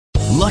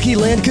Lucky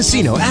Land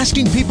Casino,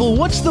 asking people,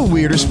 what's the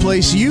weirdest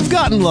place you've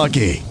gotten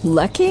lucky?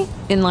 Lucky?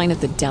 In line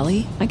at the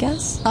deli, I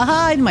guess?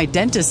 Aha, in my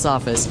dentist's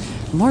office.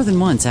 More than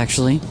once,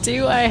 actually.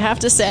 Do I have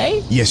to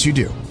say? Yes, you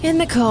do. In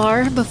the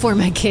car before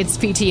my kids'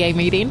 PTA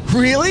meeting.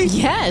 Really?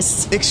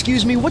 Yes.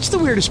 Excuse me, what's the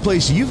weirdest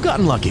place you've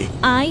gotten lucky?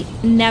 I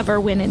never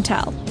win and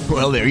tell.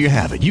 Well, there you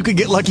have it. You can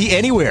get lucky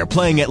anywhere,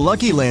 playing at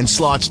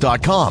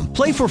LuckyLandSlots.com.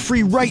 Play for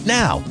free right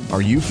now.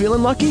 Are you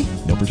feeling lucky?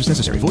 No purchase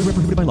necessary. Void where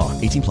prohibited by law.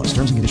 18 plus.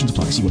 Terms and conditions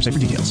apply. See website for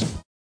details.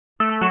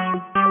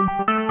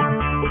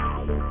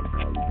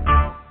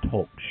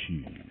 Talk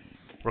Shoe.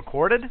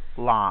 Recorded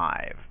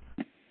live.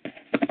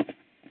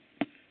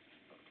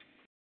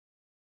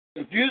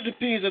 The views and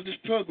opinions of this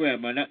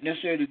program are not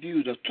necessarily the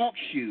views of Talk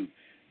Shoe,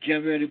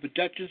 Generated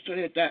Productions,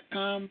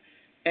 StoryHit.com,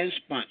 and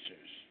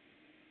sponsors.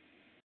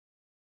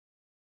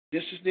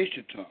 This is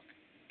Nation Talk.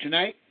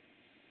 Tonight,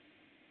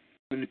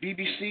 from the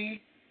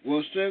BBC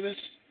World Service,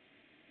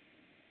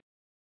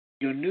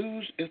 your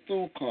news and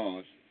phone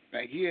calls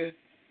right here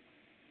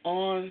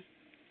on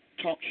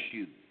Talk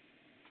Shoe.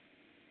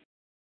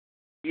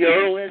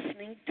 You're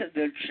listening to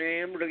the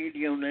Jam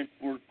Radio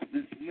Network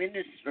with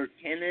Minister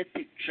Kenneth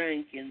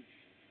Jenkins.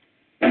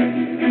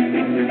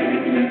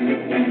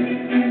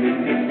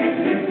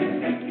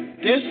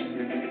 This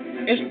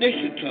is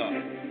Nation Talk.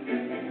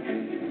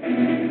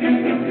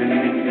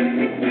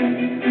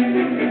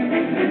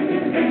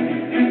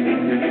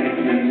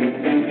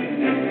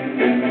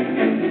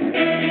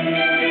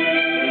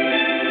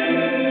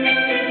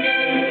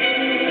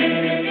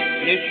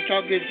 Nation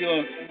Talk is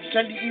your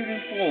Sunday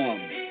evening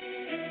forum.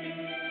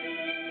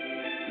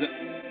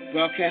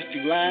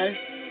 Broadcasting live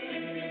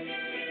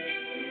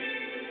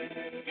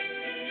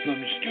from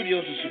the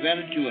studios of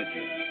Savannah,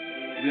 Georgia.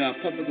 We are a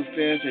public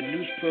affairs and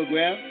news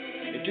program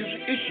that deals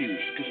with issues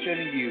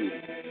concerning you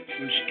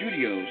from the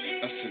studios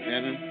of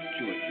Savannah,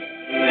 Georgia.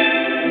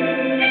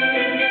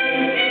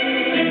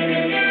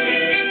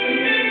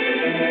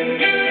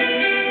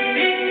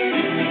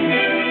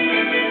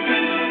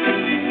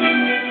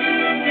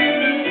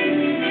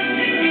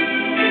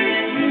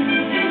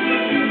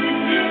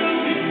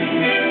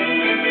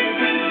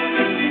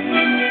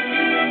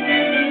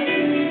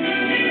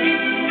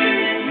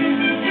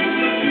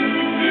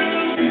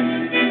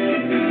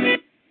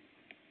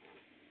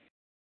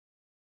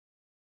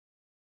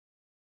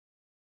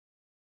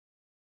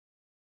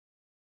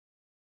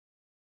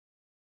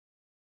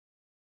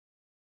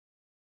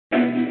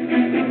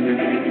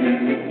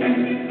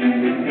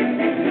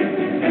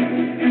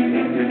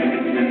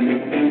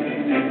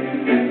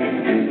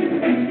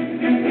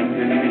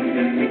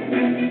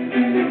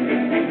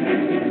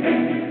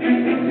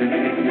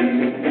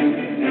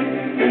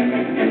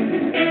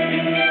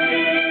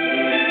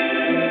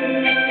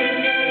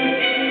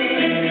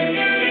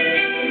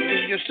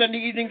 Sunday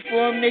evening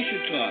forum, Nation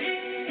Talk.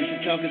 Nation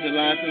Talk is a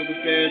live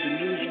public affairs and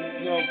news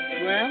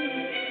program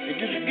that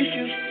deals with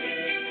issues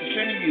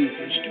concerning you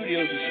from the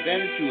studios of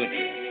Savannah,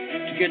 Georgia.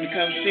 To get in the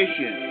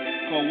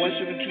conversation, call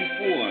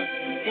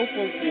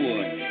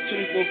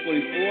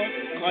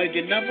 1-724-444-7444. Call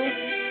your number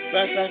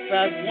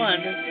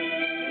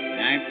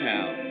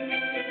 5551-9#.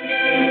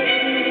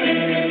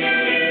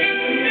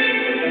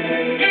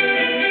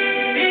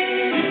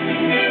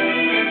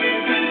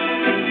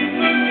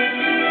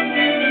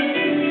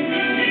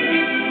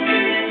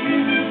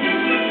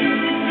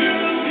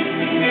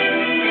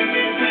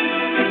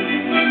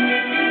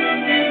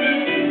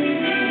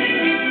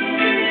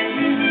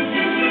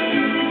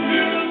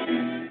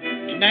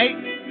 Tonight,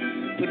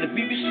 from the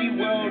BBC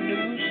World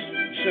News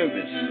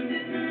Service.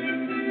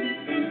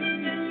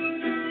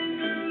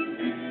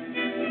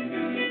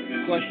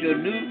 Of course,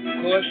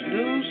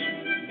 news,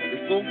 the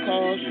phone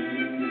calls,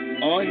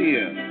 all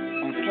here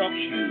on Talk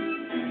Shoe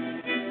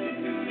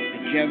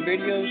and Jam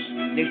Radio's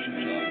Nation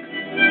Talk.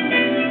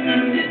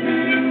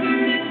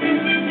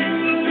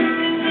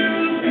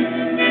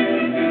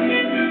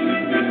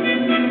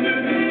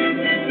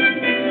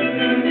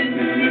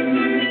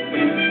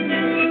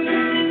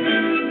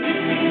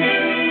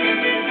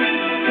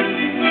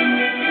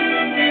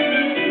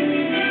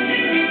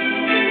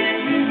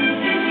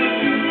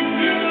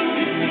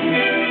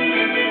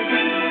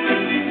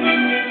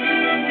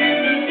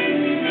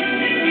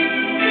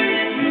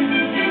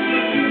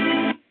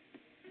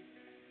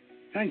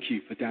 Thank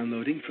you for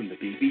downloading from the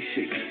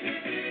BBC.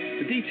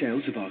 For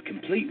details of our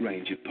complete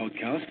range of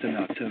podcasts and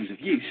our terms of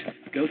use,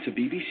 go to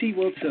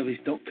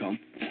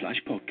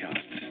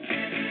bbcworldservice.com/podcasts.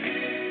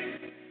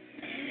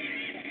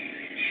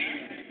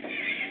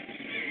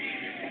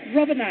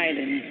 Robben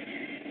Island.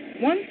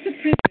 Once the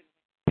President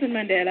Nelson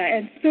Mandela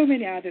and so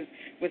many others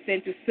were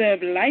sent to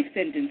serve life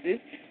sentences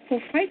for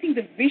fighting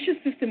the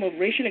vicious system of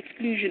racial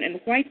exclusion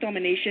and white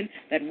domination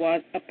that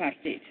was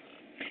apartheid.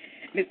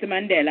 Mr.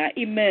 Mandela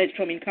emerged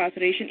from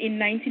incarceration in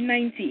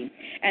 1919,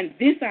 and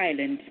this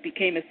island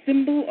became a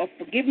symbol of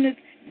forgiveness,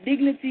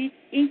 dignity,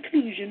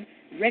 inclusion,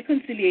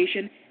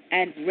 reconciliation,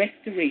 and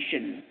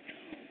restoration.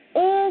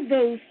 All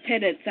those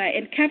tenets are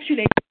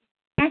encapsulated in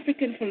the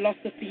African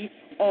philosophy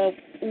of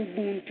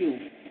Ubuntu.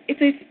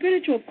 It's a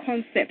spiritual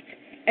concept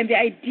And the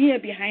idea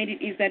behind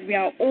it is that we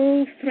are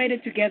all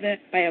threaded together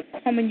by a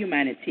common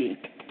humanity.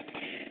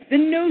 The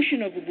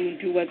notion of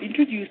Ubuntu was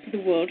introduced to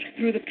the world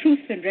through the Truth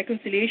and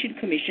Reconciliation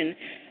Commission,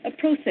 a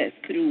process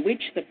through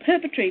which the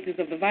perpetrators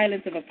of the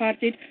violence of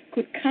apartheid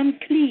could come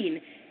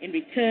clean in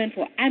return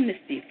for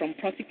amnesty from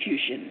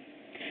prosecution.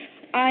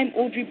 I'm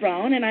Audrey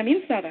Brown, and I'm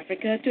in South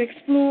Africa to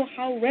explore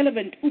how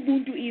relevant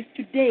Ubuntu is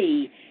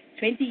today,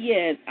 20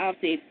 years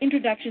after its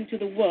introduction to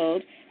the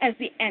world as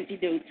the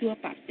antidote to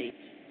apartheid.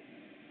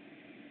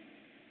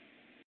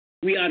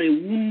 We are a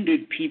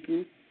wounded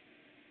people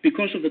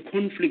because of the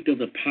conflict of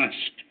the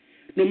past,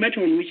 no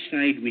matter on which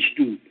side we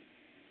stood.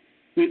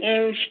 We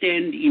all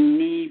stand in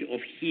need of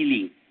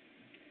healing.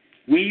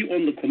 We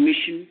on the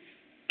Commission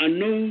are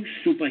no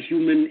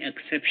superhuman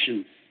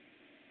exceptions.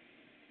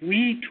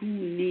 We too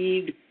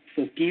need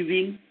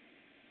forgiving.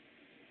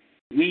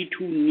 We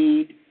too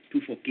need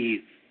to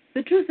forgive.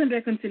 The Truth and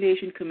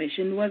Reconciliation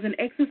Commission was an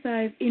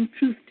exercise in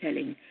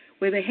truth-telling,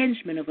 where the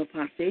henchmen of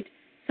apartheid,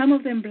 some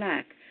of them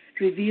black,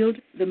 revealed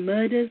the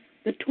murders,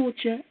 the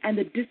torture, and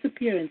the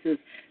disappearances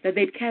that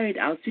they'd carried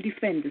out to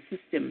defend the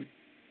system.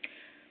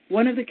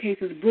 One of the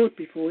cases brought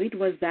before it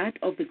was that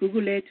of the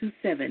Gugulethu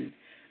 7,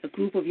 a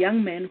group of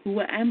young men who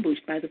were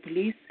ambushed by the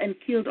police and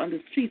killed on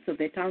the streets of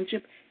their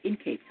township in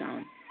Cape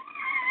Town.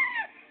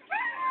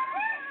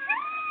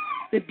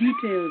 The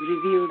details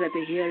revealed at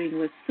the hearing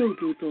were so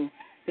brutal,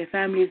 their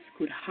families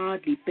could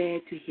hardly bear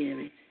to hear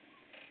it.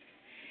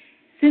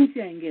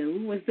 Cynthia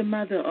Ngeu was the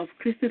mother of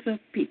Christopher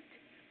Pitt,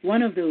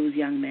 one of those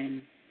young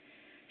men.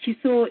 She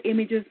saw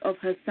images of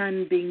her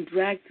son being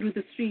dragged through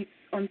the streets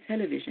on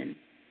television.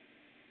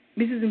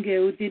 Mrs.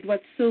 Ngeu did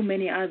what so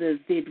many others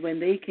did when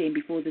they came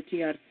before the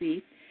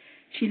TRC.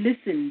 She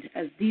listened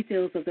as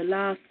details of the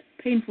last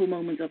painful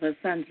moments of her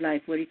son's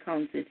life were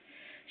recounted.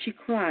 She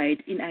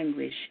cried in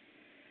anguish,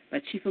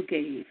 but she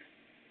forgave.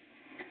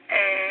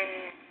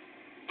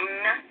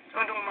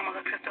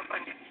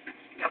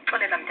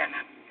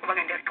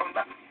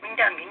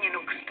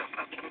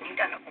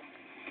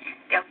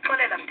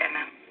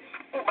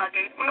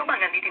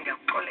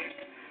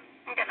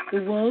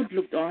 The world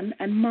looked on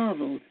and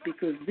marveled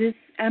because this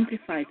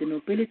amplified the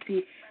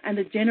nobility and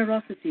the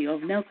generosity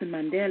of Nelson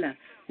Mandela,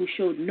 who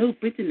showed no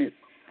bitterness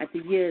at the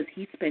years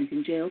he spent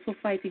in jail for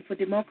fighting for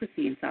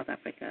democracy in South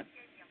Africa.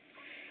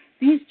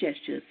 These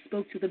gestures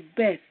spoke to the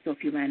best of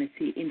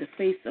humanity in the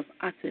face of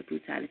utter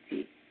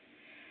brutality.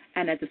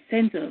 And at the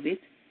center of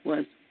it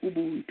was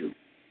Ubuntu.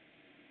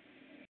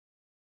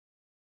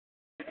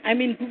 I'm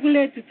in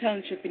Gugulethu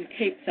Township in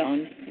Cape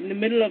Town, in the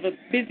middle of a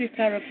busy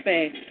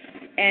thoroughfare,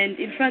 and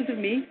in front of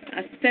me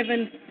are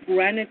 7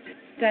 granite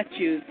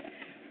statues,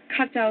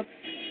 cutouts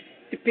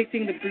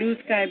depicting the blue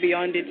sky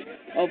beyond it,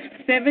 of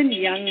 7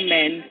 young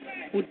men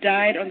who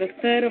died on the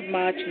 3rd of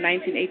March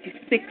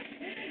 1986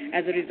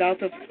 as a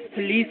result of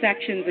police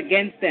actions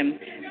against them.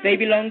 They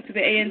belong to the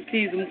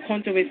ANC's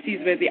Umkhonto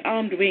weSizwe, the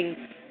armed wing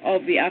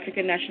of the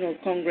African National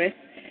Congress,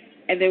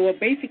 and they were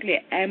basically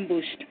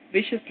ambushed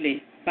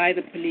viciously by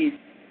the police.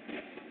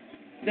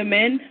 The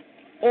men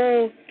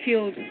all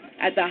killed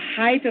at the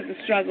height of the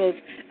struggles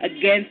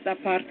against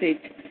apartheid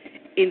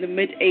in the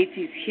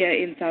mid-80s here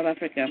in South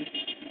Africa.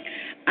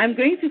 I'm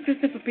going to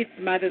Christopher Pitt's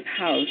mother's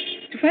house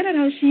to find out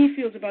how she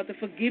feels about the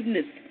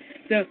forgiveness,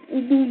 the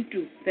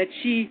Ubuntu that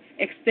she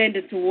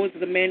extended towards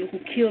the men who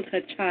killed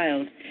her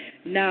child,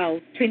 now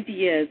 20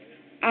 years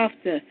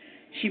after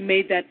she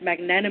made that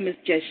magnanimous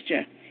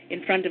gesture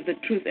in front of the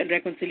Truth and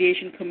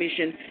Reconciliation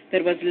Commission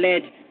that was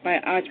led by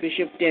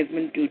Archbishop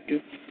Desmond Tutu.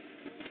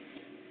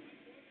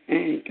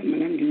 And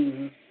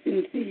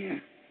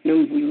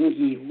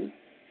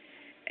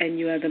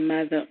you are the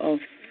mother of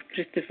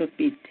Christopher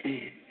Pitt.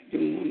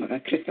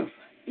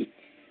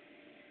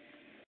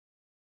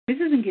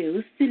 Mrs.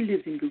 Ngeu still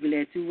lives in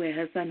Gugulethu, where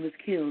her son was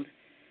killed.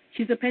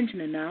 She's a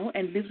pensioner now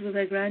and lives with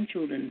her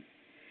grandchildren.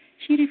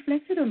 She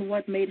reflected on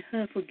what made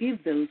her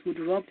forgive those who'd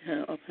robbed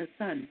her of her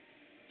son.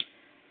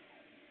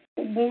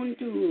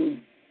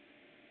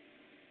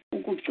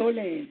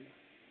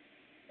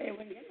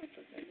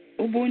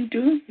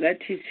 Ubuntu, that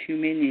is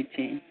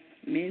humanity,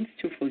 means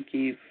to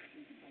forgive.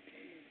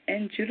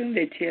 And during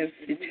the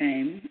TRC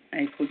time,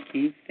 I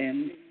forgave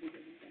them.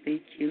 They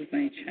killed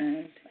my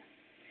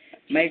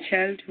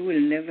child who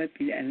will never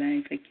be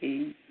alive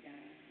again.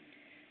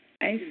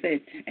 I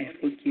said I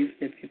forgive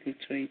the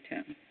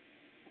perpetrator.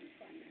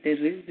 The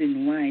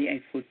reason why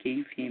I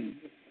forgave him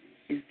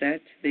is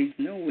that there is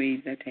no way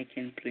that I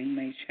can bring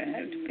my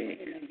child back.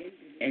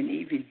 And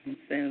even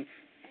himself,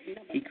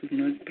 he could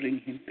not bring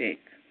him back.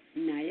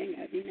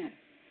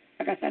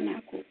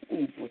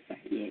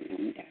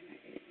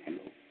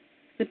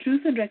 The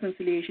Truth and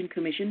Reconciliation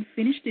Commission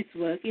finished its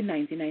work in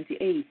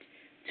 1998,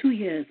 2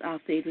 years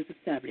after it was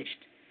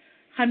established.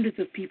 Hundreds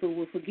of people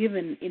were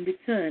forgiven in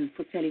return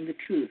for telling the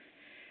truth.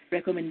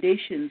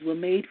 Recommendations were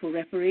made for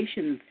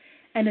reparations,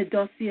 and a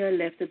dossier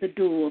left at the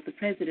door of the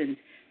president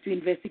to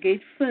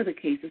investigate further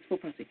cases for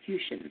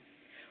prosecution.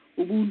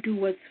 Ubuntu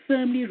was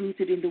firmly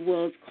rooted in the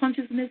world's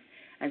consciousness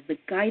as the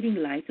guiding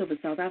light of a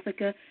South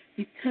Africa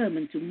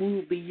determined to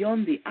move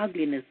beyond the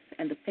ugliness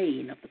and the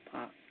pain of the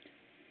past.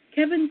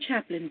 Kevin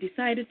Chaplin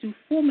decided to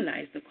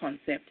formalize the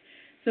concept,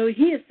 so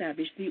he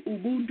established the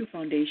Ubuntu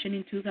Foundation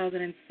in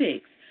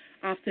 2006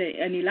 after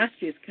an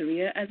illustrious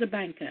career as a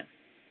banker.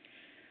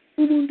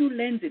 Ubuntu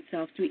lends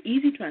itself to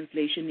easy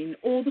translation in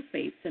all the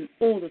faiths and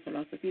all the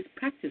philosophies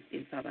practiced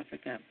in South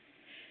Africa.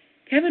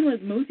 Kevin was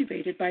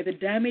motivated by the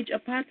damage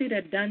apartheid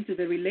had done to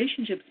the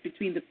relationships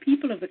between the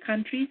people of the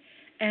country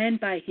and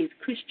by his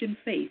Christian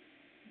faith.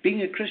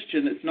 Being a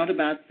Christian, it's not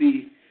about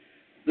the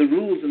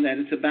rules and that.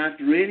 It's about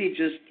really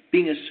just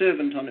being a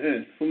servant on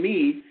earth. For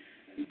me,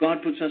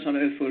 God puts us on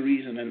earth for a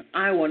reason, and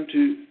I want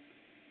to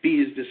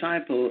be his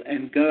disciple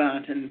and go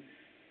out and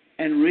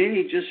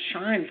really just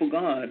shine for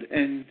God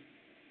and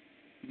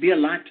be a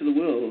light to the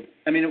world.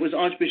 I mean, it was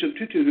Archbishop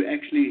Tutu who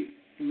actually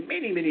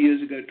many, many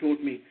years ago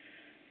taught me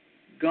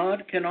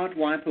God cannot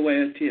wipe away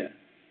a tear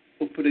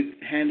or put a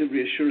hand of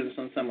reassurance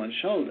on someone's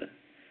shoulder,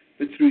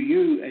 but through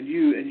you and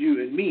you and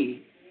you and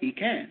me, he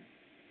can.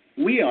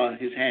 We are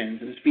his hands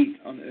and his feet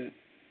on earth.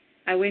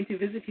 I went to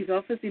visit his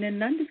office in a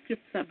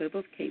nondescript suburb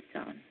of Cape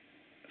Town.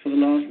 For the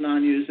last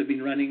 9 years, I've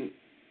been running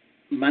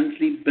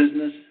monthly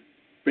business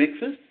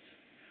breakfasts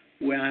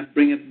where I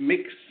bring a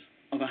mix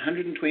of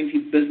 120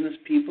 business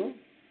people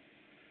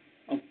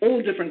of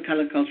all different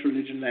color, culture,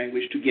 religion,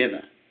 language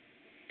together.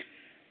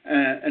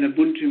 An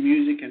Ubuntu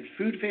music and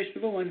food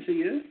festival once a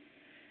year.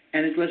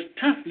 And it was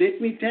tough,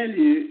 let me tell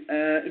you.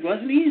 It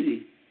wasn't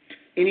easy.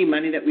 Any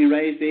money that we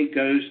raise there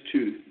goes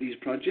to these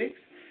projects.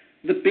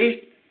 The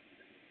best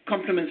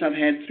compliments I've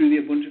had through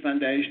the Ubuntu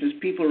Foundation is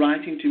people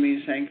writing to me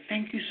and saying,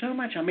 thank you so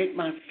much, I met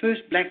my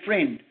first black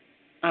friend.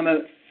 I'm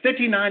a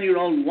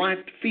 39-year-old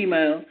white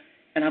female,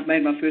 and I've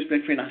made my first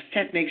black friend. I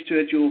sat next to her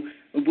at your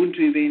Ubuntu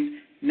event.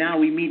 Now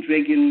we meet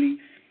regularly.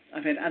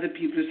 I've had other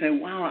people who say,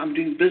 wow, I'm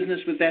doing business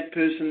with that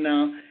person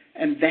now,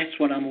 and that's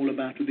what I'm all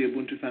about with the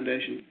Ubuntu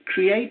Foundation.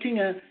 Creating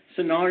a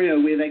scenario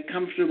where they're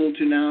comfortable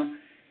to now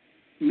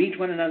meet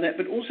one another,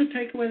 but also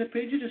take away the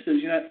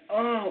prejudices. You know,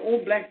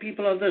 all black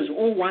people are this,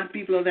 all white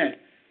people are that.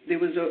 There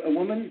was a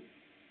woman,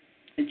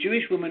 a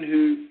Jewish woman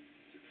who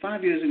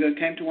 5 years ago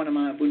came to one of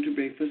my Ubuntu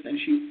breakfasts, and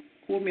she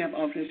called me up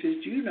after and says,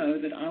 do you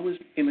know that I was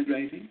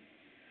immigrating?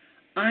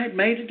 I had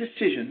made a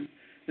decision.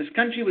 This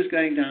country was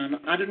going down.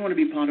 I didn't want to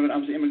be part of it. I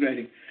was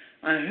immigrating.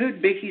 I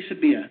heard Becky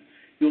Sabia,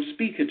 your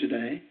speaker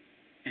today,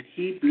 and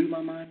he blew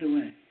my mind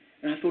away.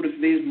 And I thought, if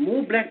there's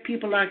more black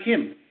people like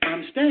him,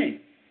 I'm staying.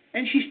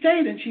 And she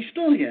stayed, and she's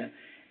still here.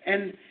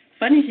 And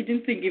funny, she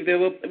didn't think if there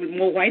were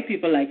more white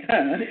people like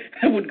her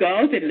who would go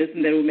out and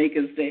listen, that would make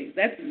her stay.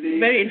 That's a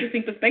very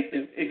interesting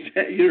perspective.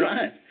 Exactly, you're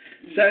right.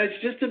 So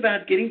it's just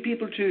about getting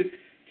people to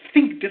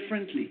think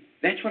differently.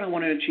 That's what I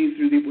want to achieve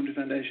through the Ubuntu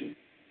Foundation.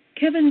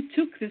 Kevin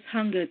took this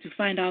hunger to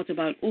find out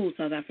about all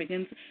South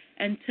Africans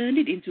and turned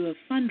it into a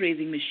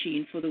fundraising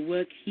machine for the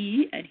work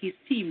he and his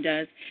team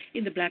does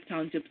in the black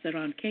townships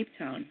around Cape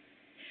Town.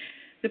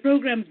 The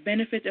programs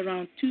benefit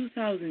around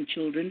 2,000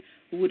 children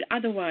who would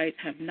otherwise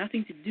have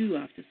nothing to do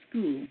after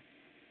school.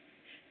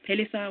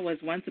 Pelisa was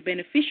once a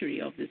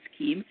beneficiary of this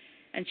scheme,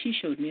 and she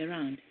showed me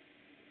around.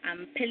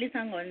 I'm Pelisa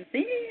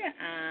Ngonzi.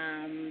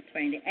 I'm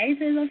 28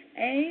 years of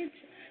age.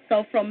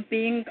 So from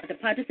being the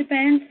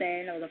participant,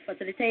 then I was a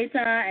facilitator,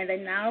 and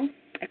then now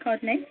a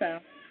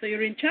coordinator. So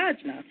you're in charge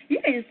now?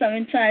 Yes, I'm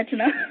in charge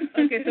now.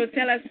 Okay, so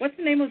tell us, what's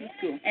the name of the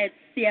school? It's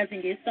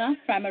Siyazingisa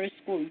Primary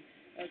School.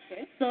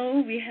 Okay.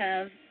 So we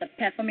have the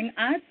performing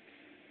arts,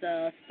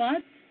 the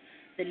sports,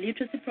 the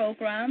literacy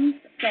programs.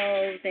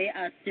 So they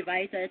are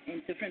divided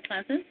in different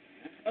classes.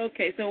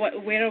 Okay, so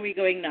where are we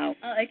going now?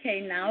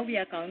 Okay, now we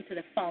are going to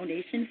the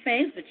foundation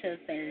phase, which is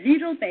the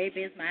little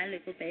babies, my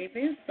little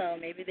babies. So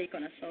maybe they're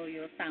going to show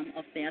you some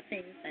of their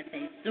things that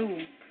they do.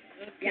 Okay.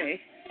 Yeah.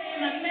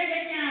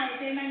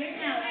 They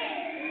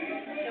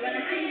want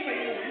to sing for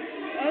you.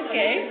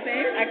 Okay,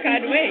 I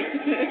can't wait.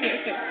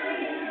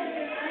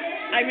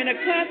 I'm in a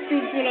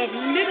classroom full of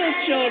little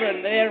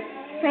children. They're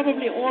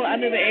probably all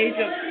under the age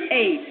of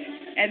 8,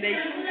 and they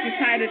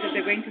decided that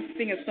they're going to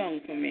sing a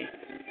song for me.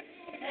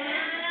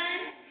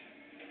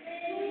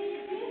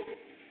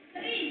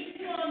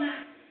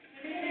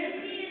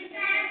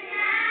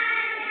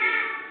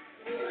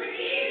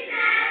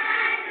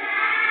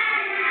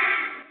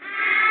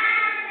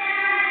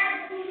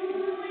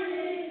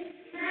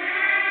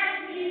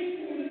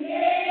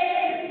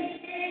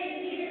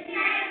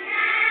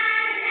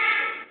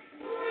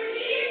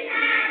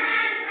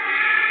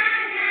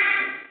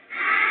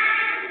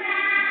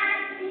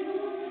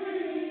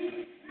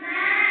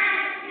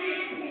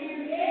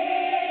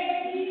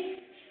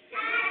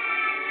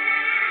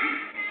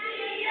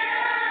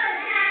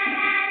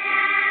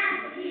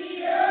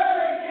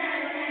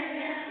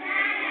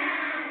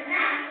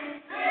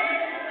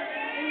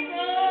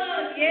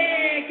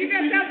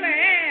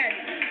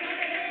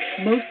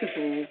 Most of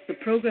all, the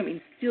program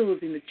instills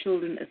in the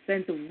children a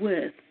sense of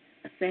worth,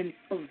 a sense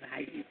of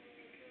value.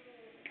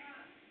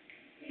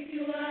 If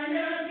you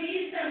wanna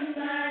be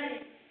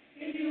somebody,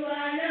 if you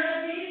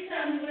wanna be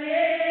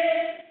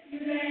somewhere, you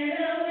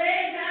better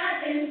wake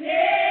up and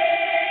say.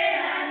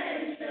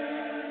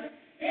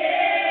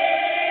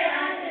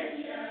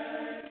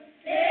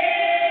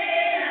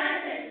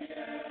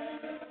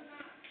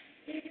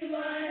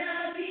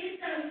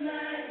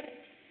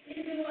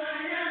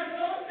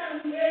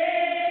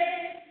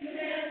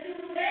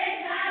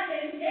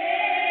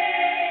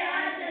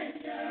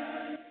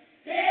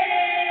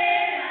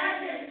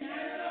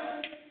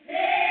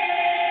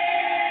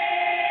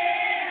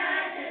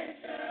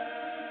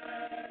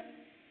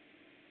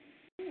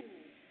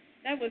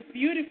 was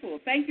beautiful.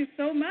 Thank you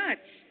so much.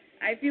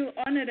 I feel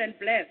honored and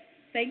blessed.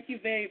 Thank you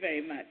very,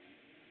 very much.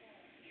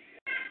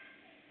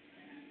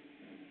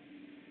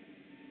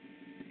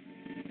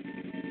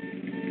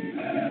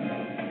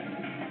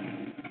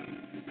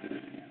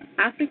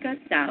 Africa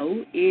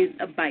Tau is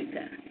a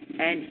biker,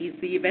 and he's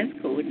the events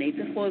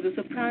coordinator for the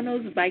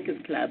Sopranos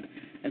Bikers Club,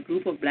 a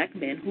group of black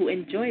men who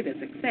enjoy their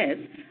success,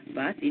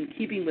 but in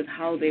keeping with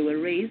how they were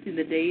raised in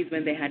the days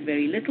when they had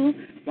very little,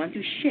 want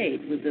to share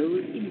it with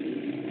those in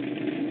need.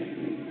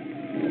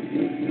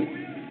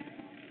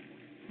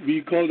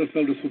 We call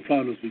ourselves the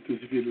Sopranos because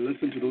if you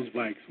listen to those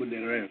bikes when they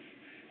rev,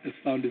 the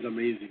sound is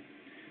amazing.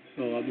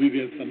 So we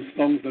have some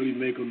songs that we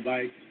make on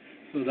bikes.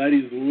 So that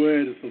is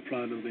where the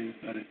Sopranos name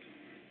started.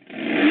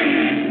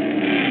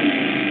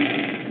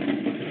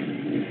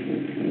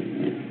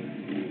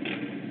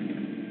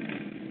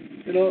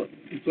 You know,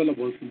 it's all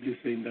about simply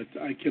saying that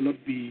I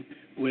cannot be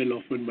well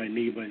off when my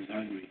neighbor is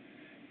hungry.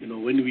 You know,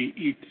 when we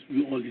eat,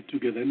 we all eat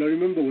together. And I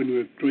remember when we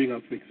were growing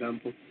up, for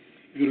example,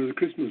 if it was a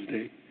Christmas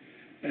day,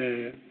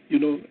 you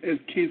know, as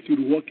kids,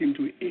 you'd walk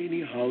into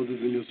any houses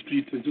in your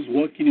street and just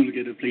walk in, you'll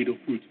get a plate of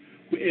food,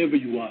 wherever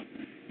you are.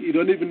 You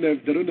don't even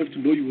have, they don't have to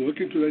know you walk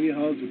into any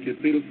house, you'll get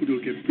a plate of food,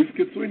 you'll get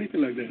biscuits or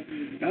anything like that.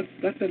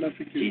 That's an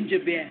African...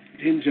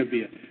 Ginger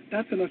beer.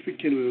 That's an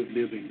African way of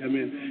living. I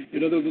mean, you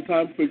know, there was a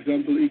time, for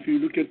example, if you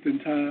look at the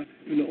entire,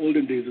 in the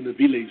olden days, in the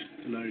village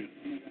scenario,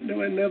 there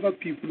were never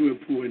people who were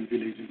poor in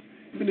villages.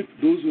 Even if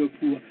those who were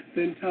poor,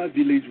 the entire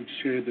village would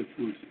share the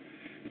food.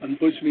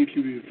 Unfortunately,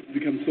 we've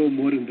become so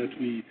modern that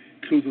we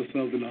close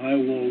ourselves in high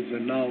walls,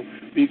 and now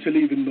we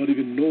actually not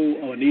even know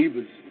our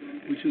neighbors,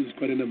 which is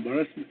quite an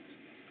embarrassment.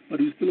 But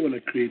we still want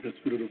to create that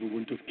spirit of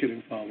Ubuntu, of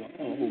caring for our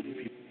older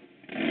people.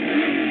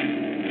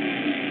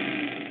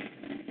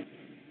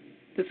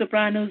 The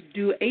Sopranos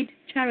do 8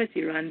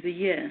 charity runs a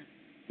year.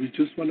 We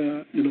just want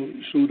to, you know,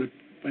 show that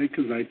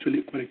bikers are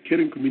actually quite a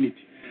caring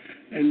community,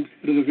 and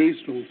there's a very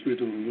strong spirit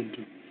of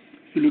Ubuntu.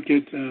 If you look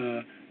at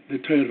the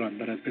toy run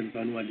that happens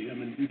annually, I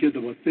mean, we get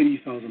about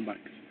 30,000 bikes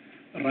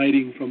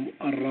riding from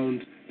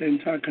around the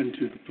entire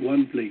country to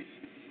one place,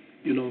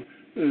 you know,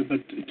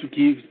 but to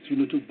give, you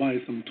know, to buy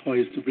some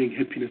toys to bring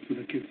happiness to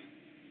the kids.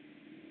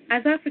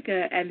 As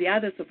Africa and the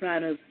other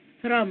Sopranos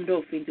thrummed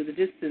off into the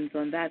distance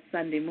on that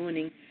Sunday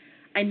morning,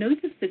 I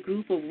noticed a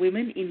group of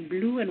women in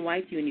blue and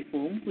white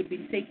uniform who'd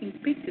been taking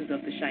pictures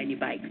of the shiny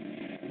bikes.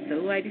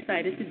 So I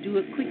decided to do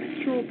a quick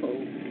straw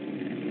poll.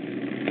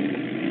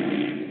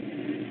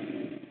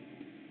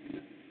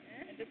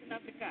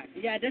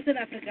 Yeah, that's an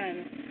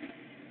African.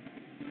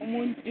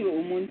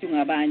 Umuntu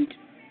ngabantu.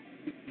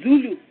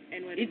 Zulu.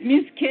 It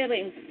means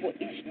caring for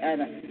each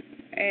other.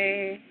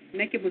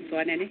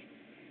 Nakibudzwana ne.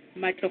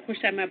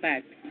 Matlokusha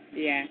mabag.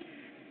 Yeah.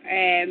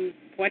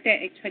 What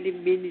I actually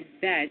mean is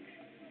that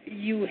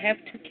you have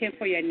to care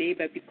for your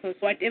neighbor, because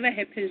whatever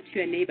happens to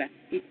your neighbor,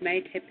 it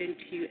might happen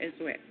to you as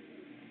well.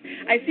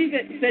 I see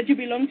that you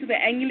belong to the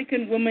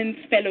Anglican Women's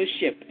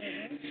Fellowship.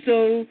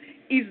 So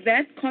is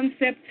that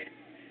concept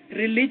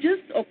religious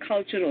or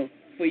cultural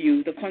for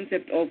you, the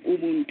concept of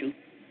Ubuntu?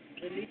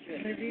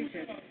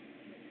 Religious.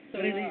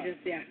 Religious,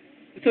 yeah.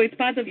 So it's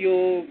part of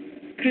your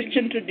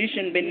Christian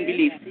tradition,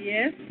 belief?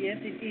 Yes,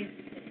 it is.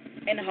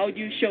 And how do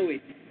you show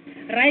it?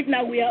 Right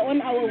now we are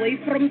on our way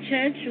from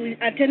church. We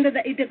attended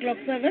the 8 o'clock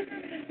service.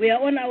 We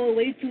are on our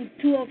way to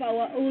 2 of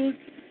our old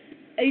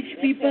age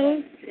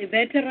people,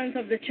 veterans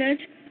of the church.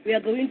 We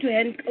are going to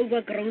hand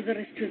over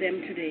groceries to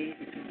them today.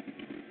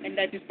 And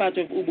that is part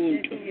of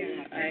Ubuntu?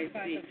 Yeah, I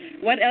see.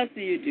 What else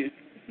do you do?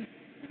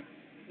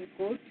 We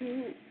go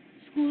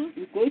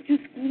to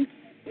school.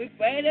 We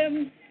buy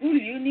them full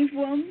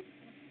uniform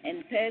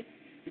and pets,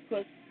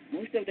 because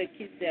most of the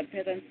kids, their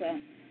parents are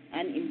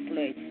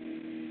unemployed.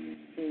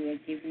 So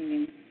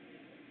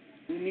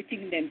we're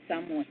meeting them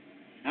somewhere,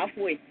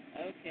 halfway.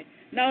 Okay.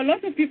 Now, a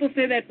lot of people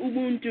say that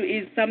Ubuntu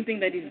is something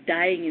that is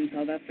dying in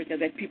South Africa,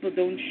 that people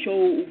don't show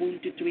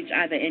Ubuntu to each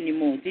other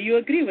anymore. Do you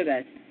agree with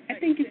that? I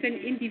think it's an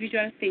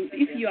individual thing.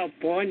 If you are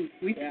born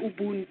with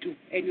Ubuntu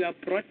and you are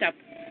brought up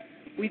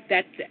with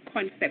that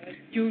concept,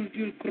 you'll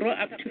grow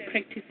up to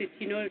practice it.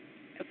 You know,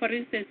 for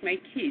instance, my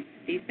kids,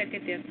 they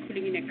started their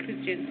schooling in a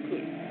Christian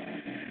school.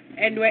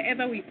 And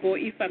wherever we go,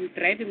 if I'm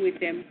driving with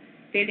them,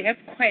 they'll have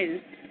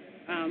coins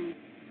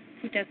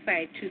put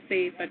aside to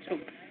say, but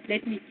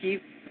let me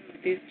give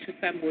this to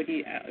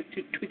somebody,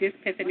 to this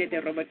person at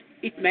the robot.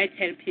 It might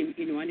help him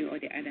in one way or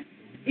the other.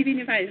 Even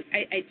if I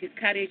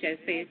discourage, I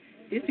say,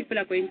 these people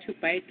are going to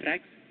buy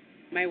drugs,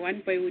 my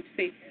one boy would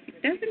say,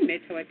 it doesn't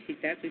matter what he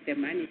does with the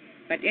money,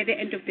 but at the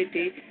end of the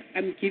day,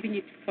 I'm giving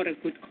it for a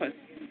good cause.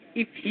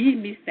 If he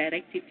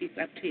misdirects it, it's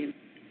up to him.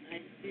 I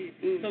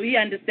see. So he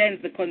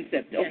understands the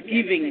concept of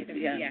giving it.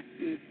 Yeah,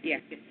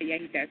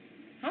 he does.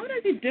 How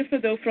does it differ,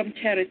 though, from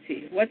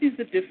charity? What is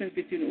the difference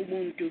between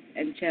Ubuntu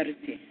and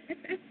charity?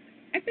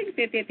 I think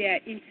that they are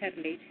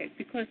interrelated,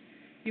 because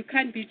you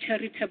can't be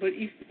charitable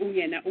if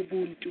ungena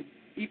Ubuntu,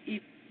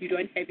 if you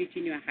don't have it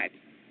in your heart.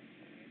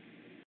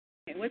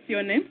 Okay, what's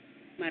your name?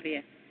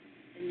 Maria.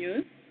 And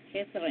yours?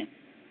 Catherine.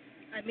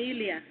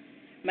 Amelia.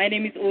 My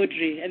name is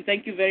Audrey, and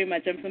thank you very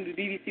much. I'm from the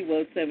BBC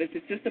World Service.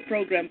 It's just a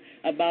program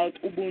about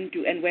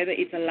Ubuntu and whether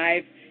it's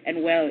alive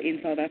and well in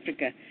South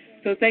Africa.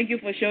 So thank you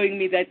for showing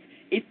me that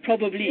it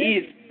probably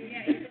is.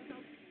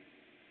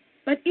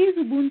 But is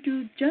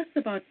Ubuntu just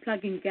about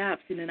plugging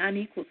gaps in an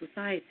unequal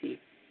society?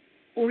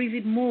 Or is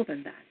it more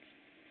than that?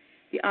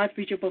 The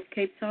Archbishop of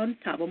Cape Town,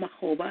 Thabo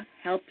Makgoba,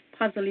 helped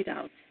puzzle it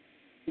out.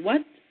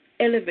 What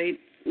elevates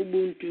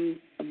Ubuntu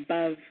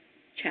above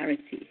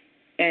charity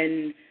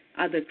and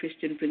other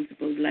Christian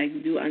principles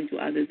like do unto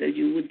others as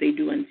you would they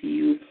do unto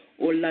you,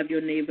 or love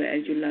your neighbor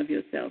as you love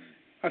yourself?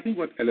 I think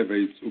what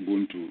elevates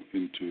Ubuntu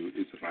into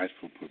its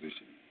rightful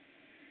position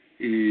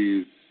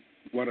is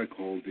what I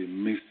call the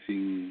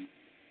missing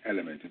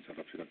element in South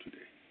Africa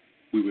today.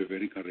 We were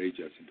very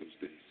courageous in those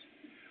days.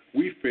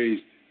 We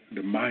faced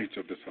the might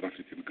of the South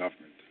African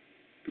government.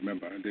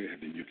 Remember, they had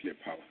the nuclear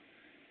power.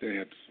 They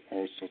had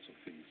all sorts of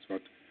things.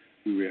 But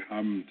we were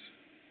armed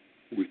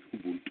with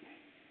Ubuntu,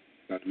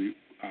 that we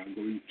are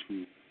going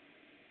to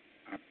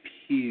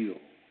appeal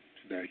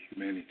to their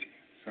humanity,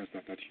 such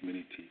that that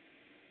humanity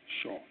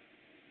shone.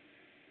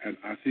 And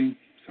I think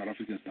South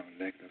Africans now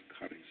lack that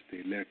courage.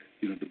 They lack,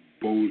 the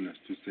boldness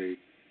to say,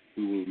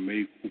 we will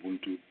make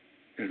Ubuntu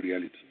a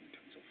reality in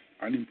terms of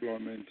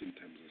unemployment, in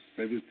terms of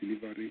service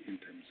delivery, in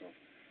terms of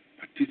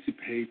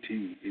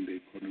participating in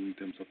the economy, in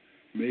terms of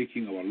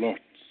making our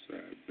lots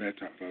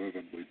better rather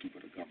than waiting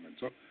for the government.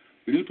 So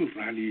we need to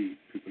rally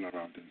people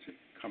around and say,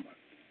 come on,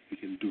 we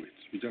can do it.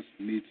 We just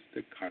need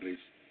the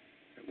courage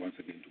once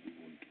again to be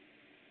Ubuntu.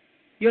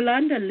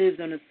 Yolanda lives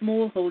on a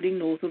small holding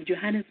north of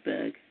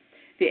Johannesburg.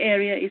 The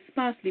area is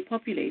sparsely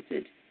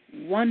populated,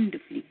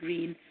 wonderfully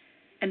green,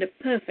 and a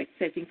perfect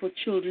setting for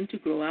children to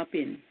grow up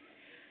in.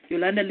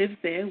 Yolanda lives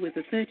there with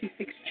the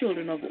 36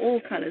 children of all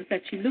colors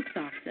that she looks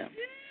after.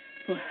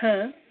 For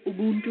her,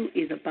 Ubuntu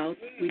is about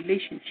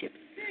relationships.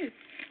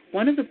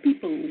 One of the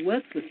people who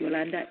works with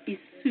Yolanda is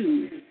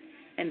Sue,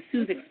 and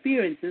Sue's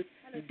experiences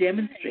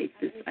demonstrate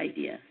this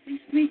idea. Nice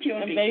to meet you,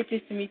 Audrey. I'm very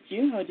pleased to meet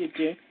you. How do you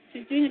do?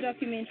 She's doing a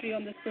documentary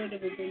on the Sword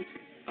of Ubuntu.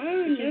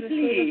 Oh, which is a lovely.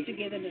 sword of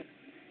togetherness.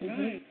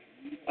 Right.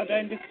 I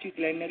don't look too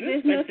glamorous,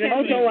 There's but no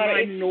this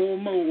family. is my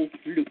normal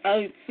look.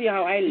 Oh, see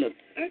how I look.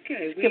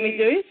 Okay. Can we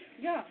do it?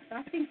 Yeah,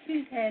 I think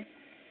she's had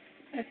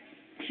a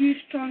huge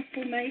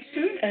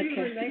transformation in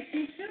Okay.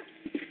 relationship.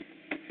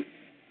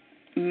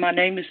 My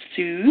name is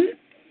Sue,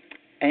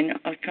 and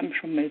I come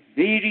from a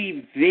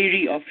very,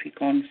 very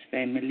Afrikaans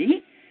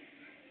family.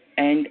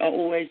 And I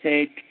always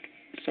had,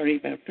 sorry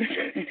about this,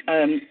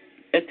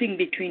 a thing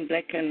between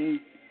black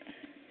and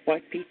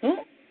white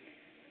people.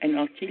 And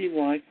I'll tell you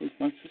why, because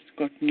my sister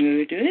got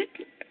murdered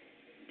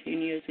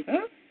 10 years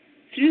ago.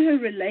 Through her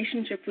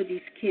relationship with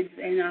these kids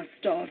and our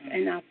staff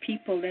and our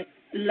people that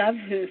love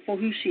her for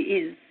who she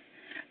is,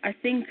 I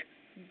think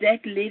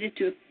that led her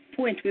to a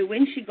point where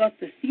when she got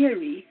the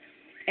theory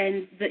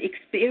and the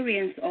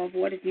experience of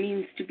what it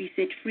means to be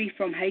set free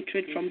from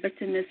hatred, from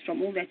bitterness,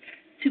 from all that,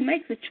 to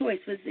make the choice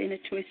was then a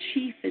choice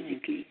she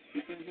physically.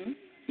 Mm-hmm.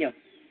 Yeah,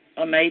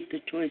 I made the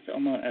choice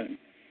on my own.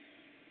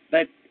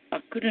 But I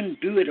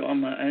couldn't do it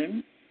on my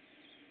own.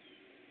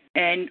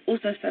 And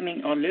also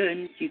something I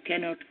learned, you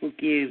cannot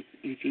forgive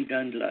if you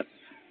don't love.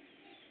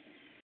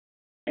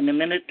 And the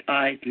minute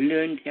I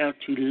learned how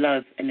to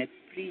love and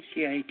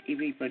appreciate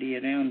everybody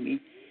around me,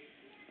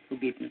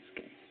 forgiveness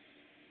came.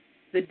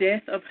 The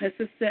death of her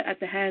sister at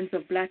the hands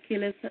of black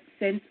killers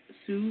sent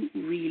Sue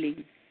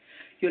reeling.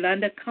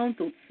 Yolanda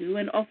counseled Sue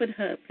and offered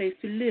her a place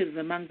to live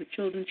among the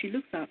children she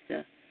looks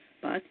after,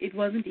 but it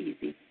wasn't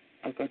easy.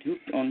 I got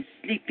hooked on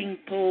sleeping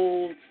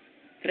pills,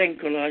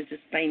 tranquilizers,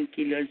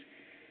 painkillers.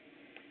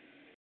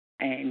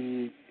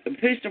 And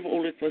first of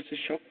all, it was a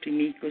shock to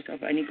me because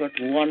I've only got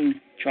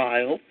one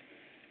child.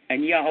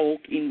 And here I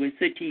walk in with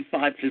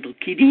 35 little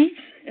kiddies.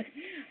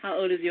 How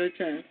old is your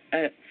child?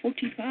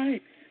 45.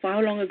 For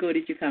how long ago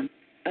did you come?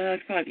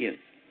 5 years.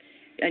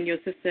 And your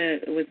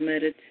sister was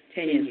murdered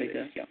 10 years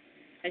ago? Yeah.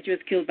 And she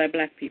was killed by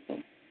black people?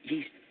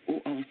 Yes.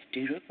 Oh, I was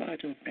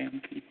terrified of brown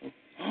people.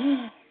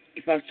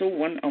 If I saw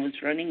one, I was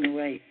running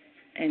away.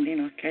 And then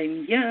I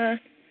came here,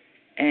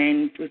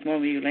 and with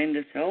Mama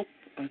Yolanda's help,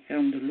 I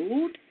found the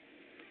Lord.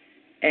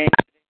 And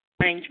it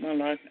changed my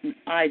life, and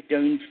I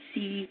don't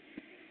see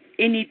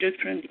any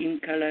different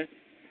in color.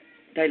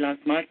 They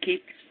like my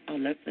kids. I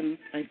love them.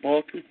 They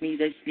bark with me.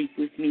 They sleep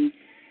with me.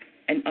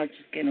 And I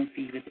just cannot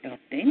be without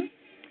them.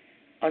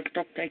 I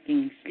stopped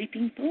taking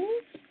sleeping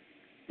pills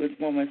with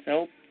Mama's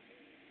help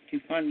to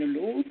find the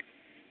Lord,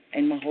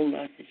 and my whole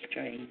life has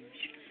changed.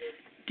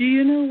 Do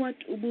you know what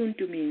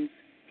Ubuntu means?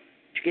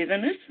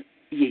 Togetherness?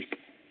 Yes.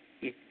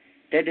 Yes.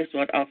 That is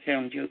what I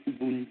found your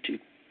Ubuntu.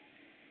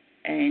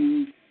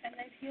 And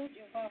they've healed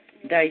your heart.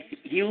 They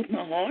healed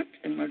my heart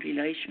and my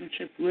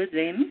relationship with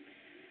them.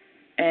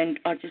 And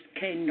I just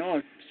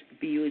cannot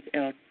be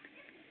without,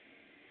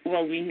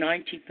 well, we're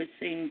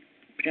 90%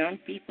 brown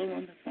people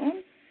on the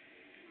farm.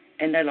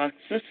 And they're like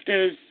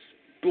sisters,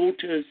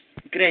 daughters,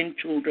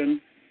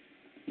 grandchildren,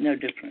 no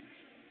difference.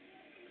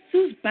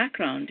 Sue's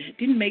background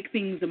didn't make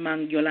things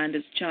among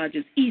Yolanda's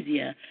charges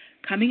easier,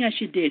 coming as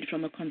she did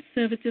from a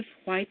conservative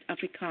white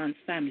Afrikaans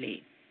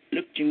family.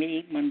 Look, to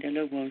me,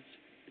 Mandela was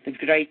the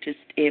greatest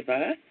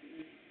ever.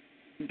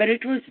 But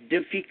it was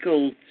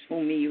difficult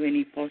for me when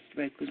he passed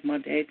away because my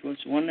dad was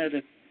one of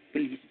the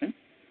policemen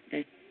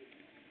that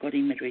got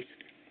him arrested.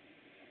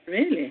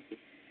 Really?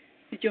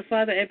 Did your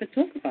father ever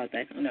talk about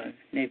that? No,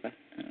 never.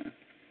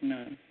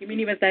 No. You mean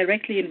he was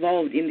directly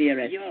involved in the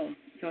arrest? Yeah.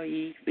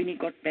 When he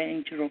got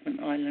banned to Robben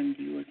Island,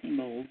 he was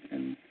involved.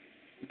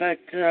 But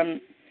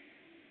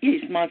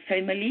yes, my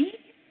family,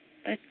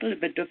 they're still a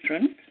bit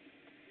different.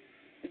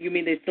 You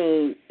mean they're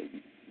still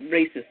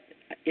racist,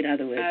 in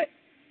other words?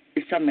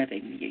 Some of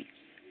them, yes.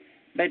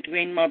 But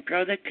when my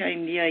brother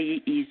came here,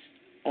 he is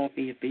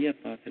RBB,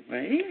 by the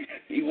way.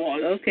 He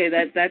was. Okay,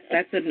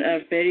 that's a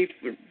very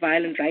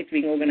violent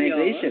right-wing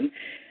organization.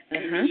 Yeah.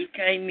 And he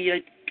came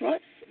here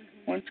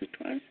once or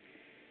twice.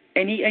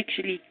 And he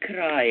actually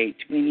cried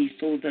when he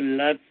saw the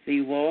love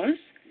there was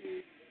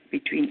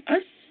between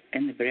us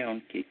and the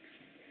brown kids.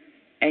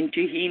 And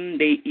to him,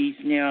 there is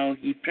now,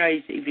 he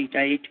prays every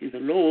day to the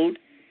Lord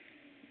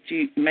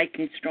to make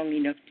him strong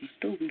enough to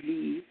still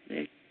believe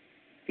that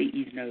there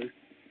is no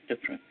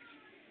difference.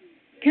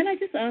 Can I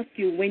just ask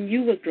you, when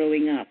you were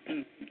growing up,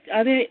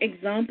 are there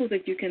examples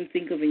that you can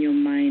think of in your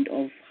mind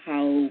of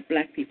how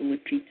black people were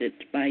treated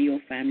by your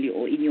family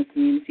or in your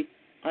community?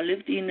 I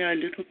lived in a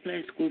little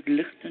place called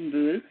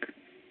Lichtenburg,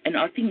 and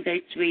I think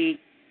that's where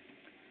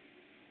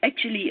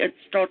actually it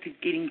started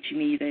getting to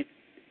me that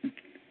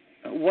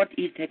what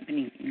is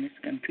happening in this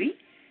country.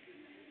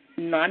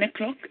 9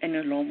 o'clock, an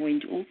alarm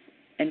went off,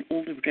 and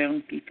all the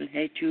brown people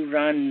had to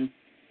run.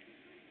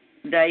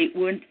 They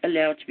weren't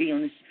allowed to be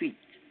on the street.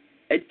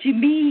 To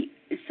me,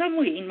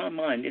 somewhere in my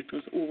mind, it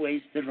was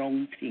always the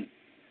wrong thing.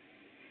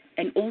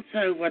 And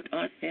also what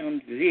I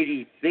found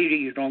very,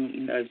 very wrong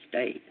in those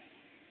days,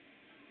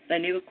 they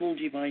never called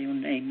you by your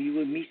name. You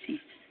were Mrs.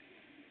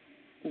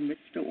 or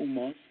Mr. or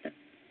Master.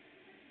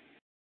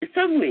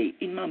 Somewhere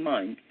in my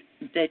mind,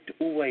 that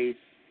always,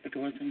 it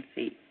wasn't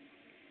fair.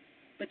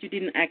 But you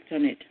didn't act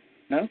on it?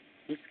 No, I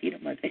was scared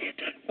of my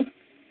dad.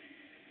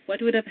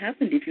 What would have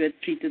happened if you had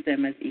treated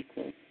them as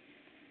equal?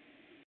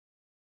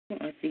 Well,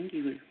 I think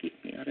he would have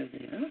kicked me out of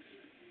the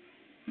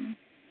house.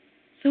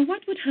 So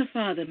what would her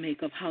father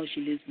make of how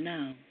she lives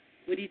now?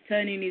 Would he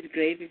turn in his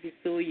grave if he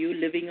saw you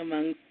living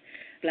amongst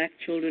black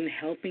children,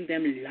 helping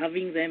them,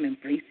 loving them,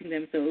 embracing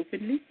them so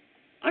openly?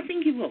 I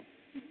think he will.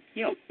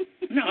 Yeah.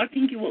 No, I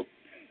think he will.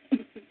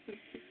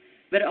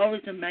 But I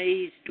was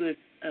amazed with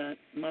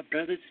my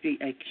brother's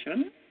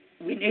reaction.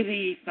 Whenever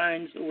he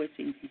finds, always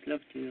sends his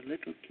love to the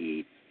little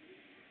kids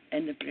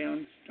and the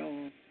brown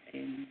staff,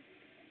 and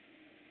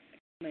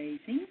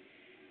amazing.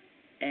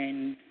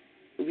 And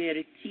we had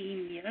a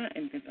team here,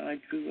 and the guy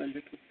drew a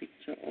little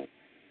picture of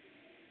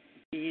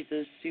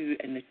Jesus, Sue,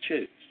 and the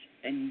church,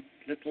 and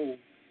little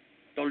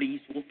dollies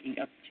walking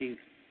up to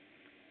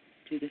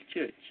the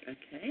church,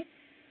 okay?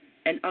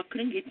 And I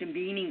couldn't get the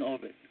meaning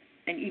of it.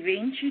 And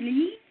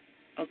eventually,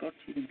 I got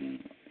to the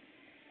meaning of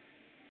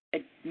it.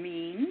 It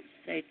means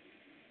that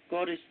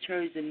God has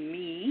chosen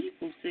me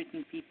for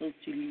certain people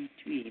to lead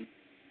to Him.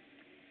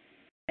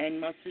 And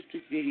my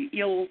sister's very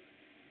ill,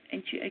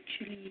 and she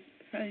actually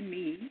phoned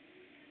me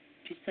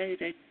to say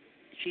that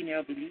she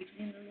now believes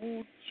in the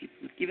Lord. She's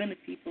forgiven the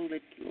people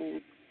that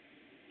killed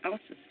our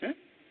sister.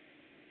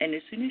 And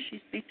as soon as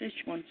she's better,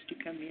 she wants to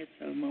come here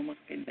so Mama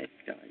can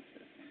baptize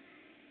her.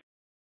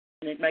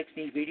 And it makes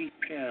me very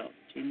proud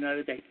to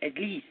know that at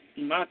least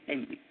in my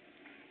family,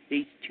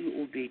 there's 2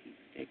 already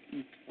that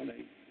eat follow.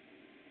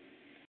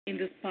 In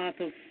this path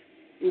of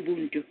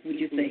Ubuntu, would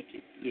you say?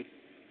 Yes.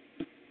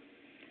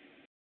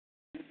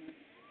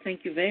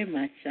 Thank you very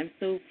much. I'm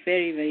so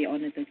very, very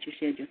honored that you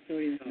shared your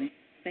story with me.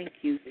 Thank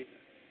you.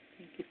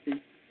 Thank you, Sue.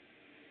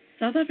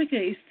 South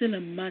Africa is still a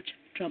much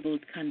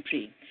troubled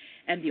country,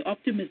 and the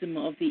optimism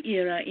of the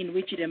era in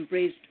which it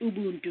embraced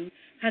Ubuntu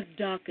has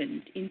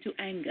darkened into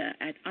anger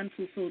at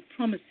unfulfilled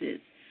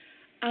promises,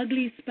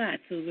 ugly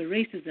spats over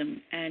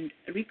racism, and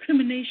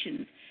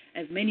recriminations,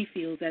 as many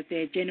feel that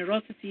their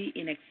generosity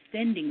in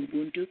extending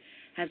Ubuntu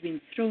has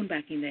been thrown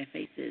back in their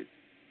faces.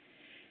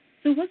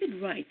 So was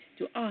it right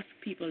to ask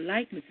people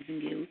like Mrs.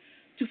 Ngil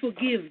to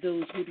forgive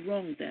those who'd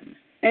wronged them?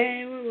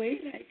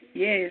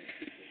 Yes,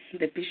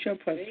 the bishop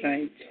was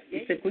right.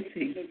 It's a good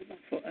thing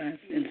for us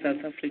in South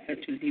Africa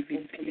to live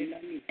in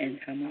peace and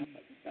harmony.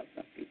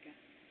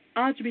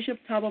 Archbishop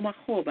Thabo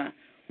Makgoba,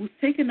 who's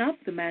taken up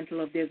the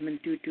mantle of Desmond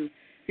Tutu,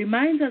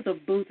 reminds us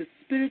of both the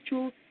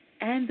spiritual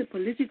and the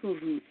political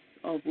roots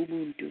of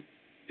Ubuntu.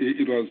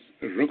 It was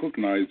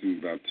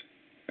recognizing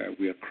that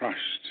we are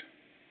crushed,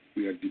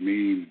 we are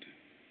demeaned,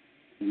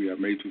 we are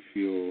made to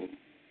feel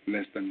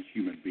less than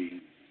human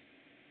beings,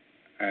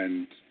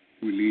 and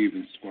we live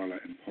in squalor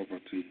and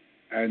poverty.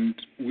 And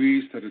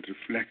we started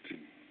reflecting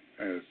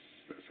as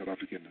South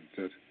Africans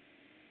and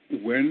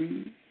said,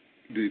 when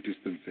the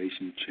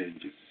dispensation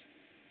changes,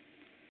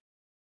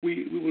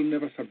 we will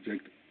never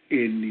subject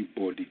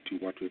anybody to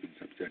what we've been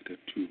subjected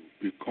to,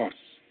 because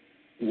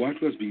what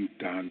was being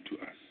done to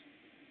us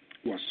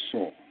was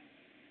sore,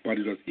 but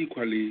it was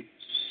equally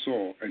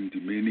saw and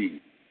demeaning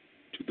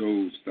to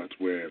those that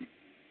were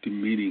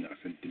demeaning us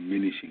and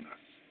diminishing us.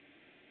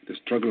 The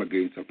struggle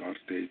against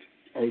apartheid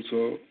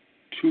also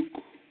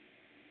took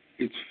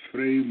its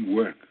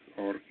framework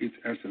or its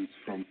essence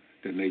from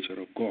the nature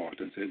of God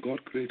and said,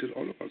 God created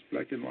all of us,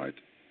 black and white,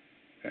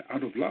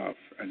 out of love,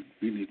 and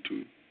we need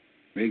to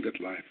make that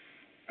life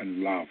and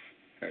love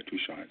to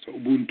shine. So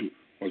Ubuntu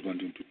was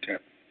wanting to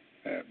tap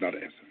that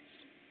essence.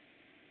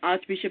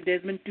 Archbishop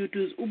Desmond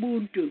Tutu's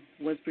Ubuntu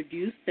was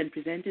produced and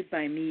presented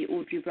by me,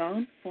 Audrey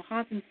Brown, for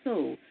Heart and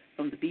Soul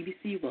from the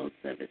BBC World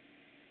Service.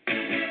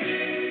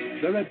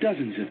 There are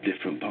dozens of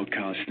different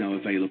podcasts now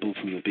available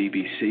from the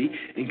BBC,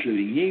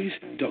 including news,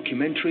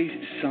 documentaries,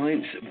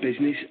 science,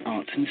 business,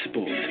 arts and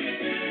sport.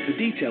 For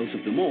details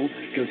of them all,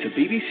 go to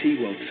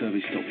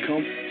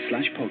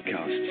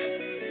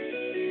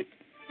bbcworldservice.com/podcasts.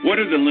 What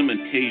are the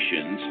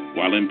limitations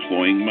while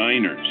employing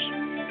minors?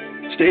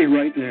 Stay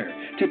right there.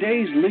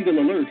 Today's legal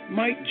alert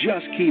might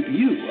just keep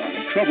you out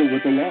of trouble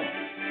with the law.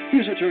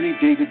 Here's attorney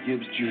David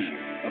Gibbs, Jr.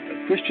 of the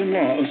Christian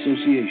Law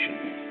Association.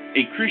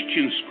 A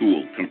Christian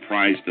school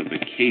comprised of a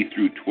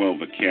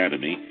K-12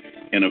 academy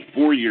and a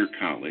 4-year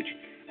college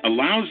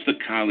allows the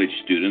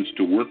college students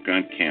to work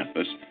on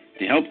campus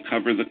to help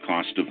cover the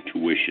cost of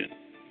tuition.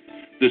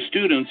 The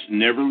students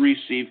never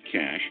receive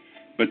cash,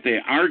 but they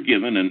are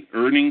given an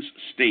earnings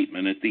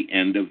statement at the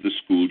end of the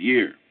school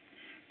year.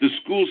 The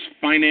school's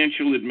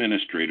financial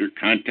administrator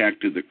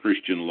contacted the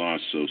Christian Law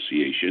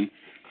Association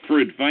for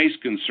advice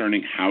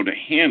concerning how to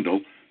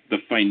handle the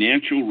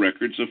financial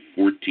records of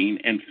 14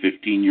 and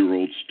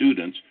 15-year-old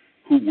students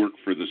who work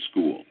for the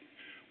school.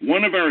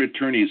 One of our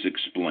attorneys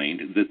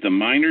explained that the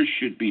minors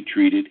should be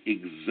treated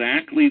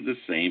exactly the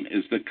same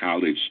as the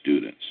college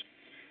students.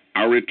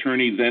 Our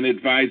attorney then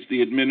advised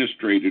the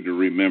administrator to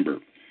remember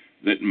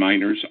that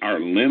minors are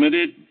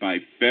limited by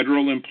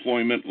federal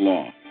employment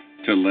law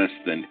to less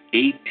than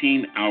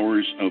 18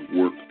 hours of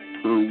work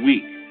per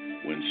week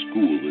when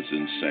school is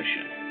in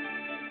session.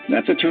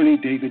 That's attorney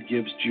David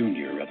Gibbs,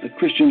 Jr. of the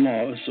Christian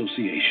Law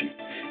Association.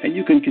 And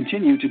you can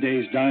continue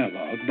today's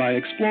dialogue by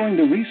exploring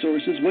the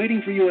resources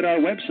waiting for you at our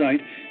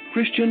website,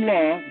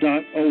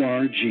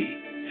 christianlaw.org.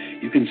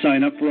 You can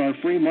sign up for our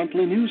free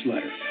monthly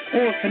newsletter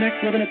or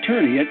connect with an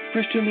attorney at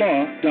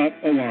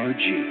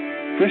christianlaw.org.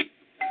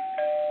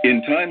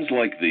 In times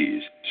like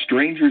these,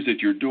 strangers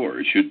at your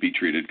door should be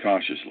treated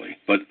cautiously,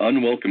 but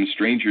unwelcome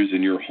strangers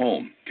in your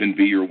home can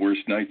be your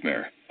worst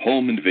nightmare.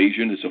 Home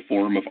invasion is a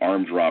form of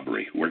armed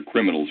robbery where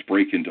criminals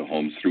break into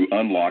homes through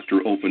unlocked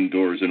or open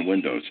doors and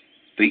windows.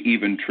 They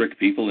even trick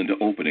people into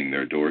opening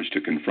their doors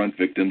to confront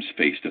victims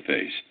face to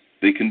face.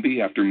 They can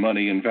be after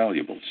money and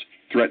valuables,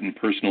 threaten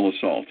personal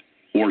assault,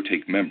 or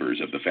take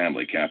members of the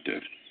family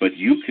captive. But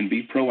you can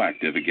be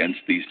proactive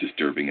against these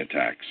disturbing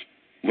attacks.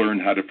 Learn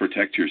how to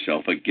protect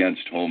yourself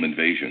against home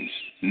invasions.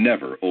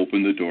 Never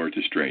open the door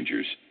to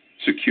strangers.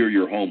 Secure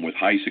your home with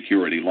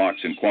high-security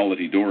locks and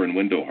quality door and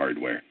window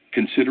hardware.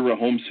 Consider a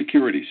home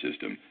security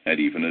system and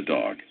even a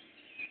dog.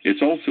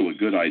 It's also a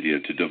good idea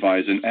to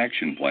devise an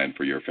action plan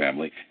for your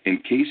family in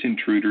case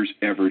intruders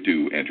ever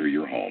do enter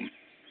your home.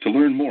 To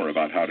learn more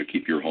about how to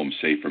keep your home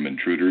safe from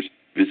intruders,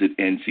 visit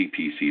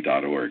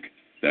ncpc.org.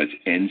 That's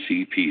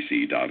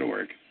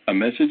ncpc.org. A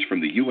message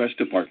from the U.S.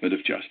 Department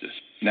of Justice,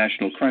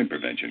 National Crime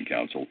Prevention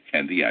Council,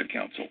 and the Ad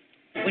Council.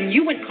 When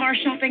you went car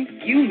shopping,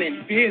 you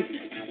meant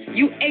business.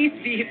 You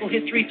aced vehicle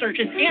history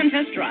searches and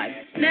test drives.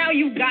 Now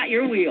you've got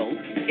your wheels.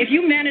 If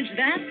you manage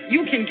that,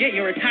 you can get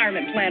your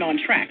retirement plan on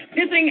track.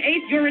 Visiting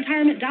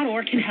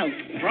aceyourretirement.org can help.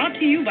 Brought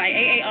to you by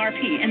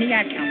AARP and the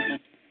Ad Council.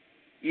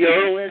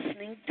 You're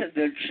listening to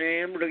the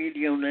Jam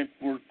Radio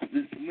Network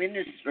with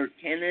Minister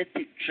Kenneth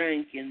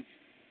Jenkins.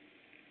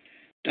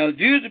 Now, the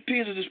views and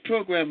opinions of this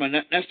program are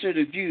not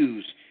necessarily the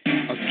views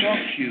of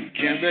TalkShoe,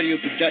 Jam Radio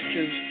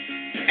Productions,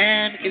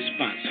 and its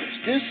sponsors.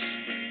 This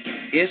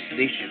is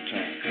Nation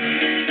Talk.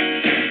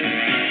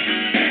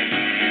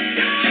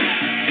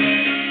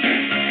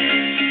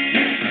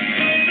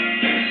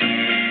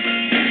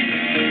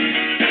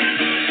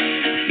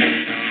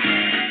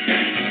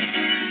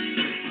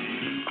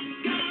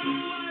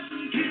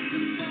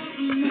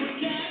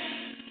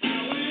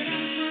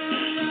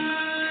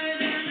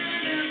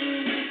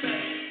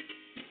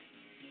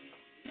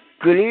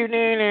 Good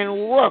evening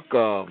and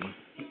welcome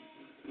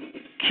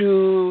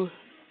to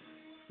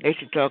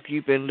Nation Talk.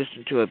 You've been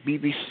listening to a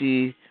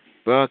BBC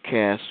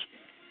broadcast,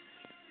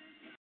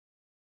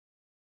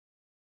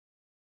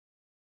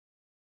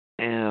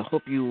 and I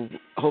hope you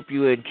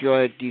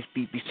enjoyed these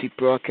BBC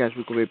broadcasts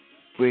we're going to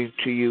bring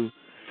to you,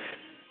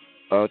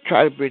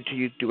 try to bring to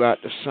you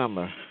throughout the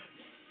summer.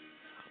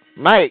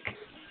 Mike.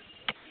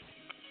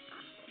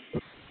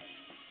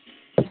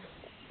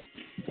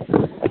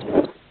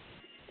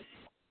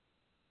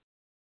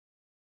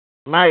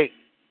 Mike.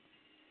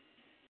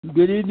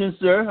 Good evening,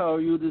 sir. How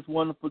are you this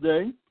wonderful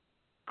day?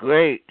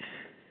 Great.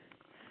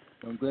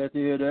 I'm glad to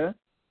hear that.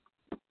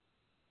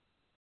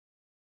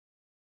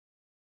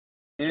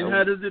 And Oh.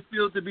 how does it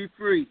feel to be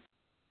free?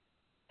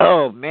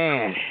 Oh,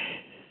 man.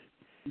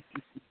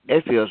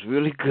 It feels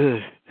really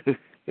good.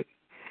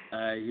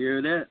 I hear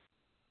that.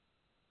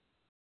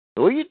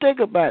 What do you think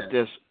about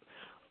this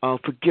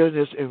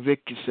forgiveness and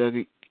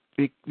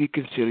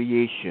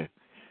reconciliation?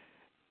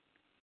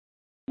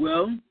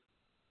 Well,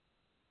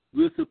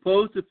 we're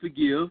supposed to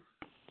forgive.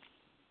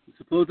 We're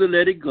supposed to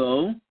let it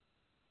go.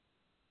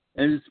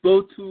 And we're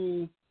supposed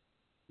to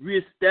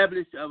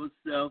reestablish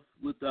ourselves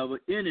with our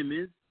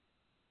enemies.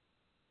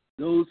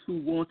 Those who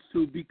want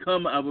to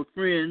become our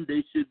friend,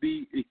 they should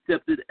be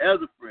accepted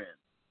as a friend.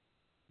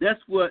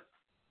 That's what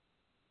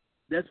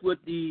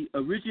the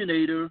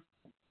originator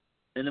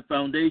and the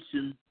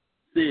foundation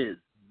says.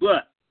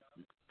 But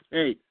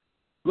that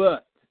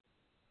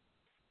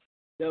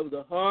was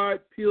a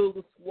hard pill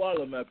to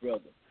swallow, my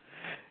brother.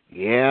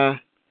 Yeah.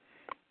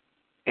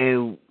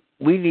 And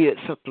we needed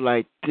something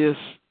like this.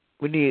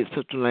 We needed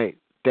something like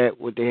that,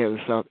 what they have in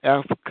South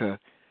Africa,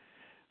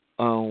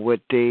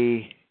 what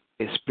they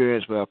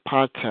experienced with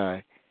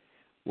apartheid,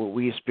 what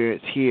we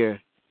experienced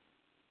here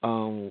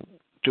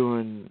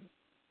during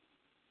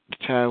the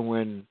time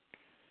when,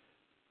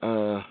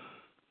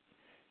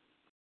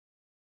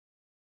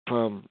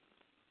 from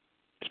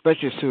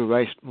especially the civil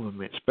rights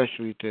movement,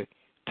 especially the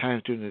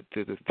times during the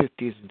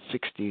 50s and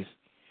 60s,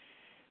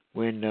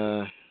 when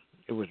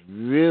it was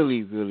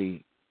really,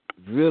 really,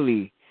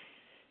 really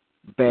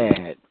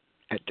bad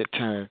at the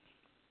time.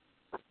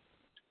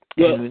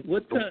 Well,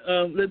 what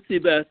time? Let's see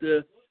about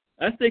the.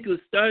 I think it was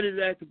started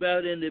like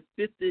about in the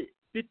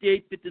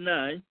 58,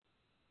 59.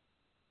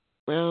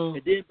 Well,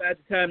 and then by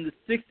the time the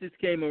 60s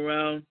came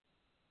around,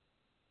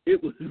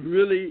 it was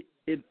really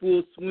in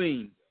full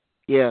swing.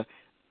 Yeah.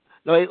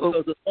 No, it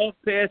was off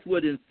passed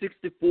in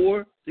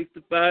 64,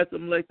 65,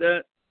 something like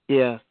that.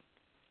 Yeah.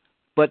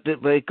 But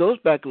it goes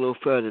back a little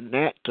further than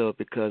that, though,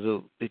 because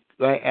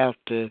right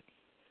after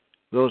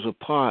Rosa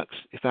Parks,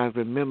 if I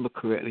remember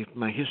correctly from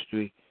my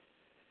history,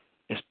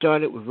 it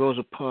started with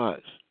Rosa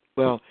Parks.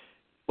 Well,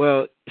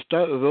 it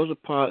started with Rosa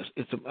Parks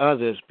and some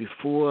others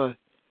before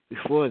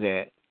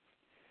that.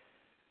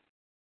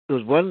 It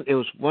was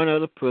one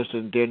other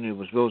person, then it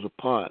was Rosa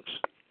Parks.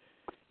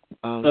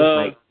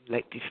 Like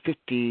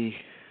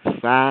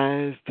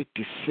 55,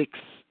 56,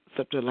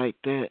 something like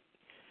that.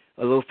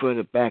 A little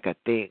further back, I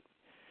think.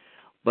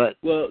 But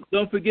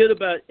don't forget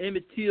about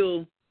Emmett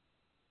Till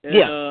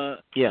and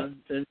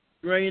and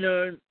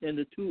Strainer and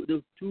the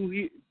two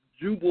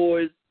Drew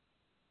boys.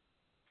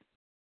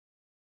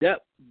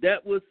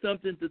 That was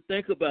something to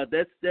think about.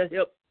 That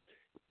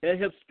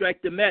helped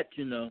strike the match,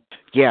 you know.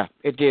 Yeah,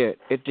 it did.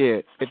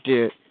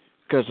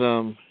 Because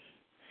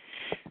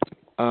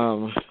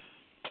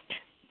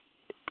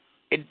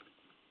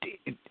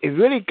it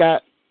really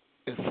got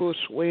in full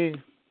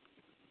swing.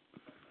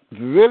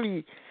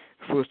 Really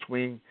full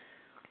swing.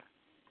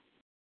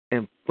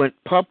 And went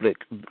public.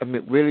 I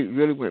mean,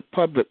 really went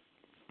public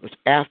was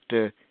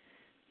after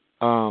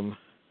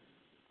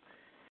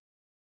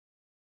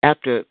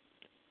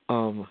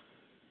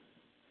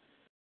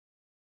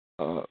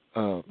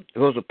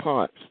Rosa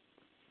Parks,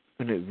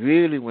 when it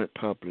really went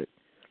public.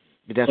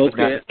 That's when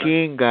Dr.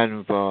 King got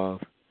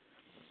involved.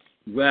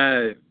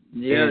 Right.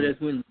 Yeah, and that's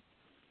when.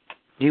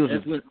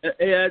 That's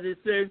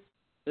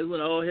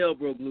when all hell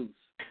broke loose.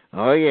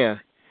 Oh yeah,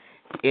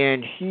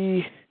 and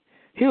he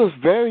was a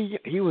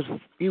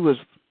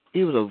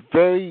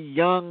very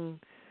young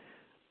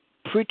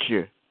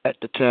preacher at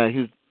the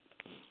time.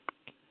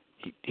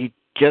 He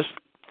just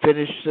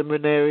finished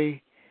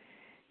seminary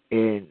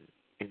and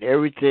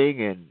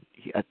everything, and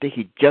I think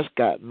he just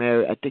got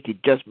married. I think he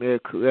just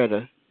married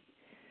Coretta,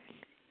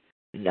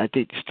 and I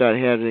think they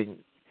started having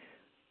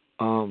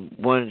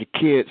one of the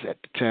kids at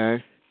the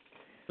time.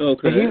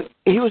 Okay. And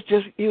he was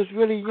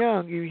really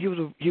young. He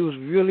was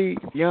really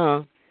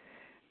young.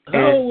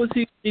 How old was he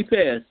when he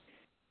passed?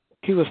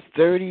 He was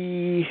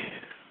 30,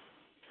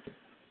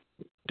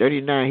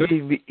 39.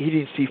 He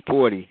didn't see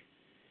 40.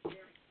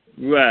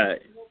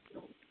 Right.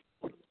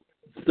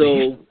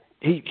 So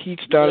he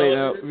started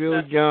out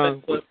real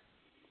young.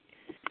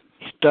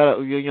 He started out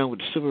real young with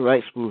the civil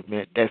rights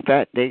movement. In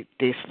fact, they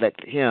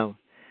selected him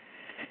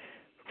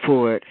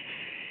for it,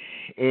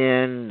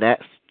 and as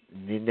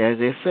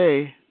they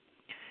say,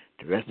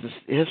 the rest is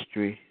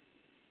history.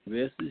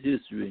 The rest is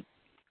history.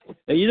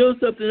 And you know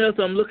something else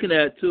I'm looking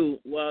at too,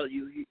 while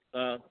you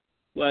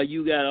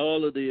got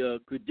all of the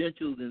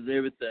credentials and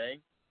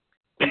everything.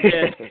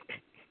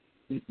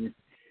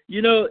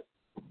 You know,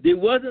 there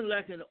wasn't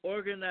like an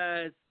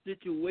organized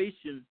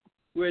situation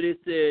where they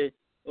said,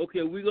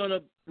 okay, we're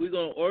gonna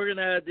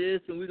organize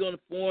this and we're gonna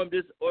form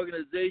this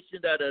organization.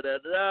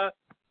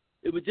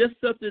 It was just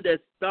something that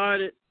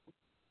started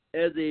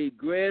as a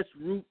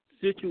grassroots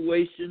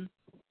situation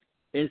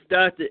and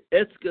started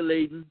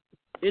escalating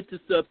into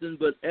something.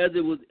 But as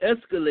it was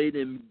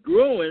escalating and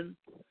growing,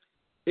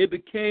 it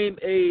became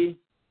a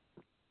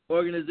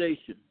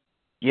organization.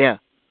 Yeah,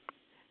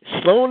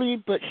 slowly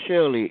but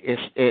surely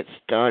it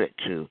started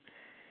to,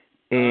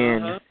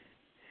 and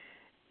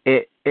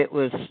it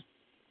was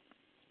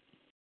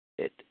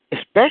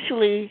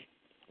especially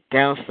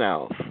down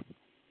south.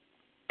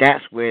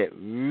 That's where it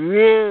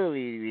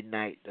really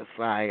ignited the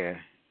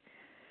fire.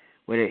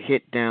 When it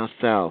hit down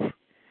south,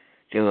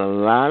 there were a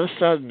lot of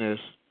Southerners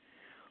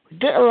who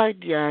didn't like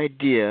the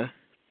idea,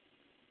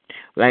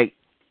 like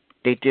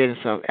they did in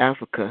South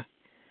Africa.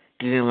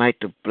 They didn't like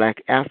the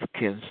black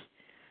Africans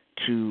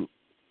to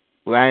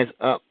rise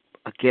up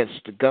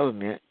against the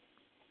government.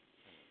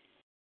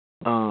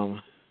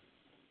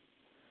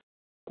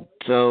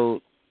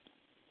 So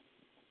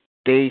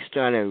they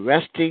started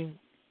arresting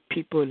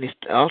people, and they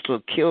also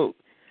killed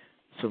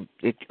some.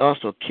 They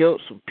also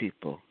killed some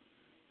people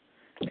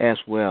as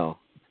well.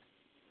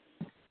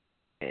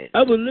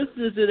 I was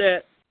listening to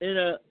that,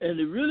 and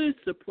it really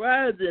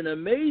surprised and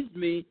amazed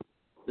me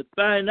to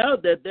find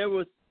out that there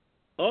was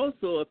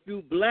also a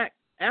few black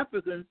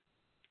Africans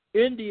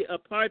in the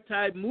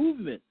apartheid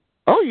movement.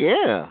 Oh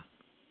yeah,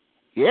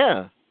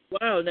 yeah.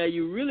 Wow! Now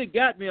you really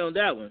got me on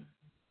that one.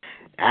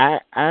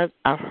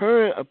 I've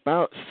heard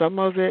about some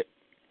of it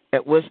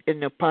that was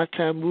in the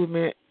apartheid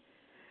movement.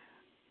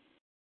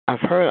 I've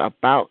heard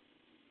about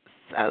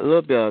a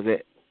little bit of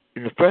it.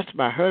 And the first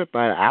time I heard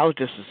about it, I was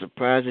just as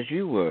surprised as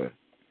you were.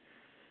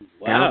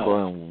 Wow. And I'm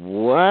going,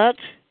 what?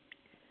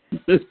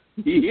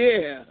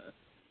 Yeah.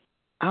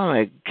 I'm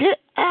like, get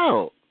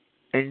out.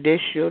 And there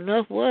sure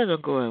enough was.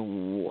 I'm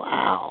going,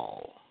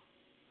 wow.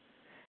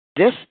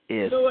 This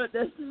is...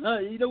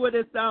 You know what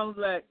that sounds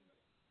like?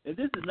 And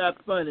this is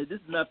not funny. This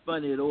is not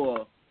funny at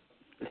all.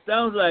 It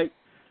sounds like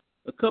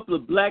a couple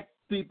of black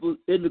people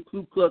in the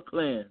Ku Klux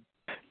Klan.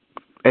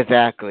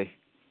 Exactly.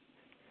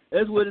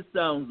 That's what it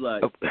sounds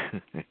like. A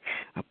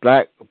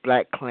black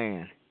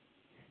Klan.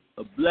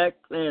 A black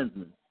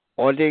Klansman.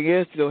 All thing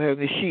is, they don't have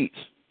any sheets.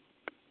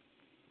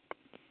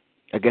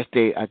 I guess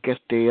they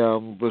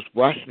was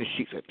washing the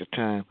sheets at the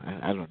time.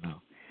 I don't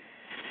know.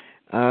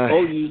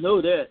 Oh, you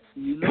know that.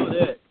 You know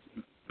that.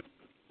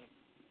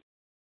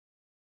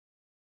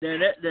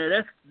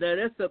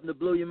 That's something to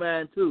blow your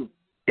mind too.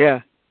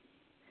 Yeah.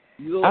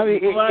 You go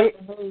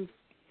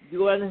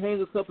out and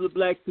hang a couple of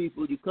black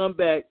people. You come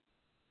back,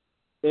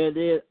 and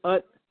then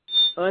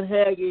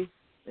unhaggy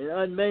and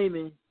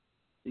unmaming,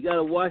 you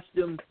gotta wash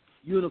them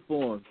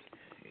uniforms.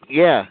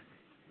 Yeah.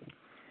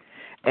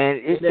 And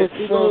it's that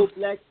big old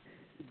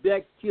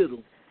black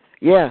kittle.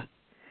 Yeah.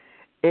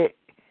 Here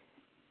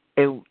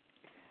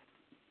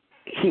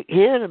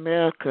in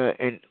America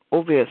and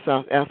over in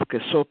South Africa,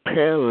 it's so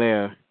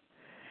parallel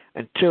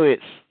until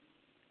it's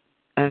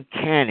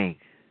uncanny.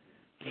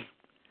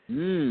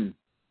 They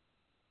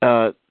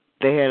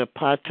had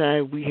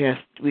apartheid. We had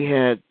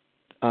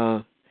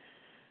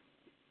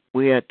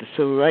the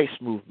civil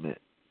rights movement.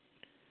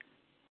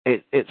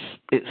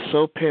 It's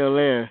so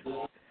parallel.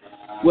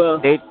 Well,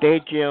 they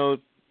jailed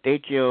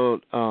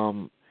Desmond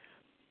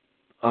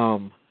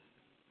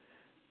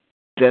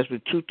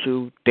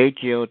Tutu. They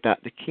jailed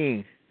Dr.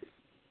 King.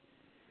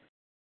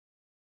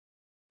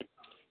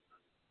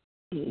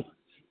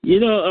 You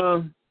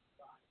know,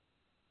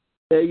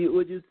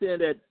 what you saying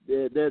that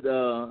like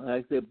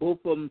I said, both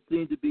of them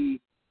seem to be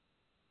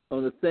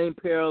on the same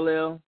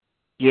parallel.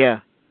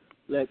 Yeah.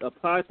 Like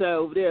apartheid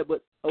over there,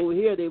 but over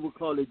here they would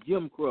call it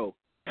Jim Crow.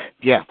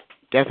 Yeah,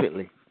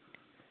 definitely.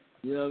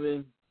 You know what I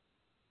mean?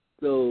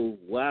 So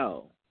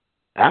wow.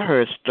 I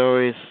heard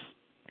stories.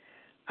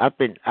 I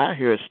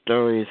heard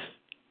stories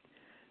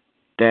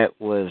that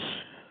was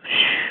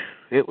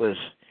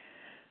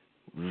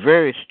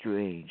very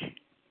strange.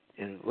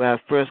 And when I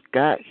first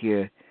got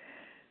here,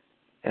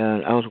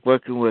 and I was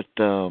working with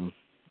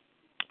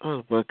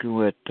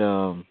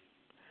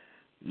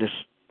this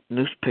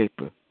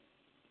newspaper,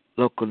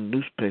 local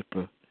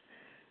newspaper,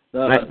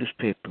 black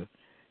newspaper,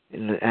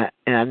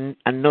 and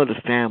I know the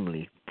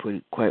family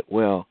quite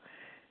well.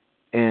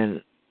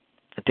 And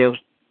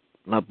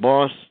my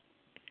boss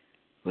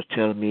was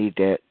telling me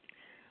that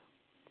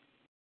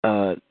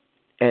at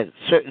a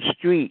certain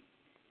street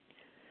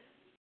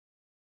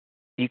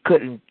you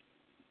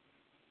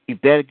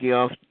better get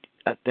off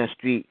at that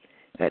street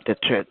at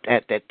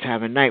that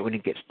time of night when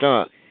it gets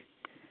dark,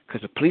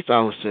 because the police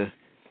officer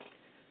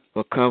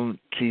will come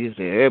to you and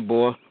say, "Hey,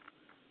 boy,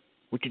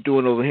 what you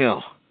doing over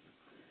here?"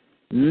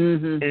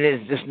 Mm-hmm. And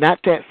it's not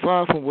that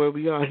far from where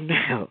we are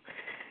now.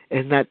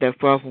 It's not that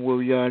far from where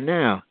we are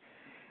now.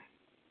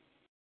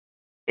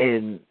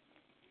 And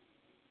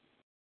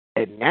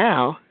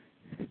now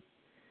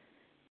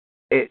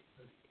it's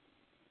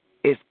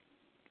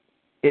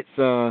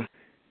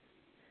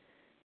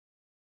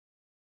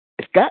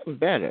gotten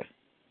better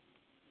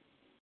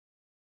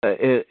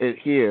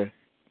here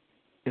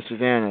in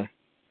Savannah,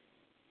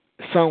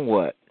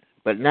 somewhat,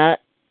 but not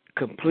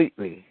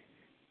completely.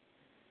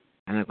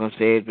 I'm not gonna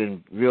say it's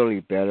been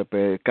really better, but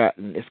it's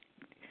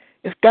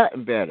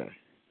gotten better.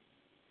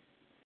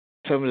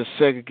 Some of the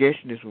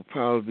segregationists will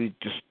probably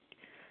just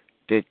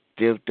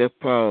they'll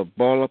probably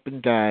ball up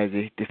and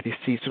die if they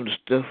see some of the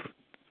stuff.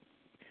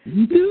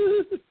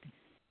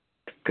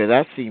 Because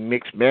I've seen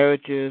mixed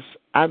marriages.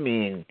 I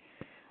mean,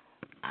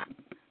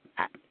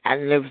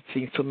 I've never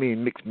seen so many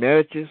mixed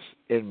marriages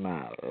in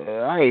my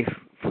life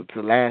for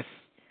the last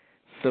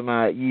some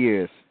odd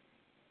years.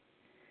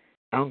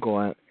 I'm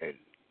going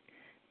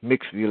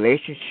mixed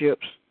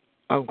relationships.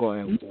 I'm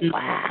going,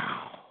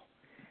 wow.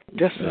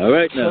 This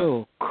is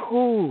so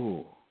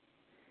cool.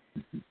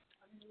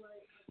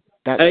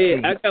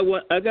 Hey,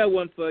 I got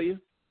one for you.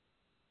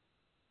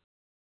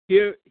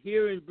 Here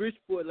in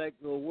Bridgeport, like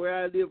where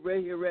I live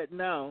right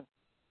now,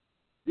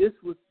 this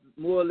was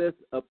more or less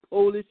a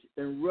Polish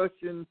and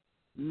Russian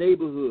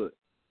neighborhood.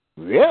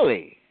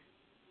 Really?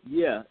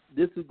 Yeah.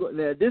 This is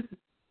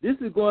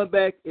going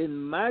back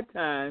in my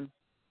time.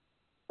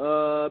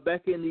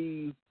 Back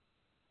in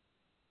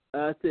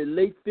the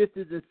late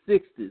 50s and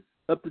 60s,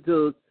 up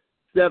until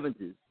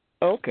 70s.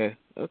 Okay.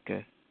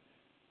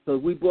 So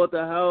we bought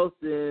the house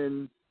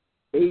in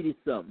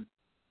 80-something.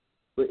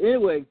 But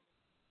anyway,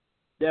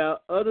 there are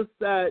other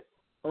side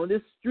on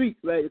this street,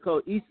 right? It's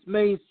called East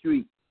Main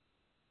Street.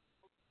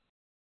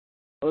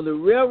 On the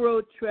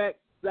railroad track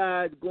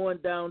side going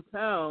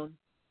downtown,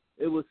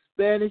 it was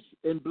Spanish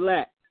and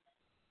black.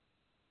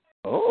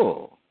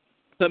 Oh.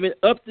 Coming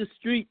up the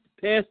street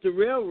past the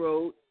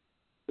railroad,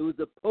 it was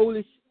a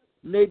Polish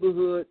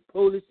neighborhood,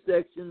 Polish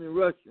section and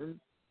Russian,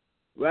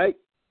 right?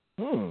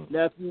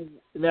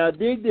 Now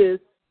dig this.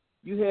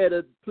 You had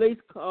a place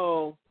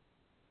called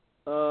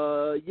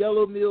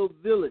Yellow Mill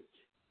Village.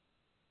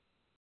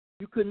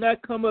 You could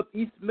not come up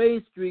East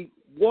Main Street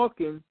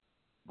walking,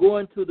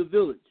 going to the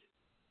village.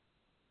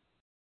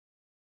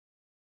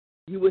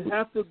 You would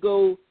have to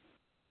go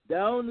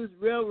down this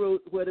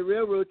railroad, where the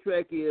railroad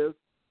track is,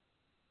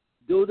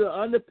 go to the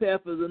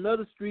underpath. There's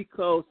another street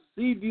called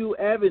Seaview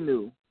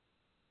Avenue,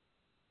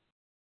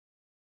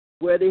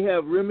 where they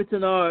have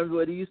Remington Arms,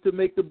 where they used to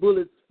make the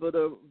bullets for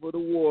the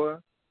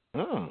war.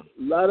 Oh. A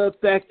lot of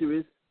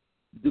factories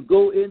to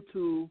go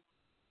into,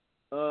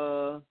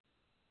 go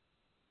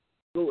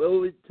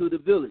over to the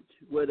village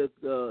where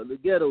the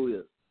ghetto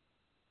is.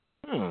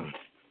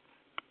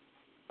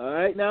 All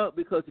right, now,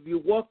 because if you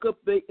walk up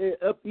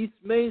East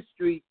Main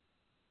Street,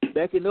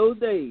 back in those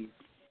days,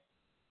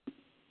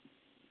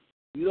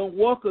 you don't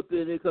walk up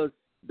in there because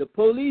the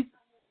police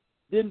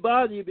didn't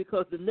bother you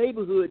because the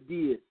neighborhood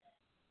did.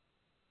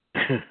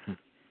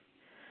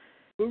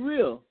 For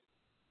real.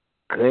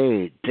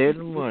 Great,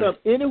 didn't want. Because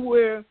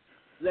anywhere,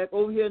 like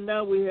over here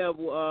now, we have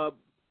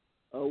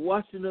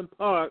Washington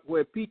Park,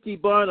 where P.T.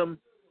 Barnum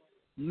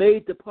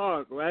made the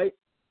park, right?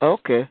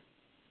 Okay.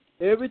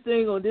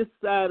 Everything on this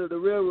side of the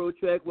railroad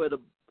track, where the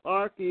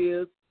park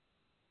is,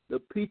 the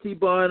P.T.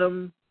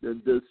 Barnum,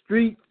 the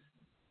streets,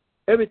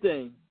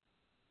 everything,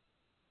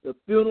 the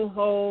funeral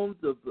homes,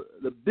 the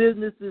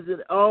businesses,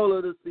 and all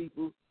of the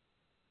people,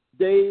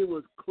 they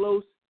was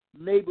close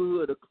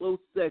neighborhood, a close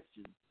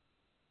section.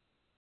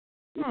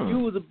 If you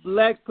was a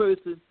black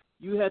person,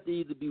 you had to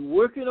either be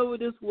working over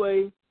this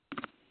way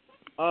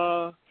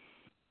or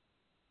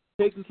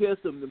taking care of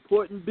some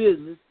important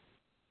business.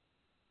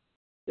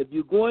 If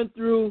you're going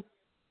through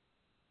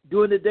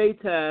during the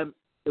daytime,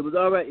 it was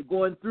all right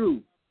going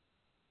through.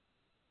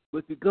 But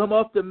if you come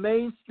off the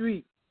main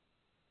street,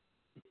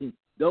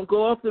 don't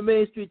go off the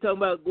main street talking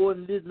about going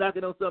and just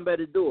knocking on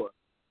somebody's door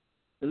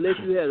unless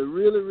you had a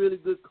really, really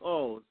good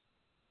cause.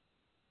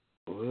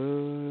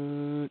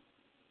 What?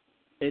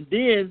 And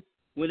then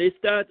when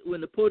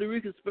the Puerto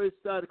Ricans first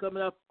started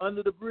coming up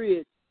under the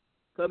bridge,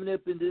 coming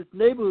up in this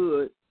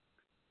neighborhood,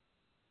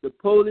 the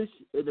Polish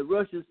and the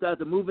Russians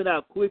started moving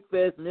out quick,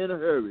 fast, and in a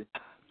hurry.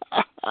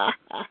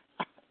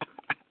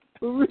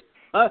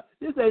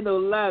 This ain't no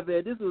lie,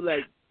 man. This was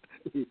like,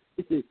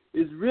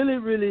 it's really,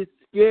 really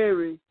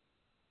scary.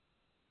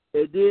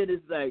 And then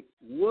it's like,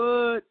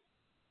 what?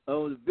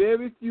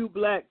 Very few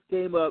blacks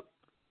came up.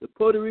 The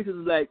Puerto Ricans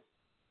was like,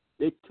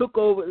 they took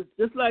over. It's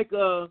just like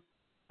how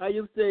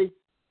you say,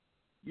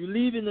 you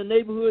leave in the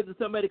neighborhood and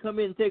somebody come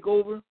in and take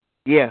over.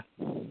 Yeah.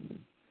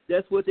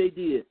 That's what they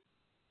did.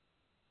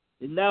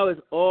 And now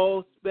it's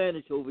all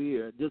Spanish over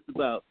here, just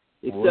about.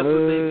 Except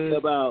for maybe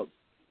about,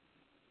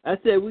 I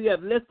said we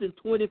have less than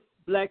 20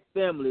 black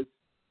families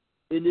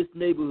in this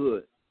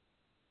neighborhood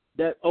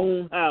that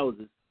own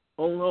houses,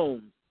 own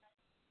homes.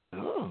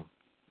 Oh,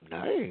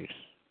 nice.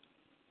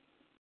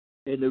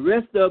 And the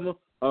rest of them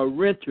are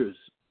renters.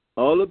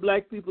 All the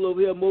black people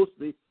over here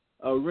mostly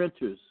are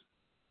renters.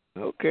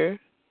 Okay.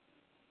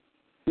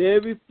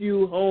 Very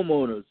few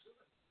homeowners.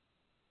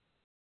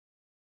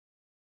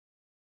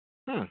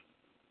 Huh.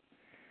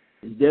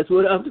 And that's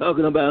what I'm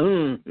talking about.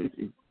 And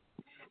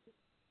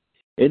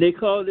they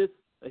call this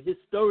a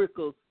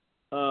historical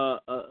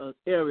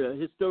area, a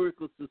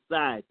historical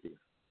society.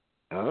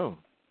 Oh.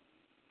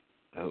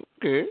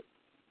 Okay.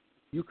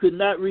 You could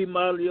not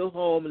remodel your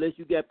home unless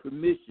you got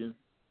permission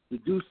to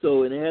do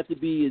so, and it had to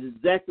be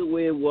exactly the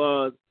way it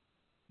was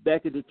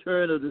back at the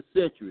turn of the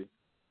century.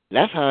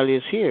 That's how it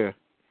is here,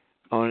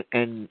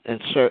 in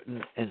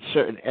certain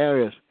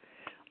areas.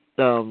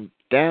 Not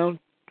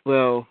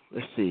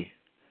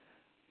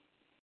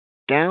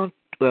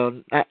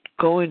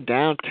going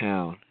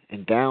downtown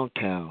in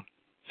downtown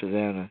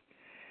Savannah.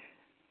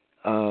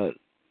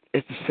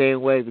 It's the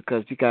same way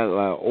because you got a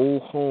lot of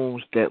old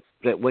homes that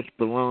which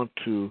belong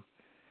to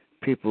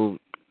people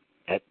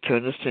at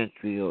turn of the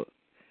century or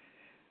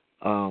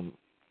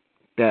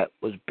that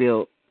was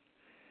built,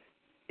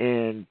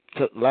 and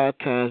so a lot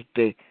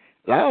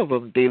of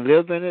them they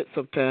live in it.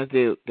 Sometimes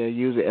they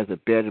use it as a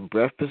bed and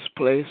breakfast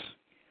place,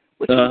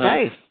 which is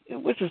nice.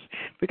 which is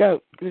we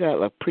got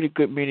a pretty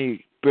good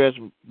many bed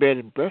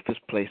and breakfast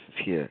places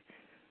here,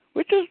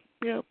 which is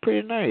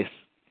pretty nice.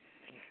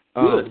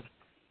 Good.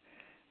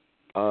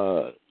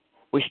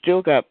 We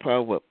still got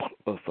problem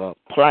with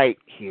plight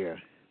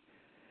here,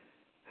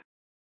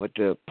 with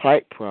the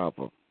plight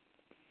problem,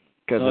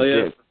 because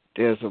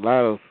there's a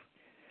lot of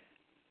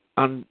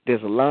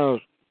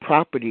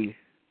property,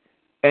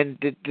 and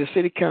the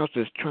city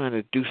council is trying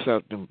to do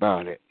something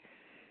about it.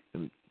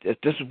 And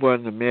this is one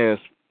of the mayor's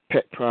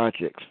pet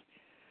projects.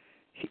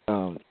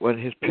 One of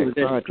his pet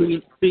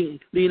projects.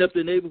 Clean up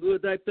the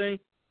neighborhood type thing?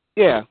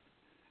 Yeah.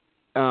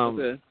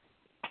 Okay.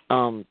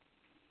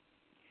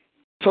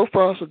 So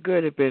far so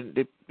good.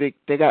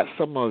 They got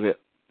some of it,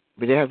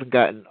 but they haven't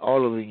gotten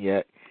all of it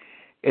yet.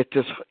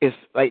 It's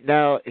right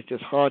now. It's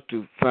just hard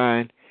to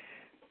find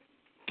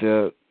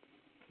the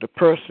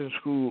persons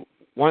who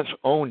once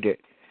owned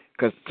it,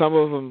 because some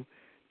of them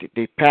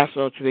they pass it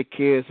on to their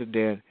kids, and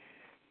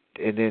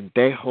then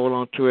they hold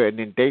on to it, and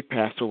then they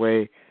pass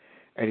away,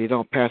 and they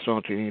don't pass it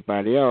on to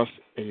anybody else,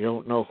 and you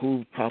don't know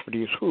whose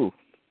property is who.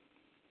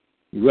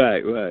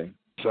 Right.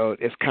 So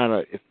it's kind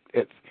of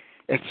it's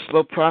a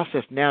slow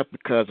process now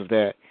because of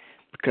that.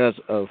 Because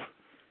of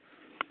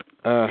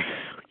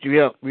they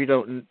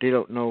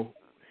don't know.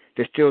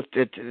 They're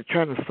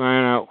trying to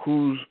find out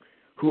who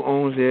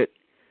owns it,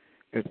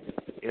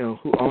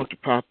 who owns the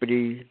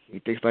property,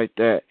 and things like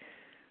that.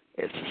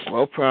 It's a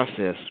slow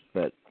process,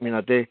 but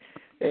they're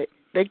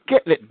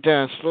getting it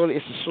done slowly.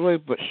 It's a slowly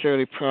but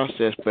surely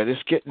process, but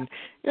it's getting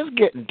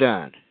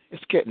done.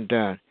 It's getting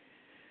done.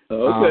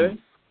 Okay.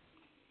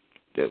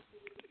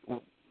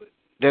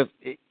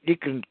 You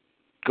can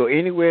go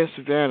anywhere in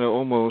Savannah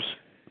almost.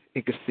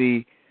 You can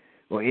see,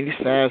 or any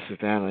side of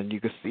Savannah, and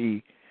you can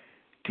see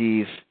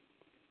these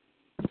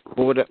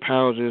boarded up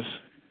houses,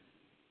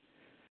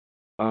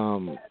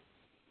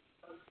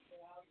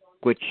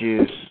 which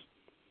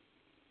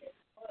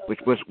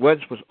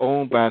once was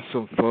owned by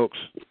some folks,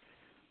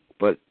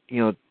 but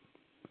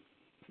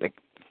like the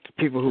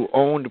people who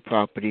own the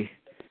property,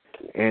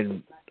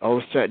 and all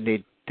of a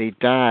sudden they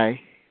die,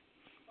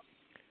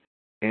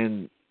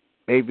 and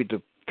maybe the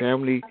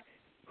family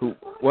who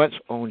once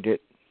owned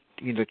it,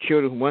 the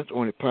children who once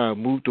owned it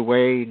probably moved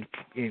away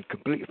and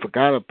completely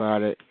forgot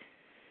about it,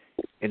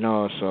 and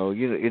all. So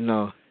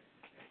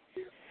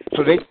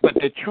so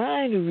they're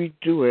trying to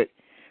redo it.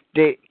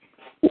 The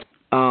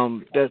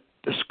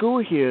school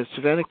here,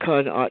 Savannah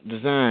College of Art and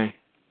Design,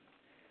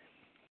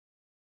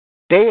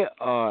 they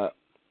are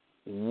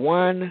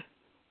wonderful.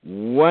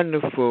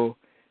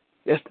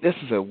 This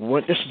is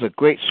a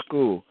great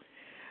school.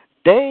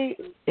 They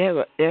have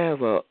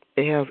a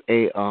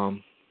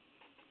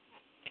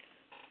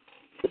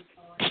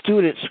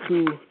students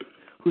who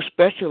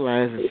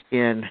specializes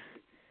in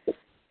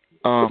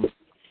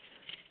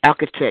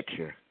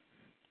architecture.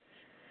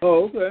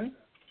 Oh, okay.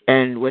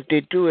 And what they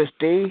do is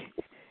they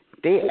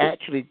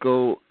actually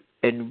go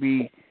and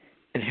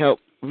help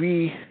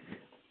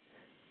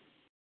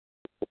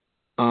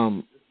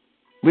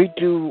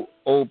redo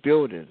old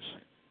buildings.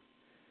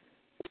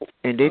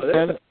 And they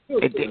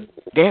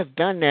have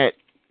done that.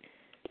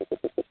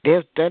 They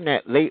have done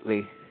that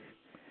lately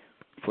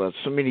for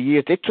so many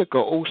years. They took an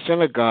old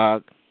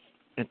synagogue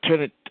and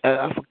turned it.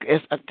 I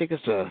think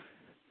it's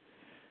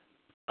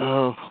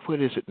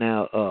what is it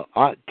now?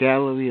 Art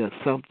gallery or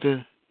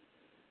something.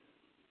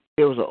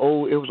 It was an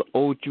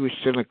old Jewish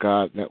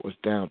synagogue that was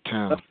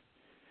downtown.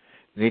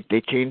 They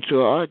changed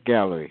to an art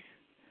gallery.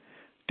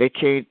 They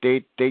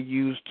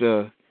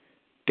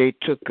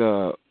took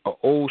a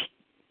old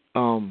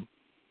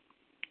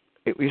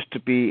it used to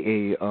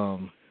be a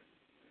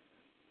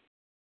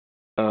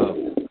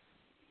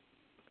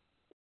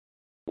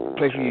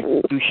place where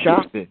you do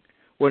shopping.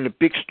 One of the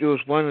big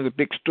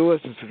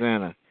stores in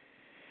Savannah.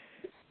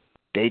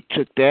 They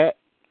took that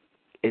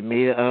and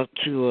made it out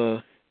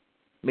to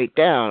make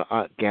that an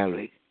art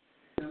gallery.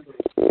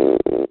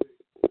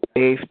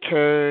 They've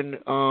turned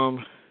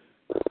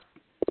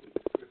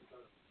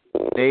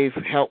they've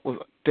helped with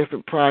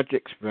different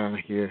projects around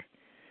here.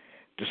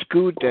 The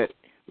school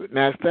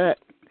matter of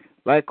fact,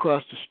 right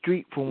across the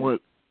street from what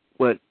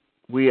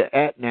we are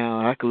at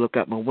now, I can look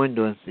out my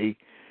window and see,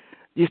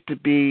 used to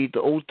be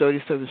the old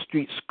 37th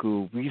Street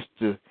School. We used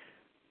to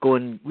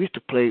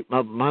play,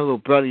 my little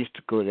brother used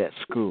to go to that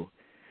school.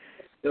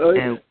 Oh,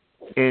 yeah.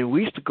 And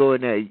we used to go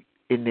in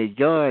the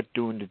yard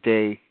during the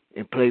day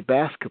and play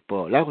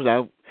basketball.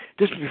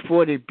 This was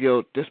before they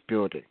built this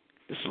building.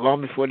 This is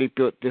long before they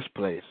built this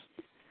place.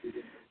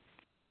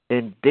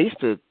 And we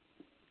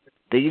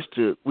used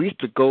to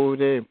go over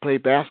there and play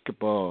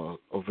basketball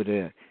over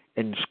there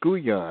in the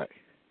schoolyard.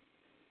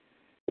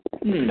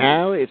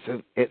 Now it's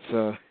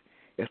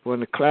one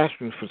of the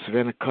classrooms for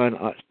Savannah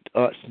College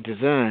Arts and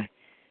Design,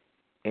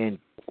 and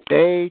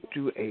they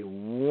do a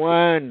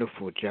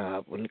wonderful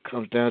job when it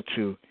comes down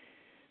to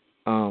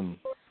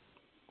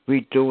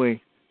redoing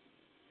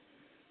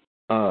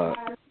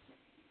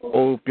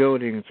old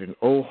buildings and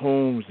old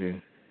homes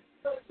and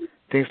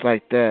things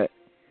like that.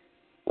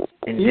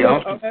 And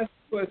I'll ask a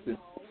question.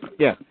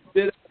 Yeah.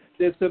 Did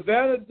the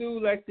Savannah do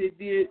like they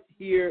did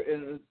here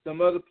in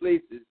some other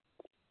places.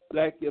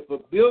 Like if a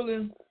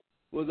building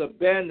was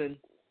abandoned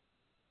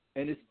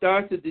and it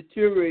started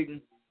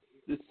deteriorating,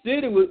 the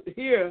city will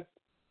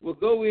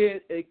go in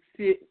and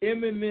see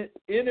intimate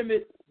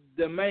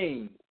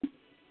domain,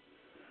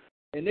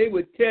 and they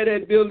would tear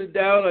that building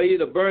down or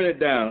either burn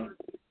it down.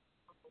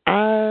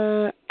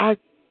 I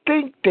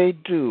think they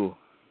do.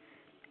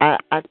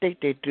 I think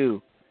they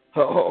do.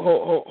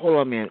 Hold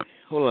on a minute.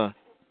 Hold on.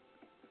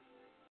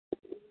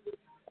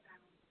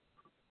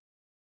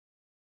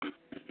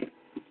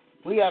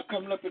 We are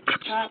coming up at the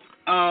top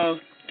of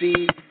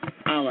the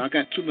hour. I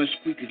got too much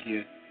speakers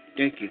here.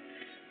 Thank you.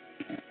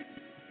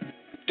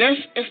 This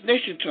is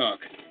Nation Talk.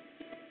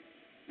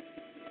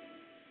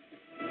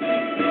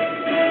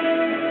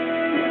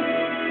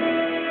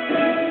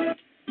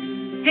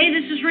 Hey,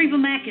 this is Reba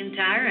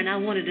McIntyre, and I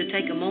wanted to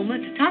take a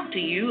moment to talk to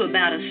you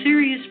about a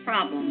serious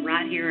problem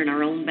right here in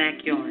our own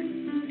backyard.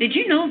 Did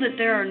you know that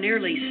there are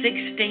nearly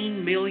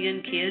 16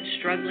 million kids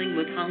struggling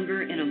with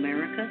hunger in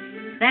America?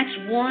 That's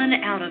 1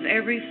 out of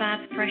every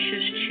 5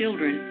 precious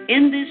children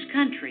in this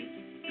country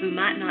who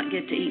might not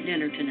get to eat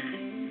dinner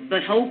tonight.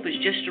 But hope is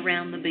just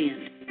around the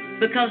bend,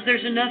 because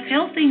there's enough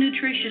healthy,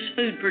 nutritious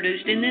food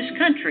produced in this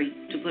country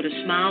to put a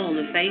smile on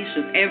the face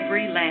of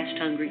every last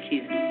hungry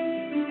kid.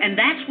 And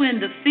that's when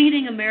the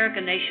Feeding America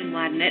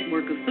nationwide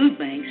network of food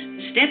banks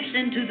steps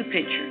into the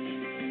picture.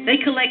 They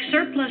collect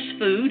surplus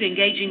food,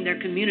 engaging their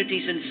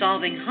communities in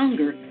solving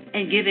hunger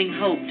and giving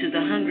hope to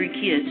the hungry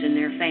kids and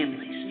their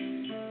families.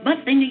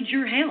 But they need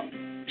your help.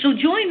 So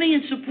join me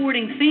in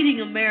supporting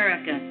Feeding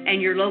America and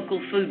your local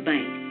food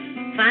bank.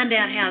 Find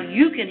out how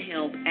you can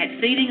help at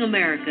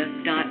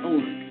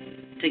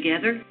feedingamerica.org.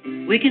 Together,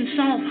 we can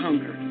solve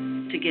hunger.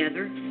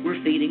 Together,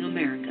 we're Feeding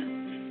America.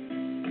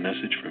 A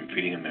message from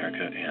Feeding America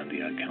and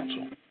the Ad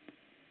Council.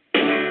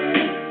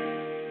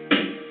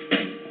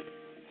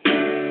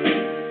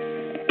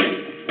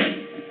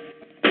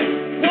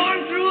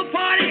 Walking through a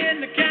party in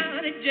the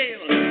county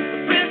jail.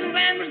 The prison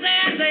band was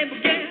there, they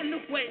began to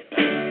wail.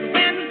 The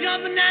band was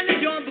jumping and the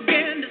joint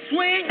began to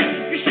swing.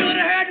 You should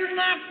have heard the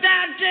knocked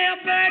out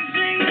jailbird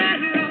sing,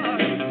 let it rock.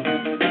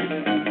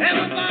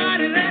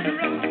 Everybody let it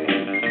rock.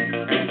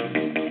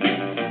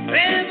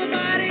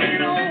 Everybody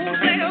in old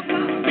cell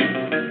block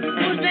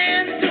was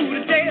dancing to the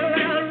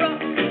jailhouse rock.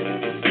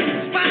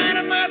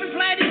 Spider Murphy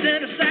played his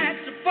tenor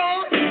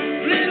saxophone.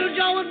 Little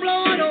Joe was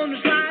blowing on the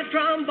slide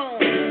trombone.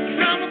 The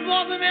drummer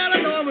boy from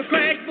Illinois would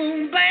crash,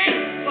 boom,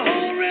 bang. The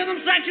whole rhythm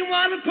section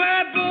was a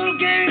purple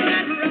gang.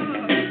 Let it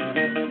rock.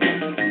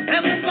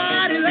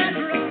 Everybody let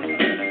it rock.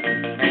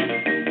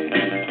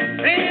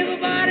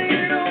 Everybody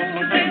in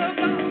old cell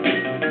block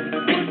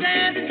was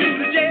dancing to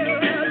the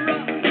jailhouse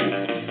rock.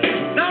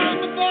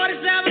 Number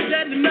 47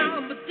 said to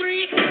number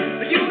 3,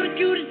 you're the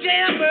cutest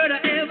jailbird I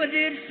ever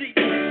did see. I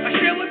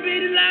sure would be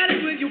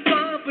delighted with your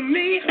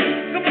company.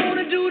 Come on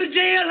and do the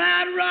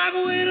jailhouse rock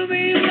with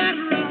me. Let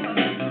it rock.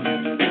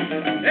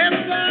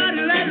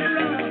 Everybody let it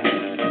rock.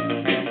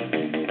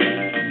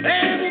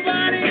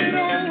 Everybody in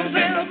old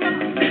cell block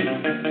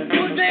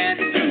was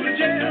dancing to the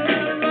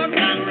jailhouse rock.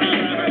 Rock,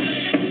 rock, rock.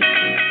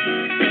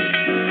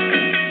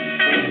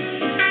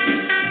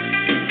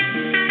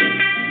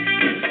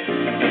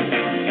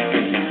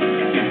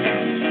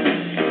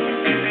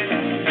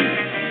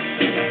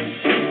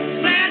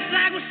 Last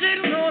night was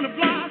sitting on a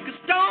block of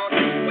stone.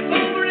 We're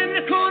over in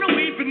the corner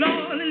weeping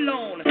all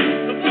alone.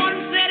 The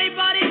warden said, hey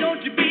buddy,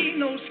 don't you be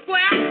no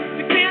square.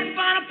 You can't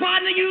find a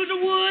partner, use a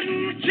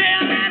wooden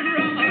chair. Let it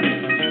rock.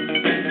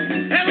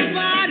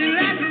 Everybody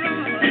let it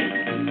rock.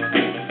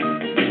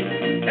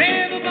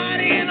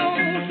 Everybody in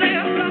old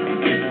cell block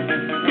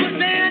was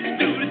dancing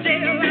to the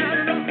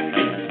jailhouse rock.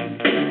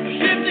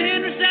 Shift to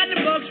Henry said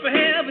the books for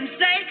heaven's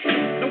sake.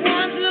 The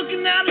ones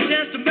looking out a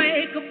chance to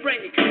make a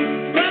break.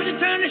 Brother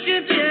turned the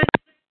shift to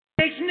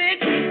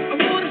Nick. I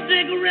wanna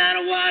stick around, I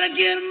wanna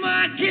get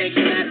my kicks.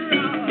 Let it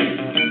rock.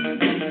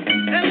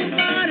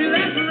 Everybody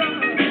let it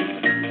rock.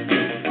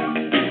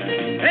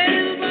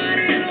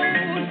 Everybody in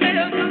old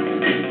cell block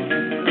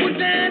was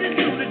dancing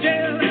to the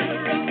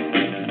jailhouse rock.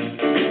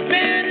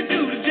 Dancing to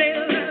the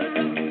jailhouse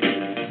rock.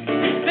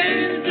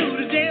 Dancing to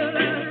the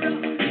jailhouse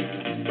rock.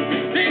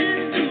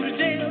 Dancing to the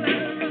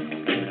jailhouse rock.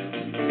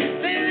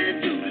 Dancing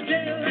to the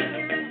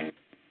jailhouse rock.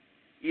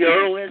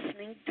 You're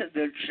listening to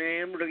the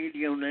Jam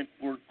Radio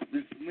Network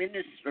with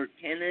Minister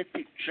Kenneth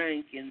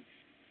Jenkins.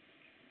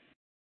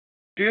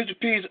 Views and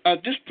opinions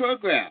of this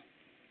program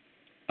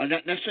are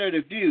not necessarily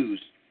the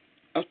views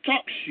of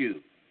Talk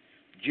Shoe,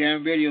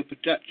 Jam Radio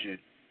Production,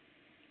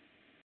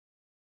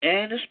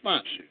 and the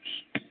sponsors.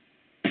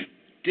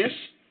 This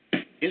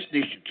is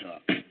Nation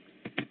Talk.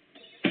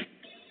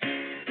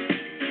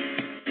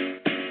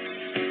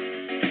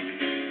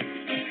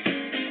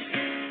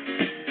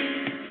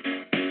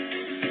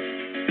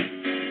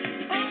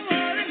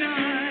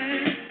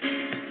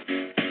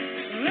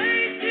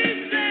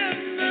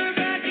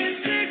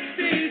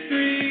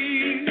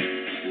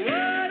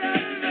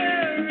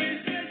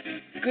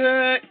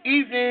 Good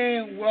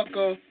evening.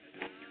 Welcome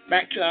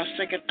back to our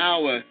second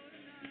hour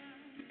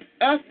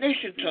Earth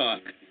Nation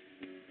Talk.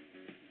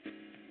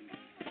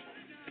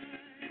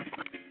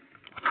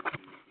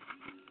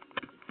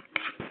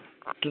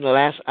 In the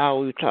last hour,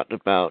 we talked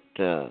about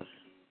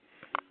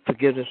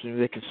forgiveness and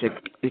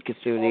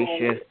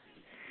reconciliation,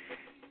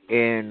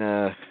 and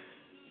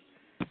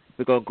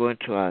we're going to go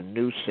into our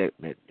new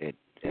segment in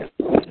a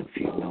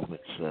few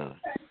moments,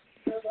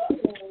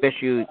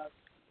 especially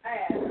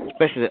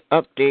the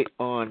update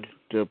on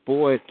the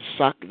boys,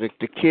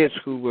 the kids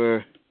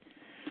who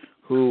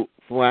from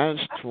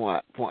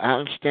what I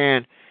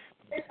understand,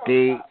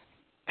 they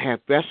have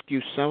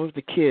rescued some of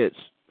the kids,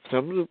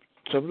 some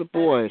of the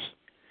boys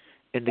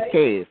in the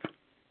cave.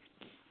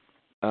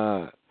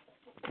 From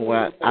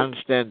what I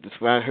understand, that's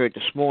what I heard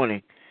this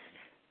morning.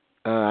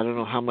 I don't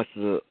know how much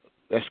of the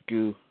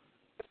rescue,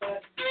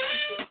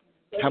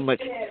 how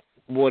much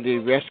more they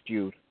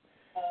rescued,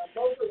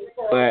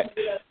 but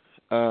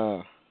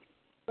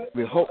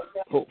we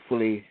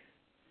hopefully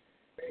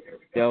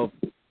they'll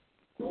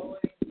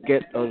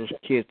get those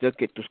kids. They'll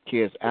get those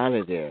kids out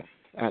of there,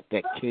 out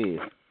that cave.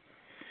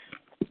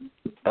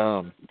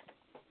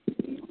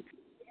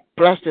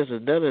 Plus,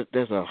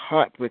 there's a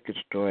heartbreaking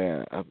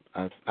story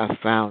I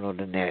found on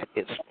the net.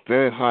 It's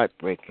very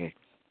heartbreaking.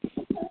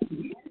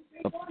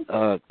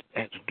 It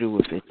has to do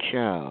with a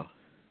child.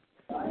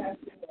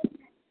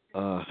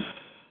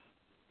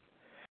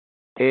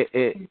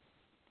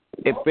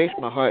 It breaks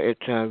my heart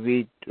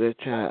every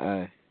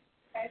time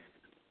I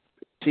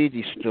see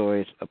these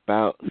stories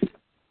about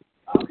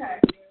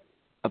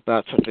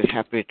something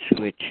happening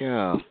to a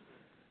child,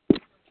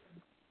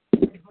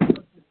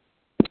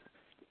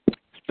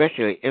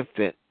 especially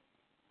infant.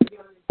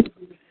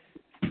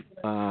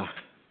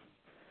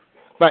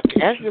 But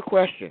to answer your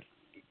question,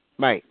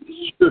 Mike.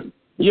 Sure.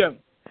 Yeah.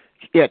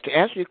 Yeah, to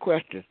answer your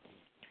question.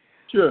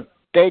 Sure.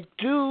 They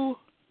do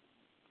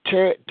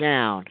tear it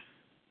down.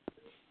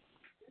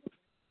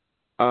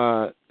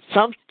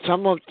 Sometimes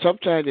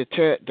they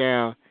tear it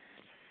down.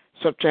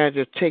 Sometimes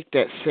they take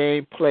that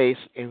same place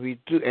and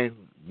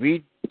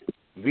redo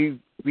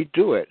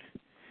it,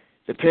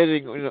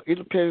 depending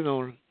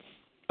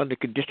on the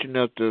condition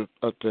of the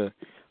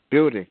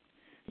building.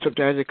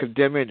 Sometimes they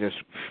condemn it and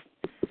just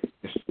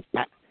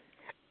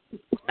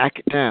knock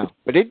it down.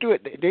 But they do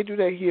it. They do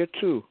that here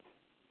too.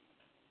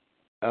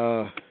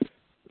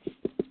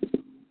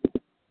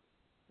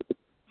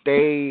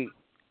 They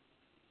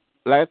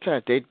a lot of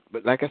times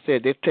like I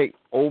said, they take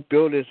old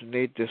buildings and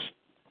they just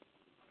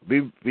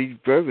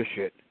refurbish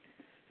it.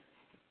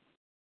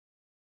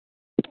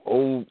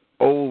 Old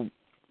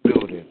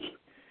buildings.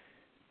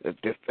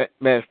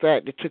 Matter of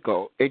fact, they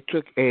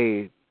took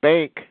a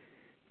bank.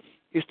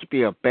 Used to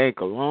be a bank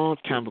a long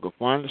time ago.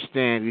 From what I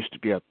understand, it used to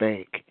be a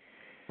bank,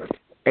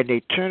 and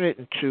they turned it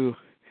into.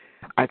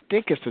 I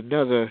think it's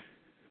another.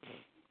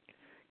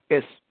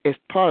 It's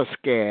part of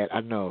SCAD.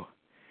 I know.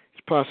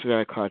 It's part of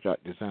SCAD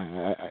Contract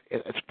Design.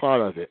 It's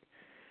part of it.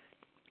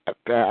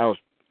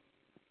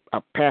 I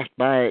passed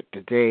by it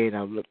today and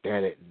I looked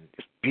at it and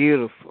it's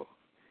beautiful.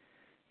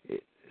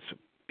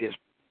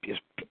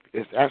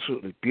 It's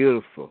absolutely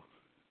beautiful.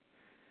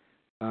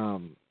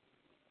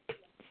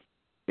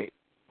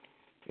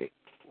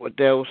 What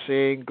that old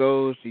saying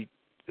goes,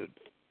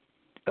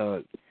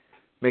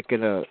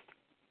 making a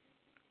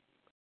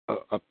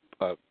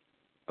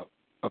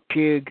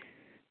pig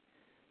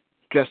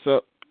dress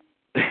up.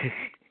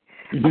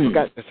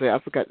 I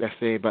forgot that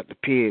saying about the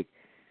pig.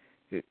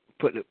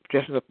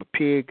 Dressing up a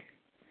pig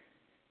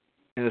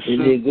in a suit.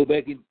 And then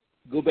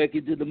go back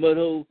into the mud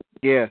hole.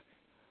 Yeah,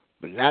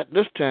 but not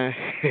this time.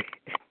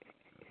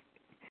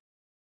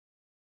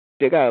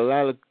 They got a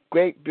lot of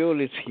great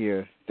buildings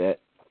here that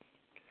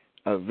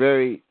are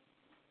very,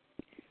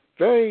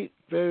 very,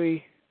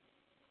 very,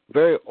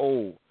 very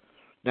old.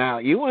 Now,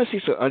 you want to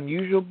see some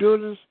unusual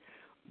buildings?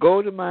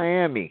 Go to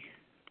Miami.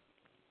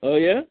 Oh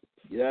yeah,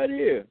 get out of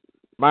here.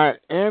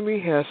 Miami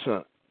has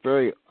some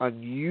very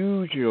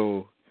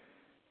unusual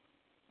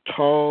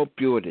tall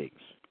buildings.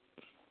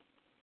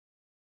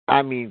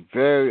 I mean,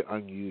 very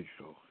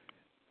unusual.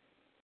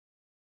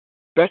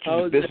 Especially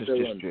in the business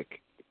district.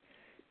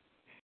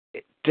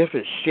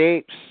 Different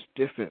shapes,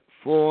 different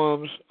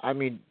forms. I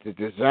mean, the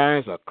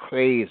designs are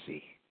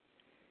crazy.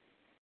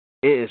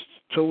 It is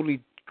totally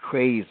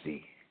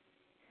crazy.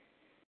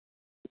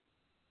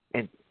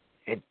 And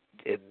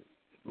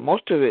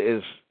most of it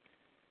is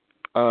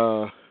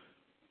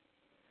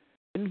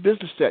in the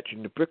business section,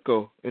 in the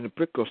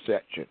Brickell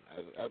section.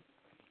 I've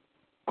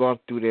gone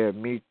through there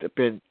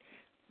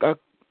I've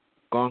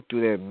gone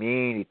through there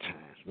many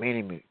times,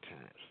 many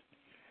times.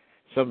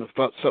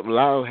 Some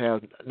loud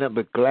have nothing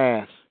but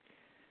glass,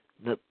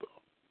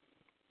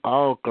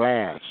 all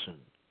glass, and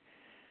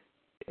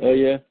oh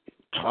yeah,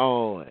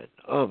 tall, and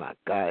oh my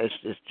God, it's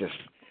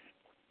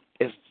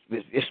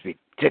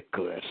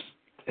ridiculous.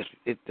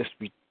 It's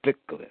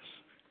ridiculous.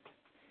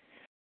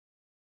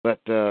 But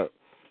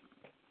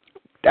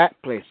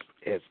that place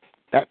has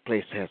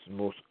the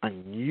most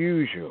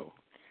unusual.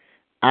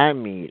 I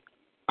mean,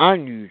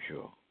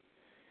 unusual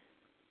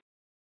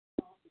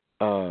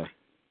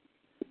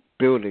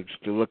buildings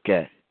to look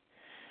at.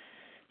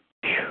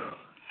 Whew.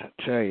 I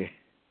tell you.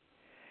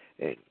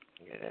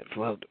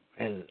 Well,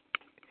 and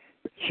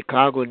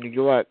Chicago, New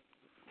York,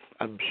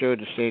 I'm sure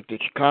the same thing.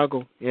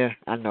 Chicago, yeah,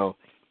 I know.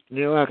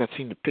 New York, I've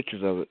seen the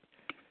pictures of it.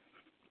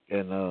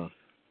 And,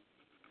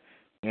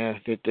 yeah,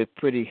 they're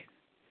pretty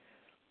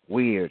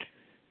weird.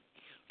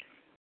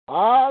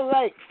 All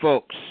right,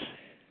 folks.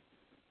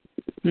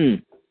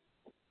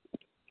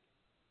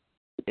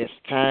 It's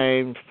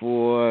time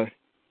for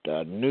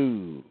the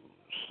news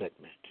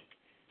segment.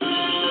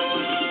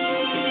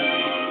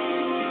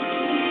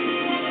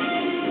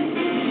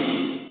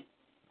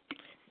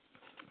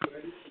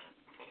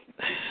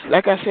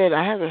 Like I said,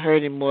 I haven't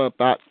heard any more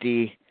about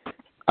the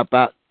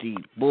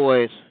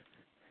boys.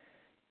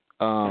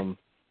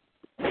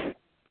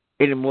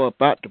 Any more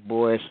about the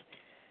boys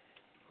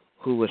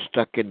who were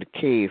stuck in the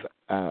cave.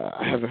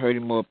 I haven't heard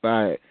any more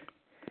about it,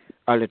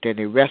 other than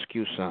they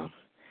rescued some.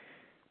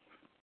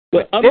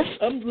 But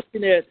I'm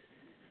looking at,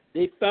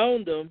 they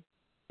found them.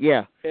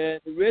 Yeah.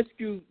 And the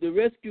rescue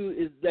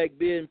is like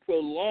being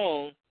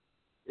prolonged.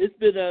 It's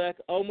been like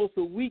almost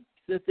a week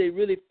since they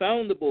really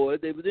found the boys.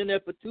 They was in there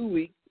for 2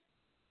 weeks.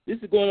 This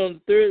is going on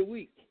the third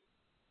week.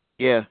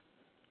 Yeah.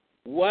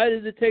 Why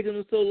is it taking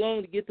them so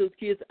long to get those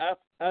kids out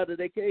of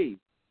their cave?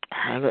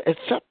 I don't know. It's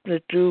something to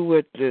do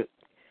with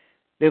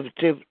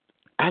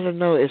I don't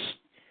know. It's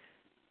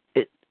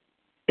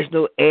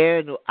no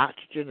air, no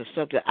oxygen, or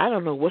something. I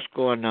don't know what's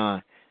going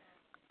on.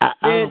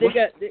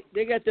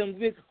 They got them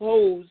big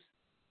hose,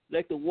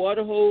 like the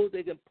water hose.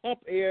 They can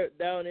pump air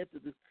down into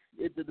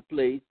the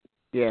place.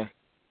 Yeah.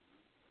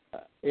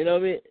 You know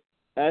what I mean?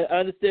 I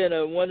understand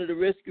one of the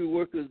rescue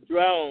workers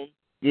drowned.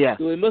 Yeah.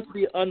 So it must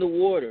be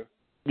underwater.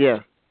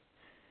 Yeah.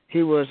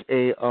 He was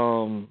a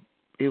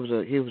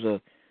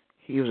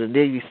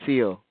Navy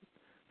SEAL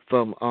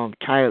from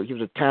Thailand. He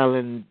was a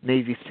Thailand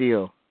Navy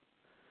SEAL.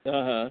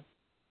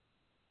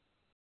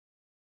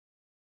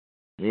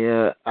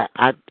 Yeah,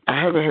 I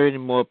haven't heard any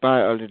more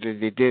about it other than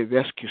they did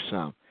rescue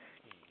some.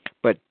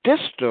 But this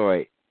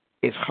story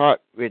is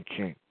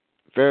heart-wrenching,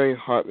 very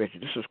heart-wrenching.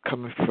 This is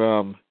coming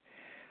from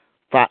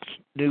Fox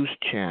News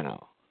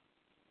Channel.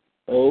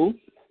 Oh?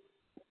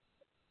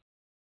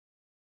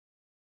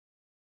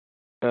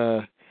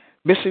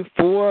 Missing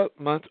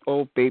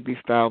 4-month-old baby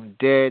found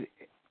dead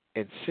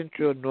in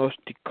central North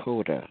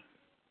Dakota.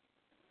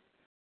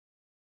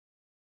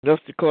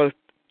 North Dakota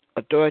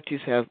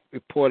authorities have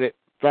reported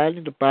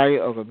finding the body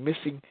of a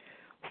missing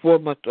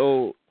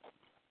 4-month-old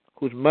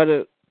whose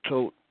mother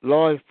told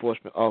law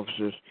enforcement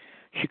officers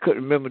she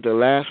couldn't remember the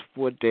last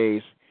 4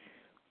 days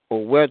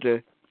or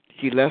whether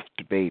she left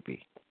the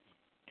baby.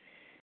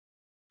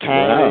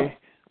 Tyler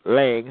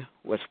Lang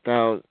was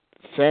found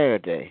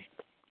Saturday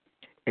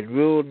in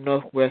rural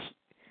northwest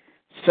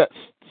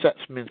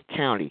Sutsman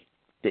County.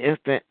 The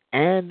infant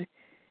and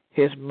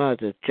his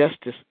mother,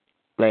 Justice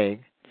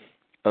Lang,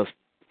 of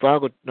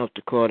Fargo, North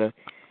Dakota,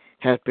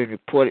 have been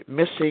reported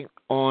missing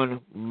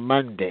on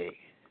Monday.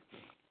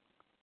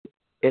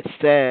 It's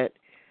sad.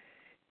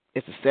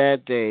 It's a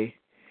sad day.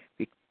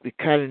 We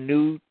kind of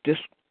knew this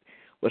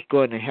was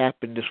going to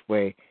happen this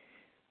way,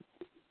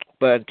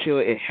 but until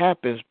it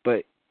happens,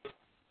 but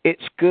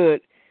it's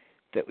good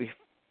that we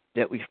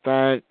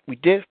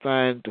did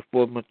find the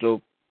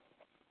 4-month-old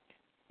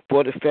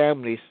for the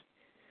families,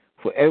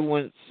 for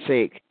everyone's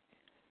sake,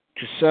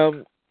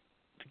 to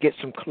get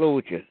some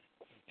closure,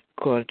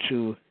 according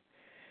to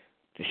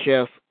the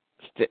sheriff,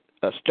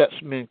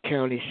 Stutsman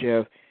County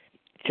Sheriff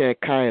Chad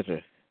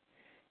Kaiser,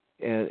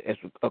 as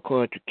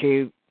according to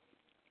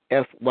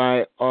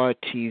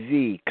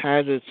KFYR-TV.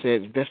 Kaiser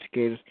said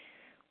investigators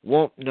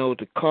won't know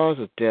the cause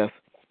of death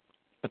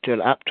until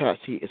the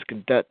autopsy is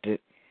conducted.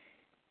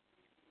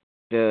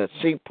 The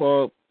St.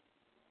 Paul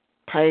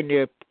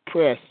Pioneer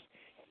Press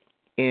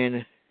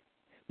in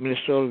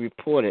Minnesota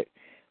reported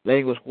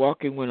Lang was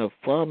walking when a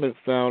farmer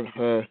found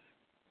her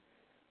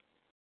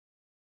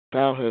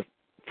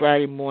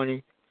Friday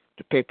morning.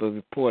 The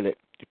paper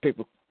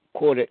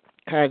quoted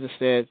Kaiser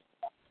saying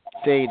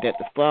that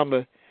the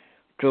farmer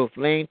drove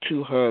Lang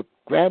to her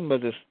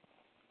grandmother's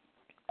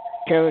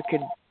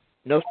Carrican,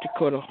 North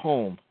Dakota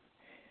home.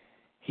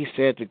 He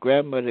said the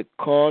grandmother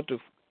called the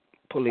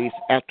police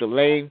after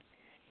Lang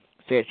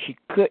said she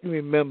couldn't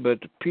remember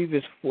the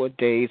previous 4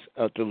 days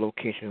of the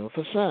location of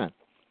her son.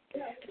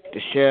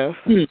 The sheriff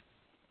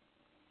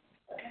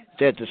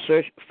said the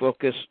search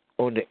focused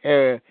on the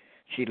area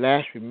she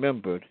last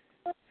remembered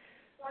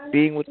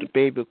being with the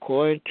baby.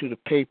 According to the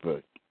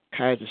paper,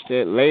 Kaiser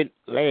said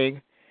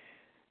Lang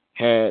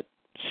had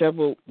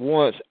several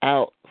warrants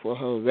out for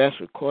her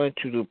arrest. According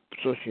to the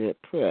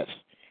Associated Press,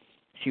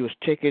 she was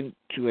taken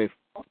to a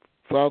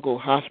Fargo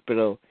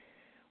hospital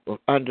with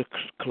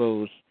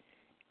undisclosed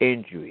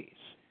injuries.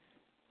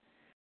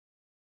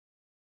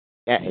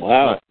 That is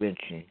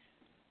heart-wrenching.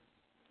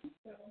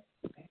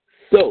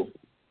 So,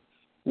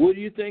 what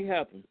do you think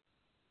happened?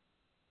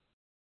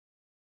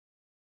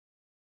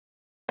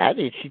 I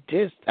think she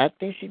did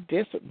something to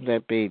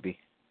that baby.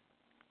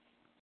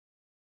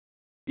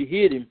 She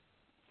hit him.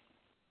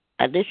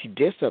 I think she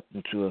did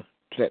something to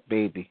that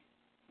baby.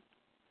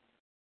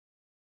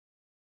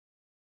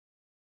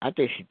 I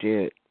think she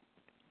did.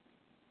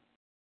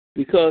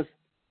 Because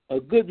a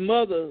good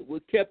mother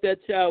would kept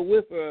that child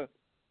with her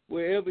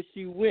wherever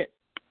she went.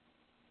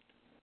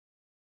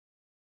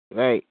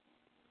 Right.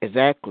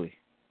 Exactly.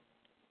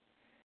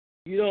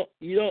 You don't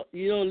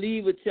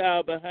leave a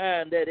child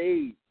behind that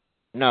age.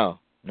 No.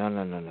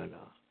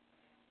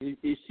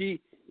 If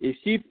she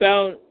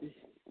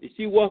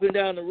walking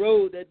down the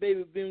road, that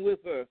baby been with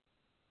her.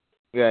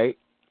 Right.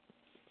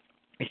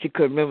 And she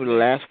couldn't remember the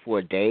last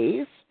 4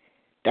 days?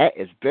 That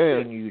is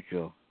very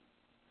unusual.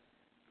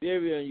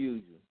 Very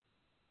unusual.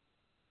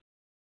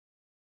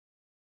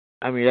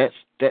 I mean,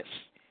 that's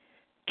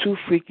too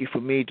freaky for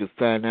me to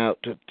find out.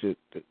 That's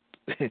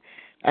a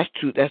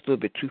little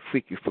bit too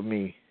freaky for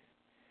me.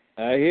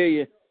 I hear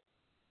you.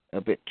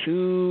 A bit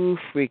too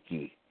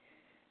freaky.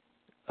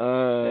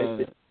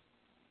 It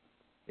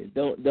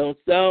don't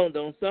sound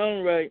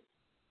right.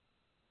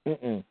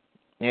 Yeah,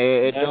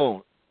 it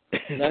don't.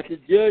 Not to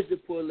judge the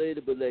poor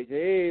lady, but like,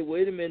 hey,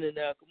 wait a minute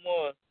now, come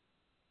on.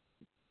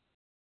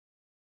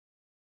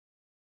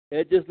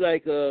 That's just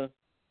like a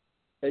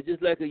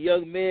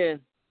young man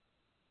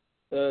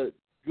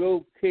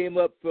came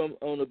up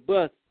on a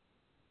bus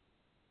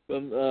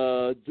from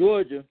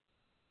Georgia,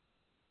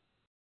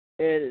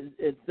 and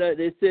he said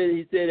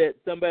that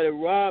somebody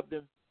robbed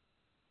him.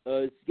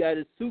 He's got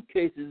his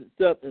suitcases and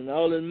stuff, and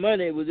all his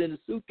money was in the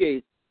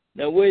suitcase.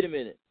 Now wait a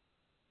minute.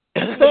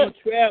 You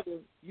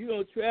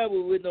don't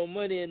travel with no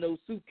money in no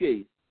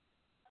suitcase.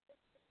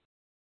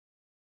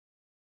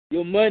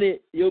 Your money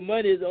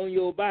is on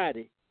your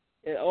body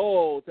at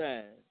all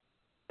times.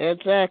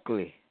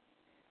 Exactly.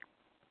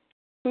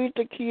 Who do you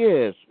think he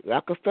is?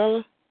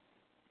 Rockefeller?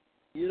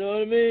 You know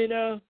what I mean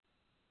now?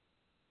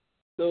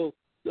 So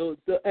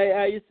hey,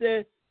 how you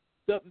said?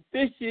 Something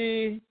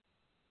fishy.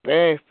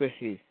 Very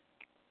fishy.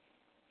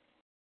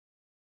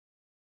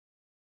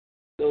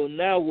 So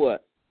now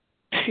what?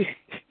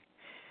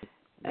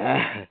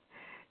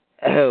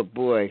 Oh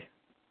boy.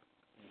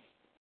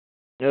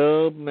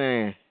 Oh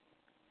man.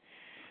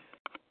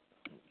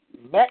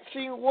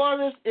 Maxine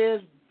Waters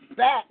is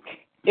back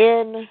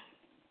in.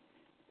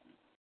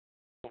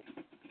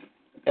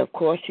 Of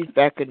course, she's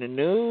back in the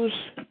news.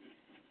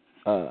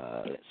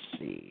 Let's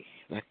see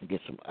if I can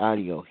get some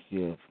audio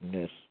here from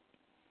this.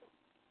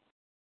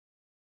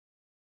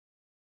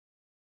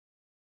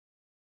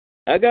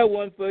 I got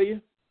one for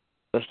you.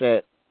 What's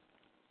that?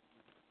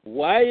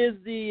 Why is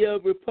the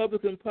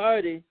Republican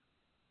Party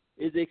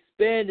is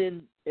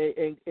expanding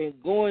and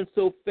going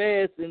so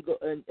fast and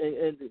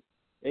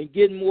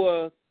getting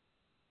more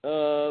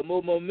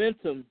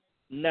momentum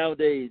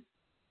nowadays?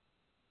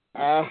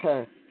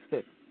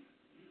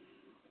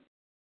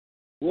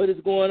 What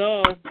is going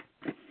on?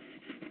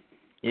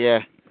 Yeah,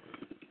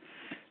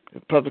 the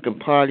Republican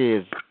Party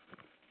is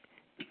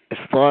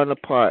falling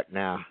apart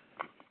now.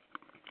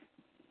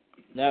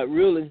 Not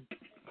really.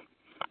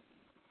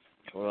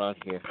 Hold on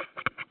here.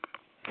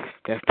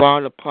 They're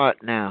falling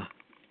apart now,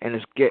 and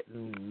it's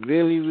getting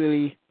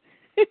really,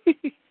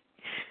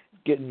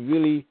 getting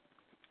really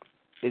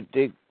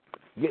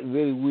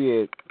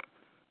weird.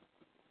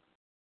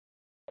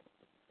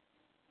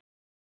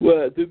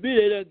 Well, to me,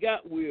 they done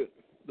got weird,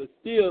 but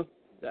still,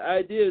 the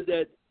idea is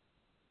that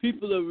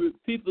people are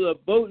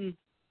voting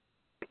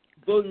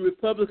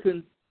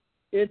Republicans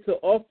into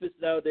office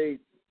nowadays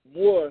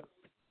more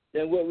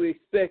than what we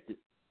expected.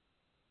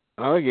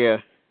 Oh yeah.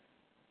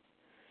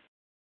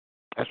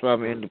 That's why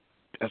I'm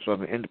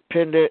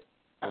independent.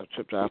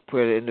 Sometimes I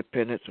put an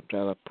independent.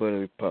 Sometimes I put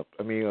a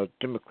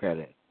Democrat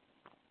in.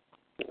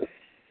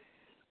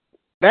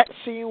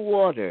 Maxine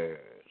Waters.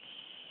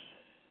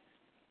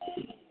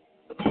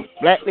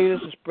 Black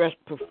leaders expressed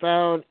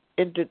profound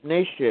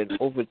indignation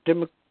over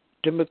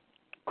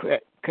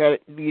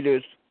Democratic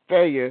leaders'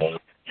 failure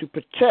to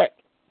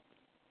protect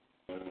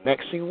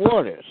Maxine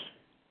Waters.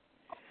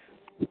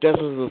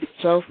 Dozens of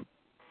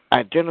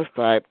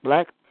self-identified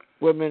black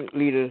women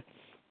leaders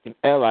and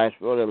allies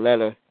wrote a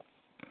letter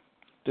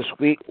this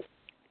week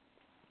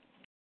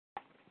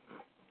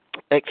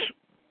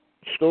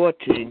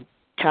exhorting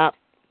top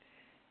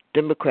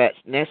Democrats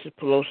Nancy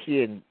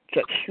Pelosi and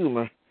Chuck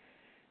Schumer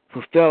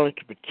for failing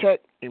to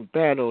protect and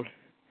battle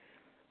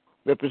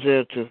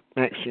Representative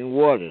Maxine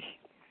Waters.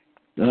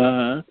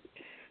 Uh-huh.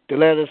 The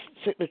letter's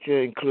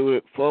signature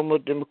included former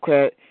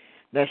Democrat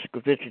National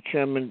Convention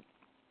Chairman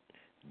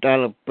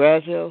Donald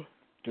Brazil,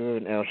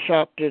 Durham L.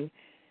 Sharpton,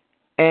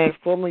 and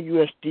former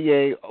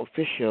USDA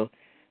official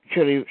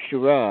Shirley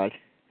Sherrod,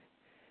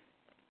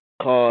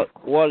 called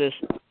Waters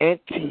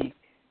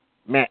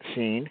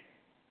anti-Maxine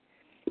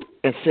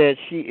and said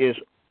she is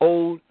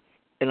owed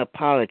an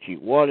apology.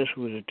 Waters,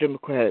 who is a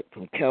Democrat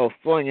from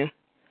California,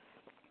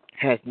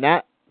 has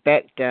not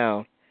backed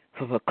down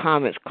from her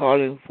comments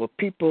calling for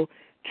people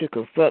to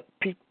confront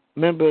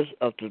members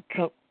of the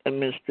Trump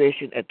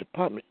administration at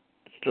department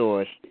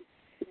stores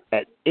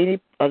at any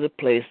other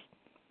place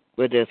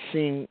where they're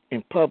seen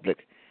in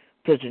public.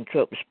 President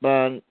Trump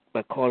responded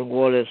by calling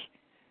Waters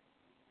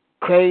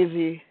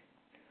crazy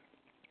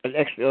and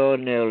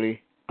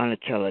extraordinarily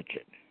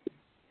unintelligent.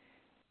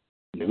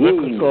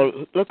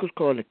 Look who's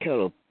calling the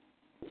kettle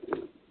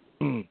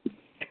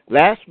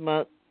Last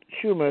month,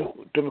 Schumer,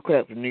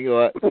 Democrat from New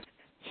York,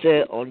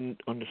 said on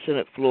the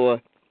Senate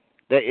floor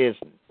that it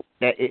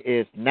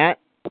is not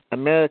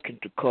American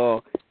to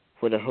call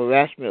for the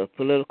harassment of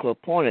political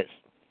opponents.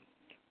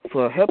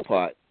 For her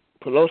part,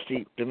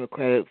 Pelosi,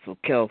 Democrat from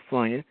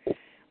California,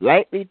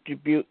 lightly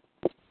rebuked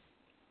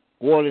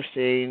Waters,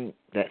 saying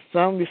that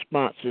some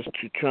responses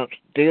to Trump's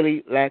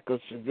daily lack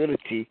of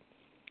civility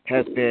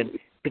have been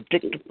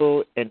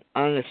predictable and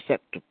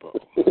unacceptable.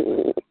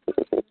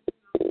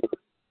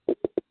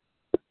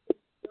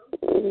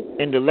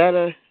 In the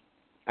letter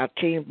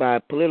obtained by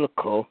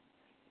Politico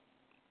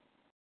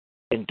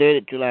and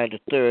dated July the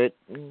 3rd,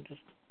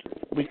 just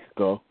a week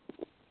ago,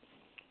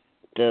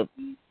 the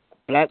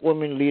black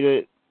woman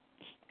leader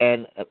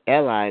and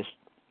allies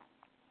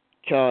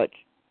charged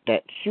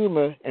that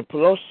Schumer and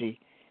Pelosi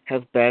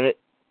have battered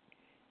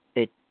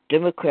a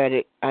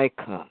Democratic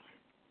icon.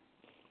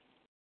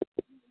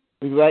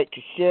 We write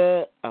to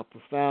share our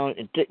profound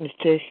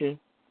indignation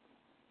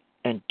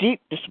and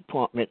deep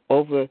disappointment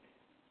over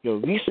your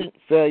recent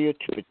failure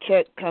to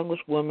protect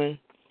Congresswoman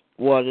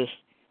Waters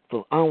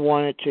from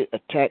unwanted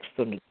attacks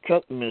from the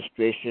Trump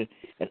administration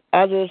and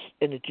others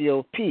in the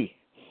GOP,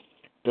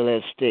 the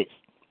letter states.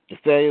 The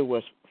failure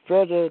was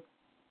further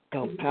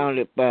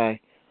compounded by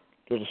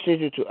the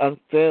decision to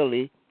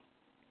unfairly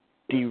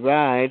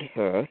deride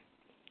her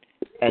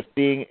as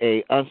being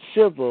a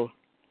uncivil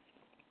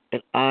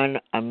and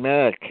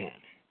un-American.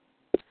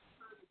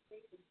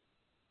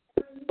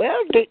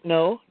 Well,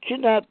 no, she's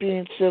not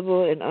being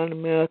civil and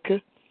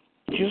un-American.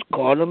 Just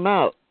called them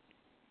out.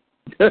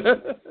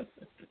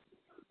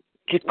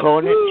 She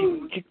called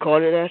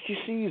it as she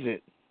sees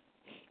it.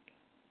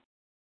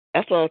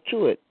 That's all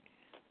to it.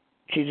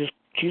 She just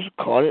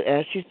called it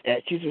as she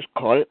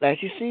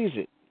sees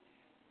it.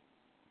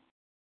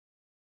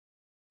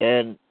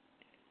 And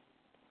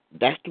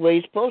that's the way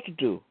you're supposed to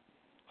do.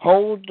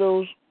 And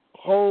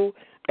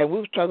we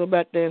were talking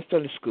about that in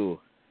Sunday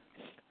school,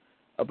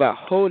 about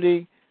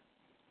holding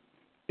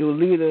your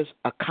leaders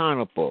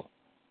accountable.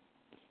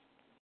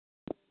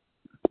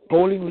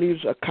 Holding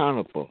leaders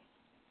accountable.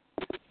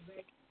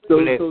 So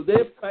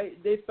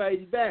they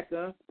fighting back,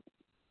 huh?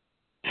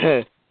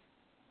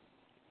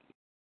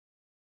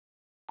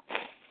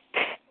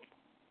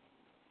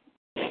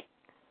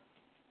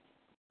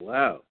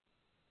 Wow.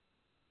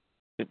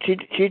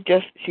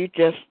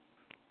 It's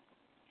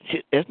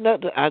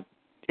not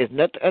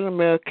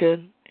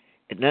un-American.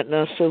 It's not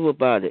uncivil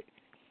about it.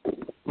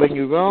 When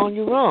you're wrong,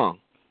 you're wrong.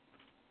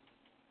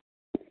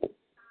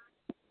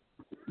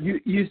 You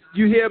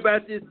hear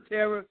about this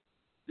terror,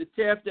 the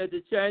tariff that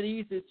the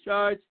Chinese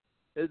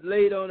has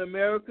laid on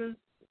Americans?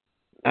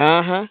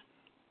 Uh-huh.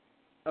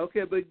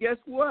 Okay, but guess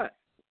what?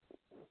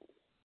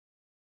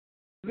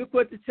 Look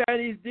what the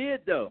Chinese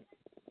did, though.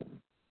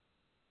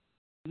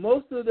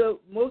 Most of the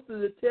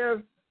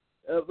tariffs,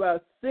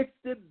 about $60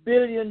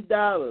 billion.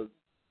 $60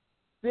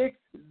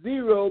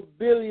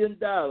 billion,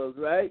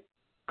 right?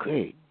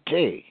 Great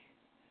day.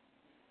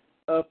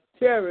 Of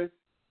tariffs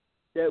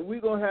that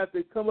we're going to have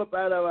to come up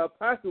out of our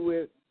pocket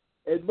with,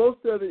 and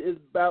most of it is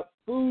about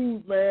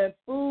food, man,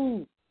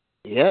 food.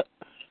 Yep.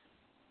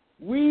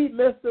 We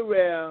mess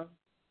around.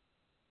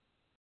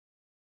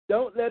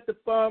 Don't let the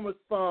farmers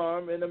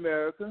farm in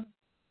America.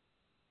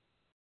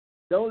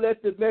 Don't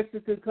let the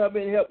Mexican come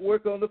in and help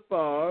work on the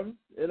farms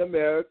in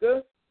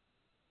America.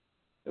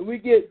 And we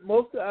get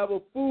most of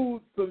our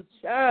food from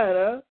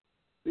China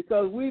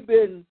because we've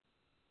been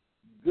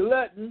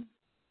glutton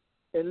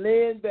and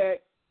laying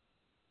back.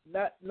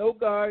 No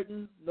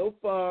gardens, no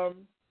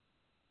farms,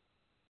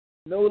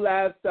 no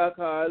livestock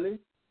hardly.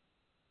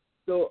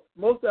 So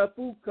most of our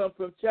food comes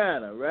from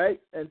China,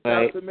 right? And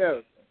South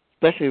America.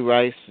 Especially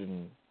rice.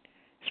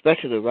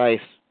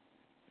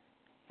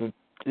 We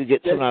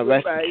get some of our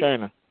rice from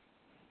China.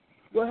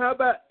 Well, how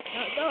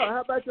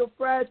about your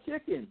fried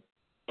chicken?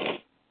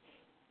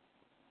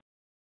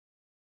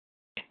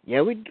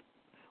 Yeah, we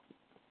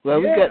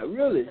got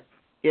really.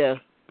 Yeah.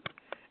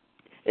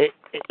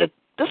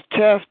 This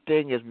tariff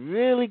thing is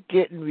really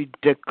getting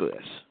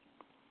ridiculous.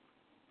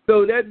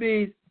 So that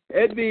means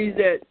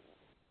that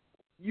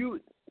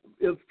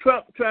if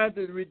Trump tries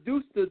to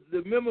reduce the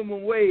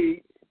minimum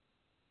wage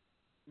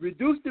and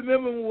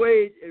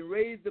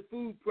raise the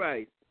food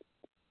price,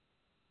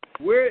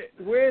 where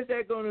is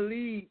that going to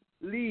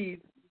leave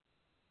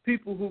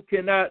people who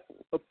cannot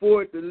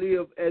afford to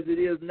live as it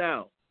is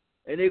now?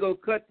 And they're going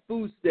to cut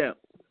food stamps.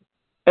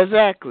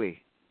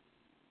 Exactly.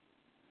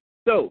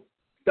 So,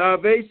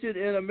 starvation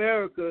in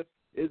America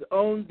is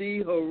on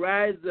the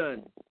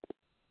horizon.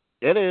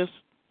 It is.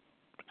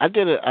 I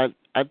did a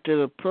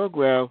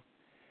program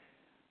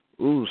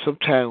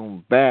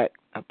sometime back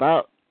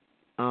about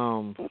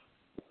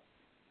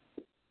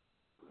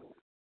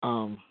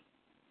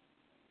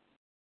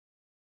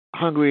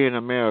hungry in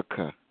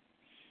America.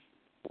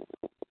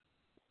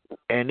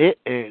 And it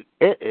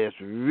is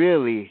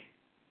really,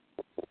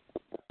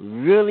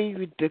 really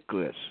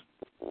ridiculous,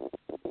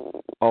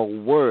 or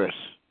worse,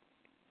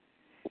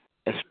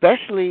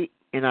 especially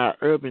in our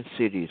urban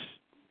cities.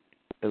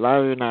 a lot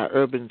of in our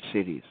urban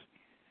cities.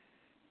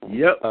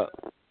 Yep.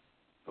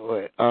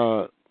 Where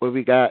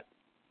we got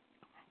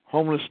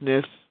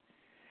homelessness,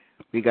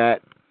 we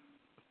got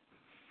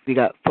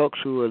folks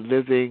who are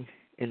living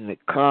in their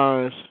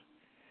cars,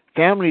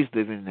 families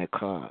living in their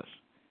cars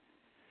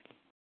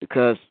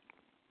because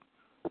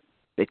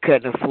they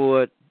couldn't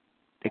afford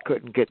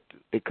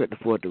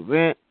the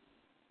rent,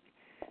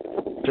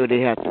 so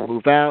they had to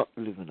move out,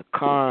 live in a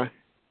car,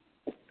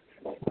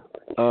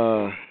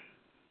 or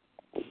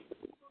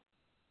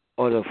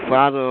the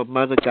father or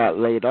mother got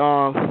laid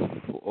off,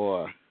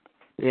 or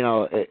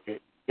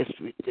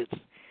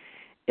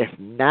it's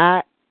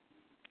not.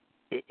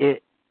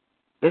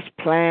 This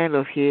plan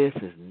of his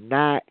is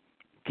not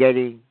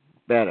getting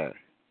better.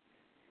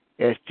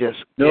 It's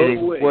just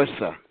getting worse.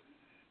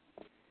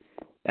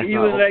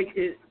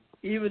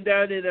 Even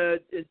down in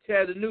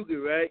Chattanooga,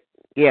 right?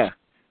 Yeah.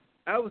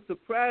 I was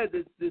surprised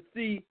to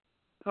see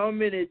how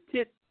many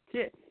tent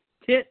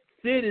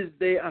cities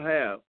they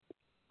have.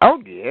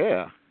 Oh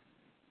yeah.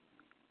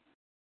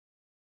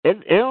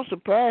 It don't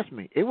surprise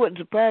me. It wouldn't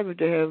surprise me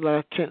to have a lot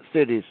of tent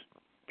cities.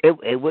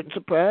 It wouldn't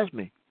surprise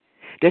me.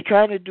 They're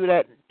trying to do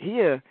that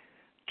here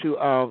to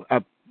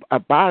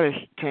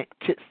abolish tent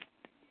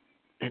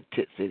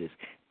cities.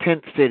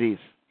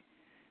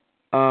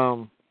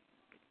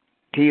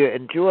 Here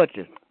in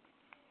Georgia,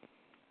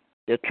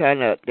 they're trying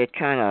to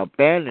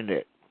abandon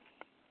it.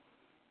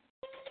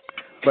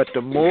 But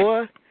they're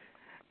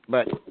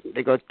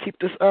gonna keep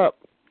this up.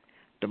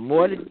 The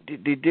more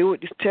they deal with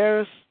these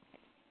terrorists,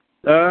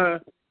 you're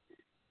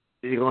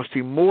gonna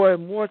see more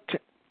and more.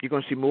 You're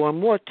gonna see more and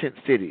more tent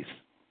cities.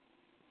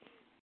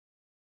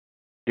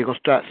 You're gonna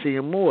start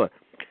seeing more.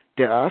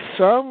 There are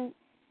some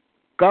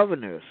of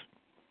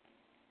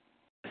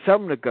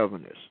the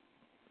governors,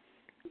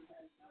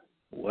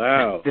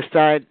 wow,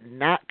 decide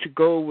not to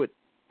go with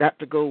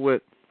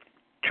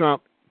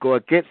Trump, go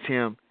against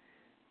him,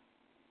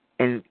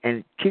 and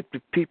keep the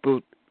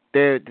people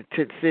there at the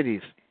tent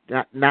cities,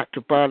 not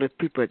to bother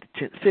people at the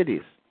tent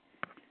cities.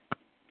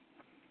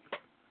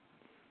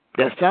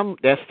 There's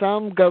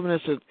some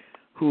governors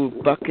who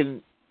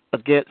bucking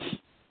against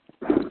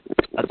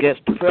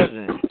the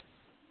president.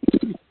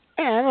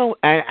 And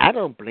I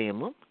don't blame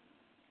them.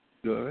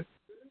 Good.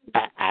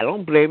 I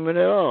don't blame them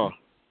at all.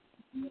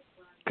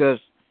 Because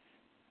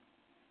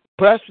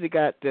plus we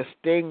got this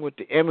thing with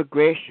the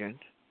immigration,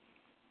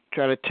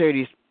 trying to tear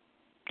these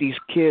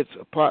kids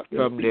apart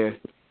from their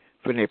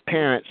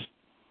parents.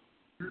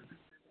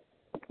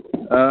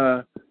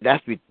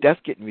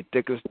 That's getting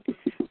ridiculous.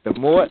 The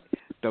more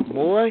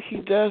he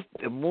does,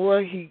 the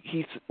more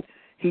he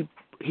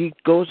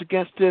goes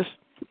against this,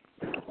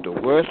 the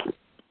worse.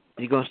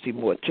 You're gonna see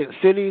more tent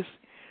cities.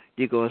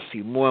 You're gonna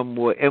see more and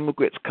more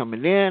immigrants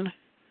coming in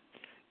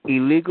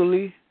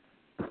illegally.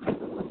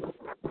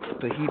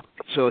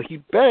 So he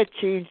better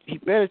change. He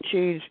better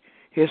change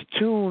his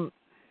tune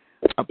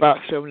about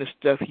some of the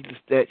stuff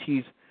that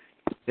he's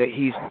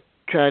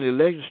trying to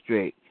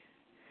legislate.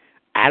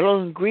 I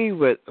don't agree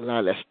with a lot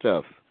of that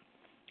stuff.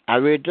 I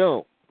really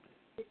don't.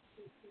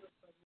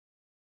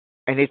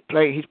 And he's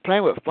playing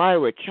with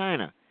fire with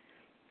China.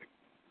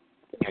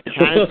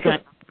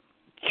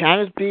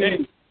 China's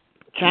being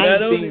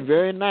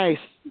very nice.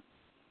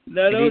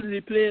 Not only is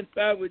he playing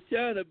fire with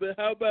China, but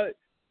how about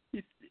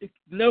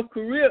North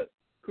Korea?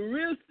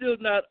 Korea's still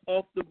not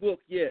off the book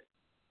yet.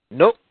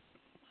 Nope.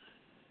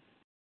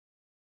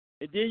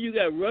 And then you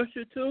got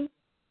Russia too.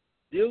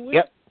 Deal with.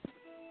 Yep.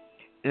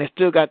 And they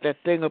still got that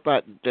thing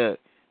about the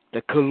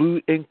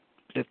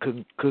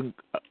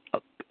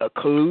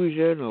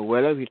collusion or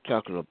whatever you're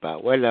talking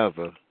about,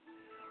 whatever.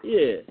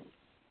 Yeah.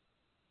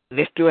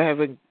 They still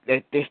haven't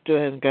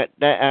got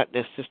that out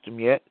their system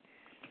yet.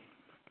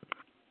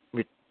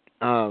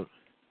 I'm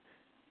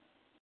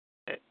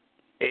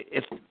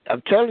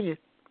telling you,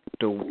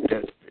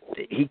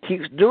 he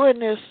keeps doing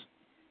this.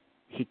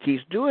 He's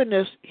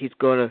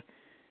gonna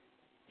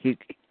he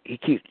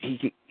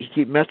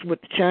keep messing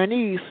with the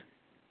Chinese.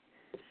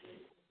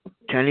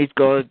 Chinese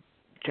gonna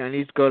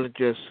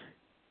just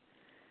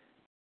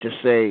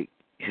say,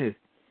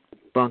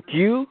 bunk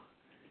you.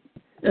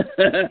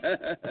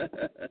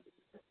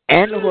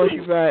 And the horse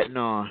you're riding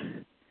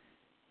on.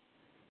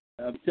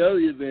 I'm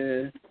telling you,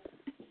 man.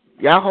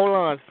 Y'all hold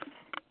on.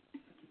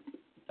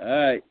 All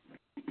right.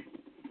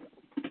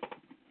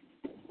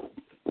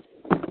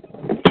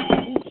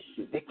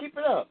 They keep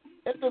it up.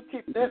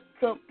 Let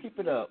Trump keep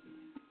it up.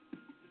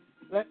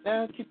 Let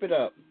them keep it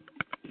up.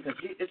 Because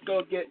it's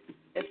gonna get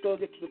to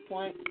the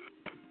point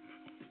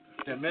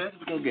the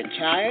Americans gonna get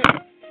tired.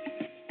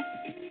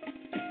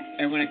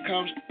 And when it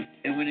comes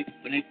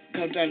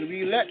down to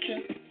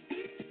re-election,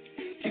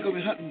 he's going to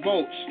be hunting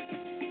votes.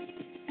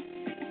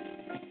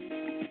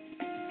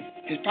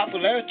 His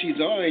popularity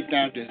is already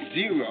down to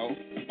 0,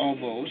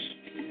 almost.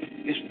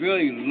 It's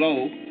really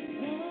low.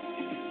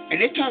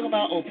 And they talk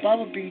about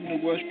Obama being the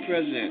worst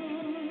president.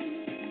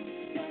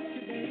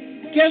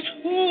 Guess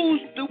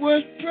who's the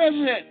worst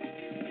president?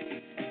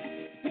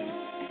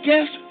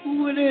 Guess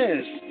who it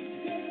is?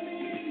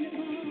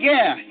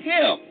 Yeah,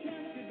 him.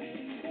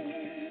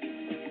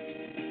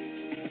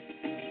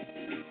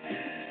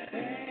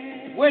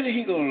 When is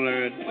he going to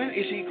learn? When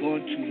is he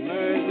going to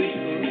learn? When is he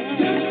going to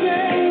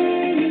learn?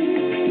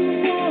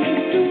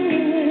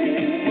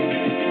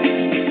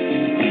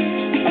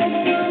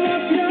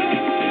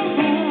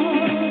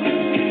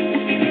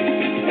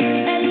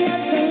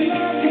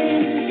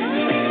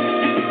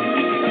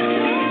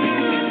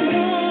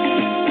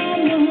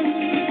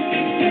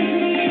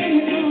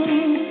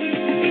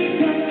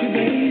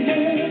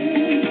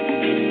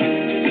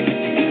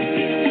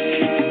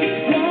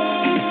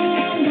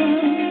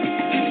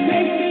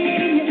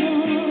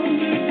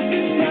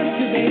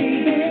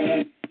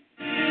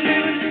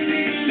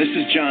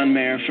 John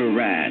Mayer for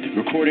RAD,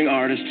 recording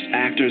artists,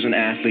 actors, and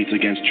athletes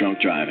against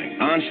drunk driving.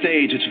 On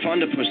stage, it's fun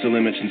to push the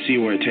limits and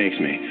see where it takes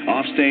me.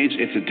 Off stage,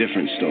 it's a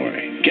different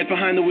story. Get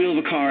behind the wheel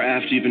of a car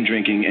after you've been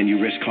drinking and you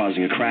risk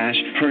causing a crash,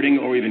 hurting,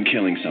 or even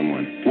killing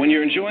someone. When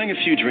you're enjoying a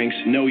few drinks,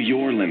 know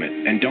your limit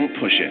and don't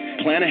push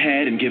it. Plan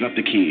ahead and give up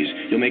the keys.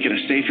 You'll make it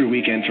a safer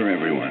weekend for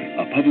everyone.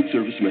 A public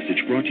service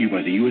message brought to you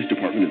by the U.S.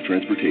 Department of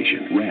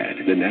Transportation,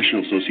 RAD, the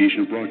National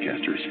Association of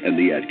Broadcasters, and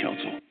the Ad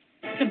Council.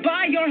 To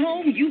buy your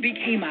home, you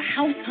became a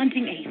house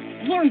hunting ace,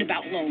 learned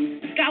about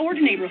loans, scoured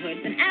neighborhoods,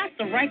 and asked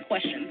the right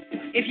questions.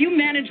 If you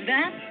manage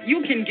that,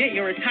 you can get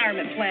your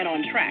retirement plan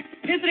on track.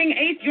 Visiting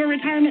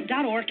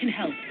aceyourretirement.org can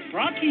help.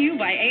 Brought to you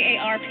by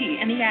AARP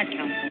and the Ad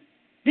Council.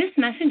 This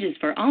message is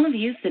for all of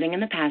you sitting in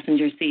the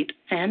passenger seat.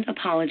 And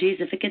apologies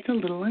if it gets a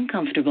little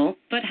uncomfortable,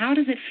 but how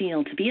does it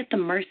feel to be at the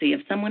mercy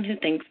of someone who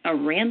thinks a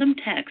random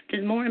text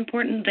is more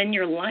important than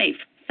your life?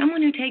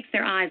 Someone who takes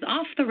their eyes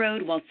off the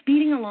road while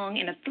speeding along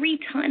in a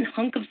 3-ton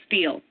hunk of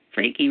steel.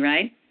 Freaky,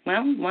 right?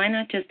 Well, why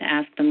not just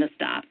ask them to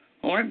stop?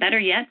 Or better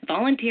yet,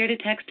 volunteer to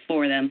text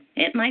for them.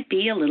 It might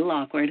be a little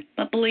awkward,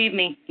 but believe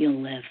me,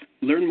 you'll live.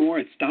 Learn more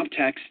at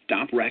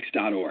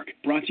StopTextStopWrecks.org.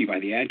 Brought to you by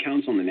the Ad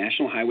Council and the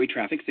National Highway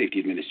Traffic Safety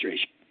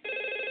Administration.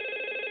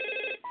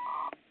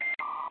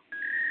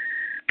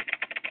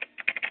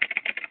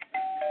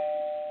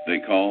 They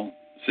call,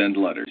 send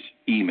letters,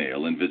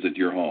 email, and visit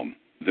your home.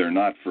 They're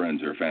not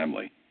friends or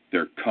family.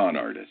 They're con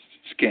artists,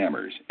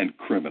 scammers, and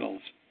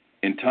criminals.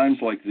 In times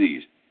like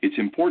these, it's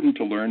important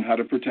to learn how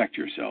to protect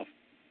yourself.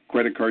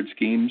 Credit card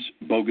schemes,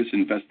 bogus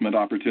investment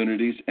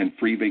opportunities, and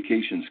free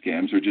vacation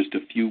scams are just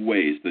a few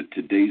ways that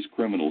today's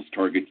criminals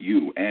target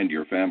you and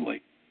your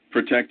family.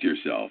 Protect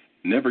yourself.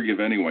 Never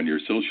give anyone your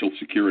Social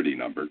Security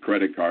number,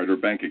 credit card, or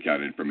bank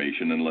account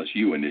information unless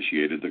you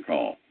initiated the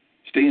call.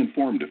 Stay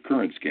informed of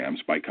current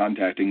scams by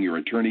contacting your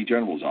Attorney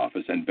General's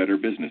office and Better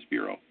Business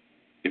Bureau.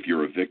 If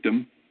you're a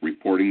victim,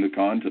 reporting the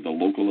con to the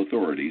local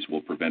authorities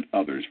will prevent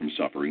others from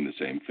suffering the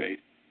same fate.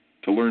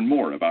 To learn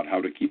more about how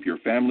to keep your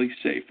family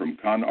safe from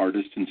con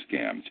artists and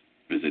scams,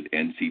 visit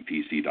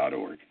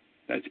ncpc.org.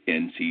 That's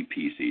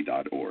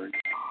ncpc.org.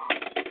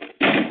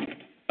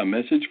 A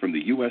message from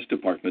the U.S.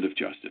 Department of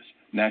Justice,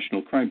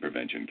 National Crime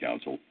Prevention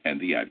Council,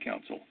 and the Ad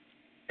Council.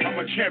 I'm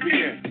a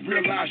champion,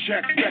 real-life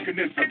Shaq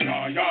mechanism.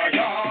 Yeah, yeah,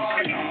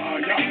 yeah, yeah,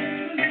 yeah,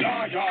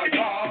 yeah, yeah,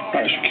 yeah.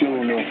 Hi, Shaquille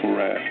O'Neal for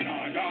RAD.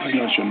 It's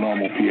not your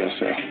normal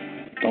PSA.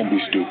 Don't be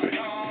stupid.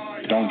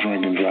 Don't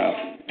drink and drive.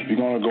 If you're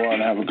going to go out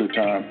and have a good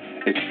time,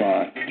 it's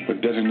fine.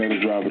 But designate a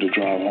driver to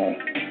drive home.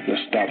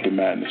 Let's stop the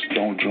madness.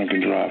 Don't drink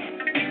and drive.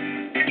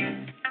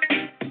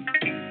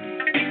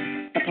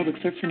 A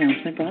public service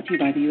announcement brought to you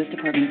by the U.S.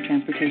 Department of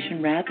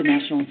Transportation, RAD, the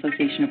National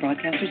Association of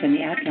Broadcasters, and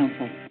the Ad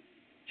Council.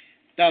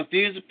 Now,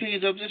 views and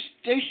opinions of this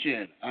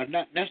station are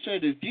not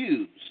necessarily the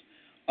views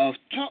of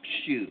Talk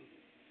Shoe,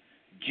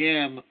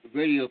 Jam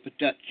Radio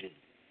Production,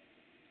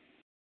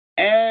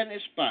 and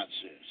its sponsors.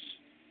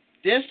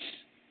 This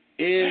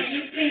is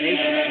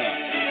Nation Talk.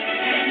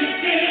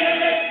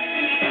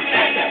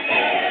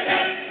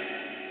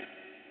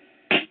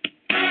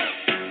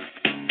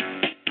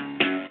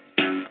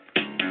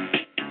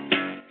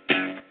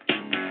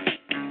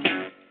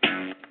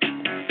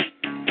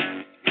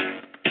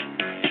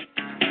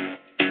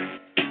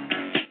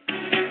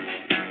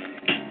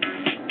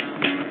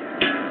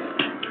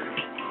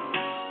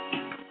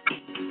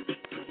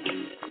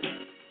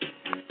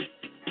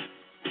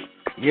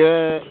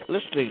 You're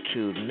listening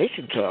to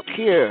Nation Talk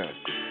here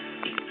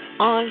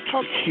on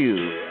Talk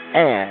Shoe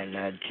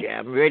and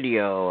Jam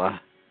Radio,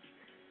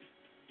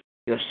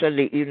 your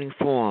Sunday evening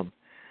forum.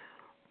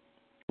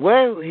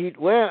 Where he's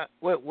going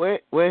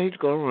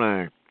to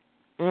learn.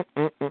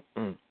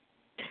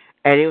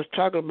 And he was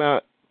talking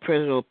about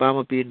President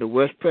Obama being the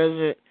worst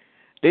president.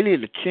 They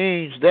need to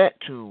change that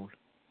tune.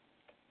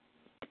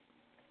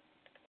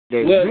 They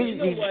really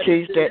need to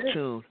change that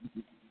tune.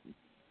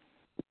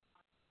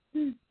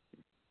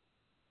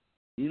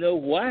 You know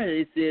why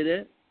they say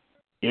that?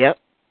 Yep.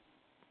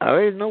 I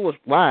already know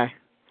why.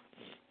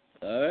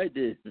 All right,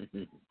 then.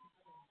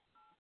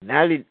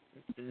 Now they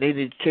need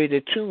to change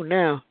their tune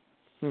now.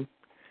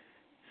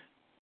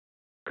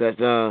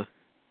 Because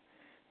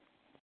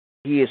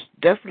he is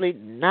definitely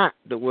not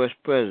the worst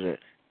president.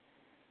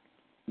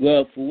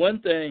 Well, for one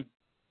thing,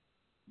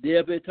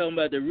 they've been talking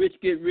about the rich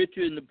get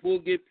richer and the poor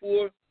get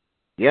poor.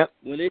 Yep.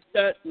 When they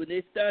start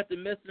to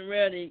messing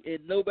around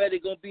and nobody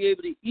gonna be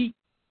able to eat,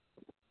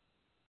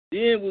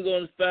 then we're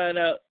gonna find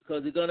out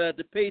because they're gonna have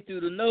to pay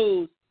through the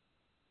nose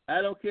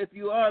I don't care if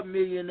you are a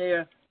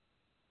millionaire.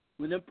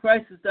 When the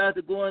prices start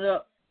to going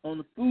up on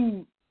the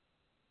food,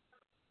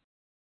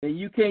 and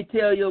you can't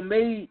tell your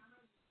maid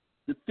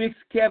to fix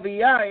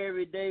caviar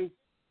every day,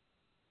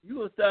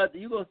 you're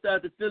gonna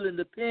start to feeling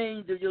the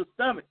pains of your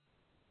stomach.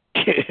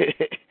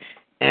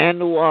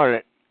 And the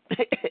wallet.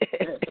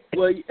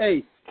 Well,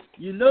 hey,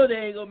 you know they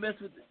ain't gonna mess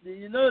with.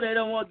 You know they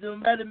don't want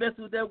nobody to mess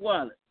with that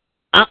wallet.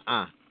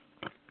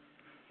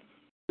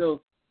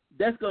 So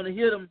that's gonna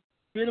hit them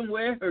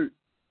where it hurts,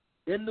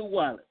 in the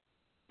wallet.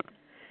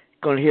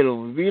 Gonna hit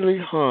them really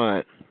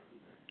hard.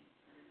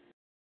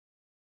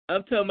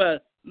 I'm talking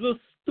about little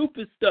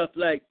stupid stuff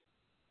like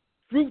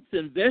fruits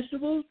and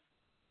vegetables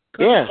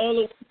Yeah. all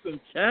the way from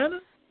China.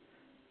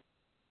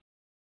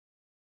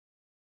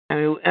 I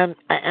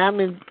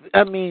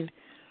mean,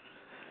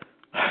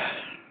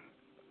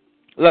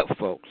 look,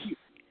 folks.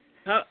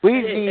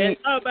 And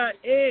how about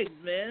eggs,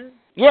 man?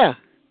 Yeah,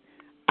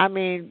 I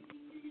mean,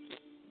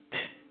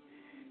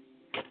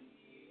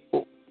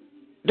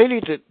 they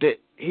need to.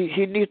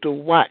 He needs to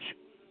watch.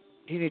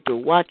 He needs to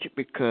watch it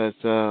because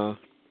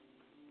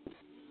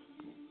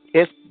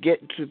it's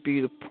getting to be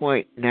the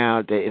point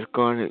now that it's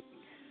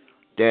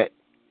that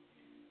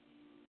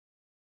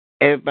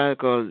everybody's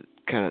going to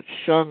kind of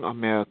shun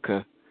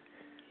America.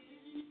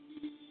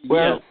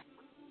 Well,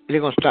 they're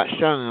going to start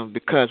shunning them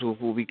because of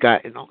who we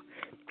got in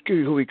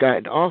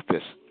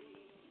office,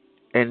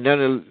 and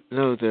none of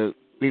the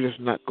leaders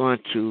are not going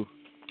to.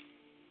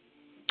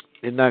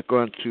 They're not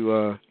going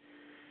to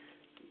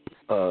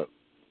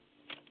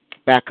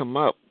back them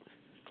up.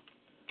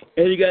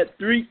 And they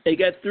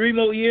got 3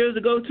 more years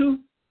to go too?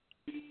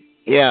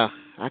 Yeah,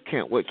 I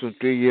can't wait till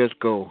 3 years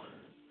go.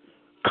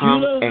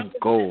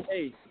 Go.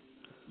 Hey,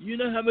 you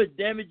know how much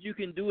damage you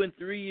can do in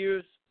 3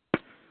 years?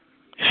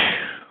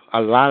 A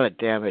lot of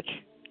damage.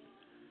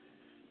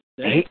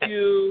 Thank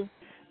you.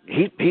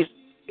 If you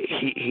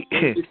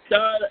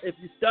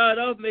start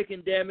off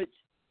making damage,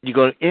 you're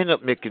going to end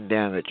up making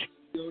damage.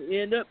 You'll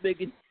end up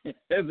making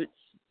damage.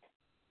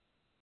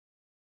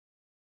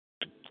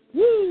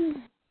 Woo!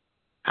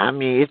 I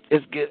mean,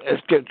 it's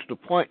getting to the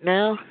point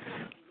now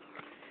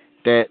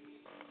that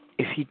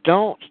if he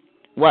don't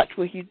watch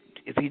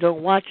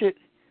it,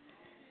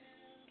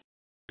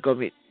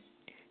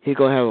 he's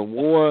gonna have a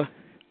war.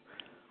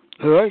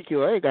 He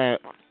already got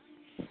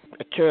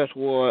a terrorist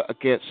war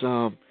against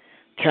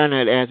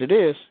China as it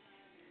is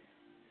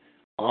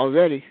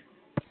already.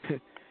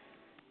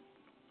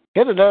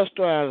 Here's another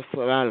story out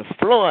of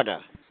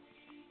Florida.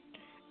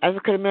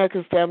 African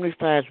American family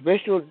finds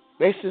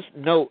racist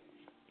note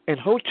in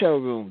hotel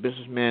room,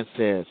 businessman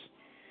says.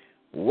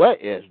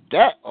 What is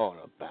that all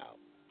about?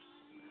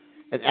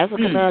 An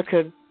African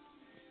American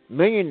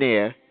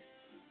millionaire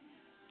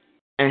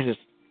and his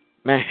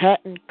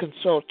Manhattan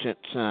consultant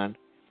son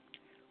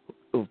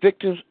were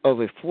victims of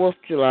a 4th of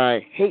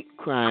July hate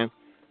crime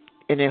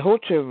in a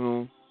hotel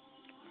room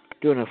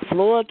during a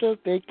Florida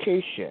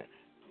vacation.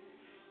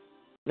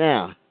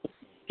 Now,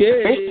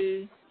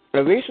 a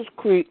racist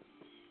creep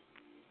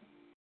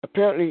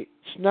apparently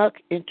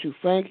snuck into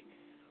Frank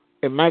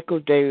and Michael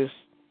Davis'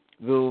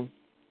 room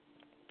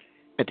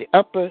at the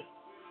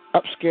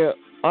upscale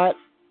Art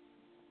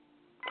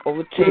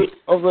Overtation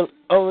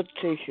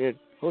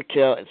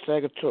Hotel in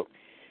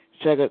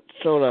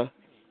Sarasota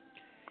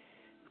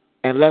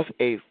and left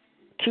a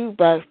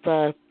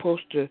 2x5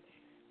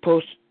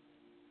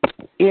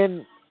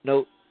 post-in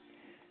note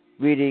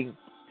reading,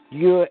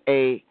 "You're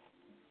a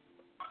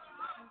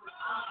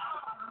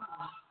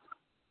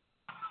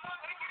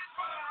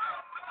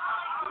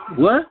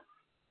what?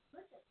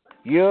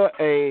 You're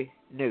a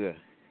nigger."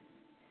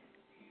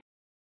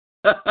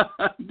 Get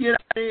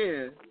out of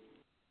here.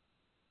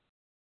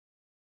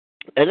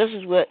 And this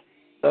is what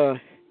from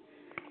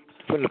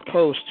the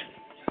Post.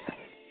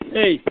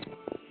 Hey,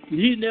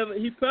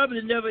 he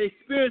probably never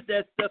experienced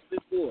that stuff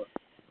before.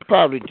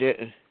 Probably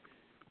didn't.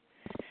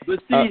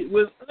 But see,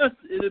 with us,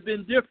 it'd have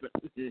been different.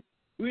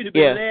 We'd have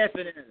been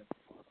laughing at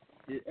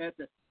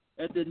him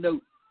at the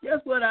note.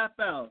 Guess what I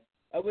found?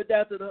 I would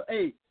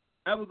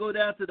go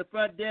down to the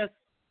front desk.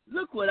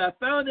 Look what I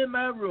found in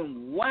my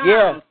room.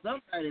 Wow,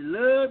 somebody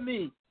loved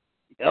me.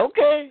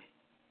 Okay.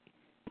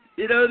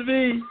 You know what I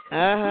mean?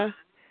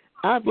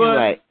 I'll be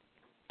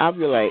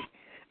like,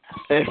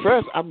 at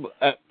first, I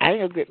ain't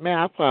gonna get mad.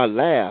 I'll probably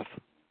laugh.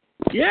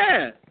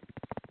 Yeah.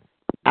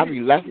 I'll be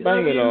laughing my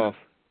head off.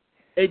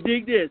 Hey,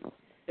 dig this.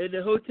 And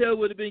the hotel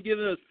would have been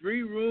giving us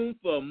free room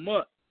for a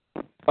month.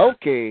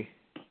 Okay.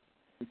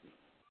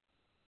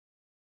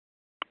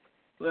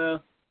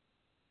 Well,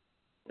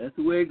 that's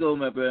the way it goes,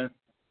 my brother.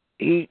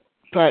 He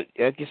probably,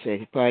 like you said,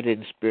 he probably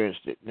didn't experience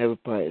it. Never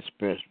probably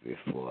experienced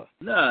it before.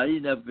 No, he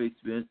never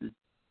experienced it.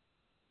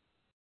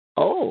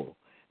 Oh.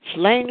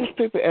 Slain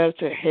newspaper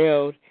editor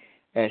hailed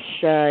as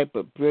shy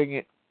but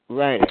brilliant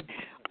writer.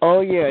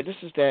 Oh yeah, this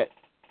is that.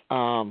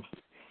 Hold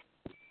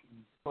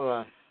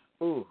on.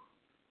 Ooh.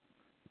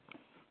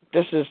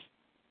 This is.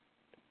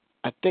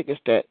 I think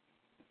it's that.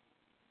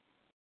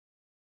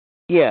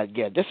 Yeah.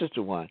 This is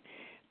the one.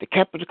 The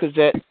Capital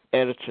Gazette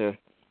editor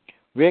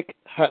Rick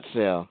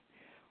Hutzel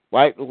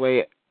wiped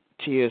away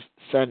tears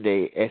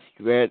Sunday as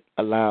he read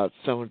aloud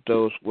some of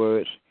those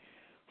words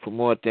for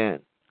more than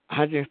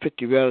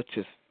 150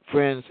 relatives,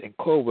 friends, and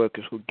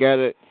co-workers who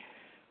gathered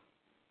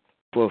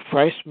for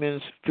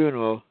Freisman's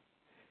funeral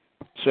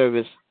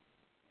service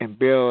and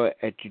burial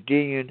at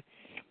Judean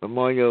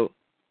Memorial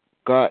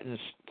Gardens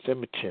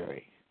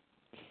Cemetery.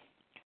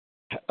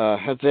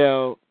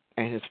 Hazel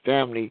and his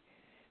family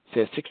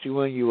said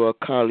 61-year-old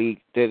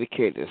colleague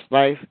dedicated his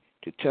life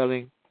to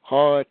telling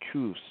hard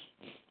truths,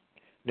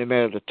 no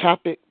matter the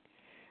topic,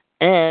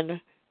 and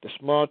the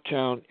small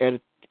town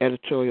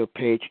editorial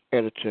page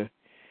editor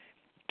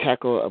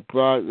tackled a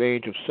broad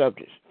range of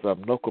subjects,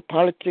 from local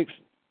politics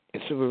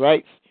and civil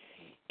rights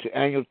to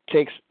annual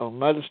takes on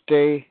Mother's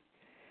Day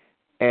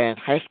and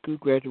high school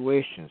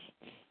graduations.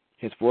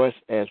 His voice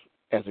as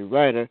a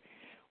writer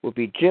will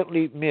be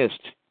gently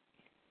missed.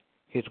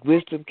 His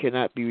wisdom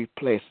cannot be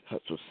replaced,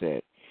 Hutzel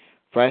said.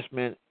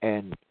 Freisman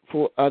and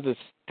 4 other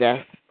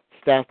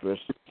staffers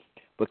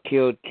were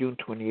killed June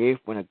 28th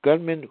when a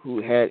gunman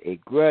who had a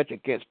grudge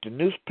against the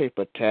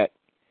newspaper attacked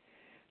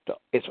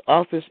its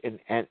office in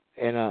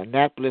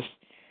Annapolis.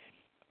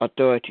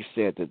 Authorities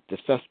said that the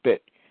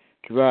suspect,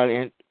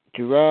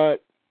 Gerard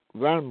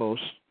Ramos,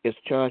 is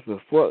charged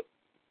with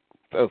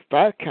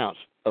 5 counts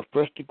of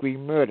first-degree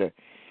murder.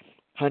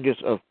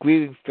 Hundreds of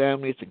grieving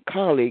families and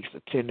colleagues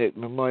attended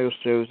memorial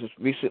services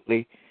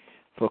recently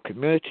for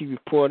community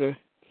reporter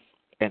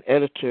and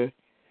editor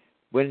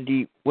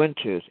Wendy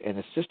Winters and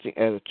assistant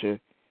editor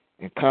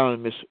and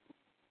columnist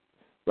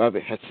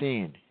Robert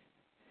Hassan.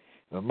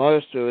 A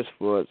memorial service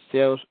for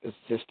sales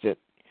assistant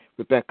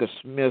Rebecca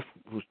Smith,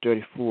 who was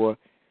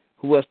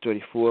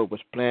 34,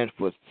 was planned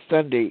for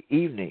Sunday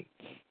evening.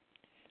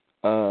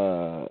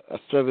 A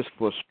service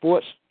for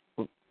sports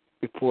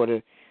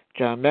reporter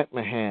John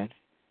McMahon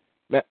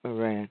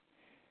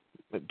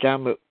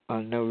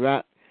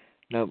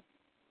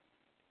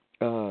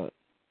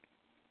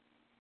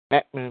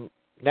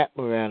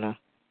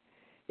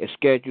is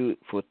scheduled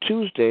for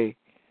Tuesday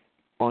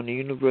on the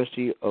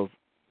University of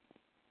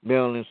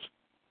Maryland's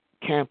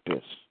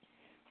campus.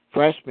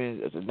 Freisman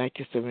is a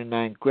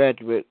 1979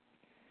 graduate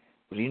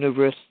of the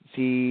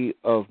University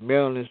of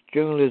Maryland's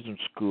journalism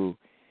school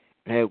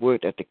and had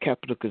worked at the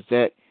Capital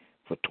Gazette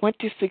for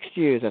 26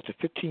 years after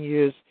 15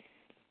 years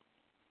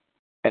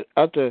at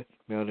other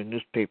Maryland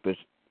newspapers.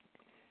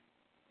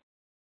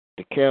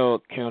 The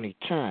Carroll County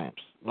Times,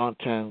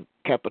 longtime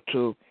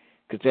Capital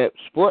Gazette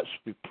sports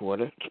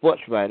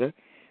writer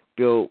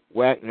Bill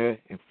Wagner,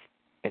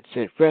 and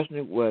said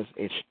Freisman was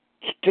a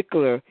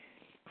stickler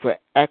for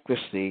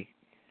accuracy,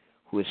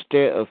 who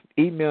instead of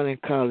emailing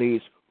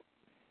colleagues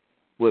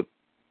would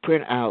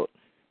print out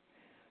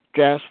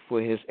drafts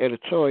for his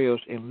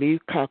editorials and leave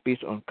copies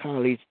on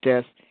colleagues'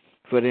 desks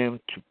for them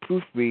to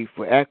proofread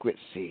for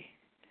accuracy.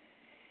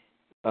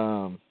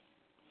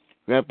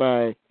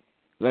 Rabbi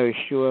Larry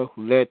Shore,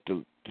 who led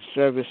the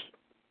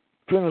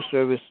funeral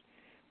service,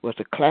 was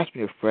a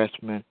classmate of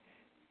Freisman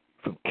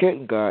from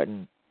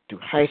kindergarten through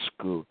high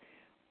school.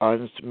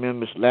 Audience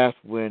members laughed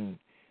when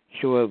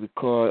Shore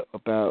recalled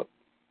about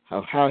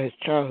how his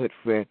childhood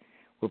friend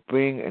would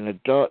bring an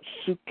adult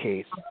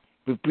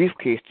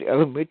briefcase to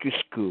elementary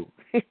school.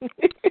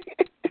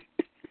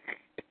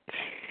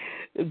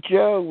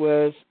 Joe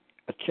was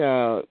a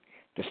child,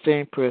 the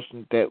same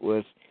person that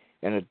was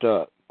an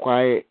adult,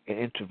 quiet and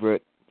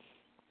introvert,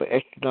 but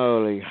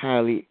extraordinarily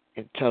highly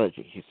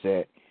intelligent, he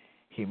said.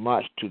 He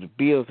marched to the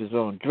beat of his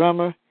own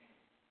drummer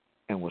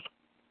and was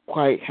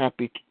quite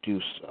happy to do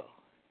so.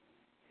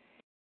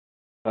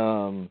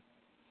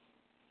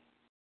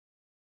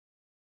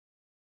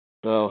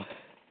 So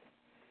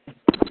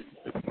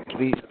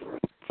we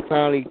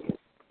finally,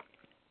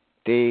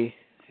 the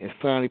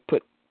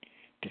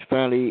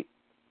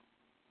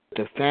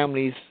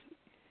families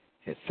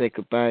had said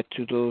goodbye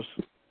to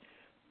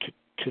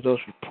those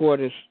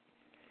reporters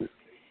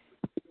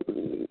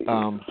who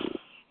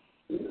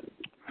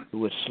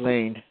were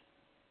slain.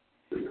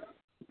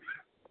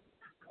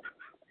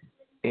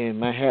 And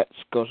my hat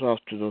goes off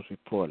to those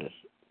reporters.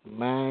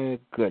 My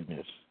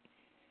goodness.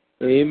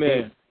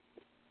 Amen.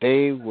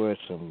 They were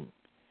some.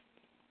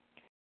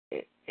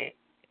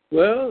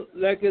 Well,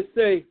 like I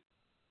say,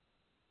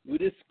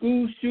 with this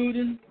school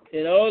shooting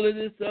and all of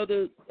this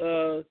other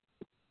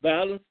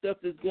violent stuff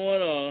that's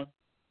going on,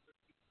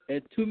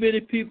 and too many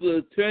people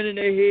are turning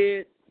their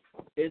head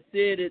and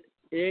saying that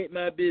it ain't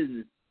my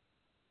business.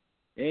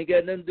 It ain't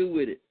got nothing to do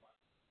with it.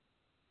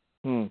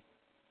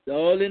 It's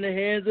all in the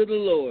hands of the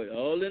Lord.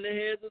 All in the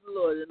hands of the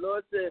Lord. And the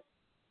Lord said,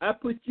 I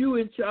put you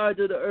in charge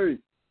of the earth.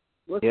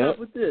 What's up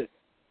with this?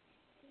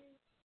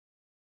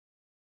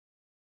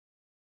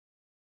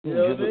 You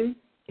know what I mean?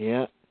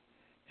 Yeah.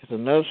 There's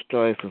another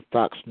story from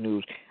Fox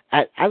News.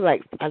 I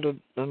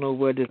don't know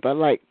what it is, but I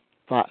like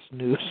Fox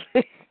News.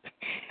 I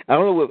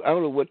don't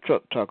know what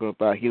Trump talking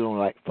about. He don't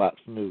like Fox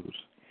News.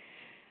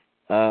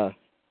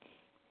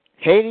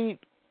 Haiti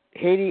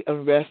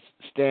unrest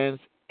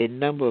stands a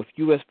number of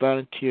U.S.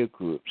 volunteer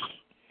groups.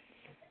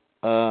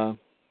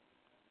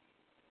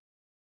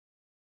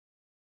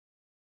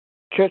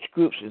 Church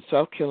groups in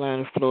South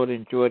Carolina, Florida,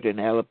 and Georgia, and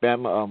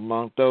Alabama are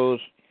among those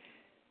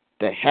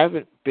that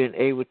haven't been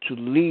able to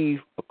leave,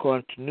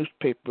 according to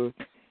newspaper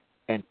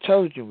and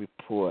television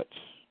reports.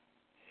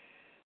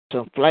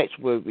 Some flights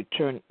were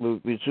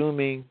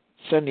resuming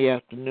Sunday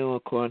afternoon,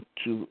 according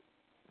to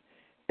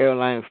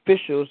airline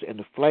officials and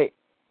the flight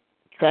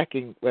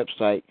tracking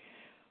website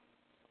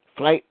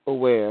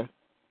FlightAware.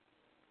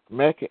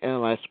 American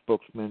Airlines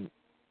spokesman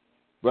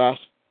Ross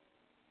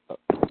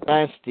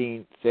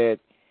Feinstein said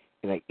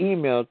in an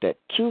email that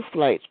 2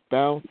 flights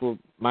bound for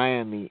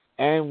Miami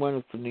and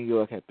one for New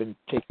York had been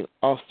taken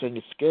off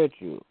Sunday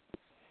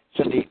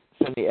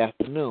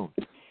afternoon.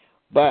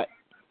 But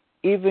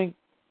even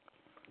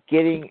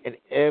getting an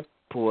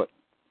airport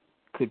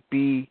could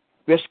be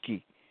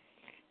risky,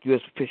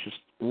 U.S. officials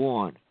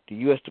warned. The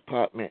U.S.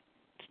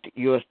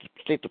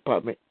 State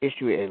Department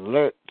issued an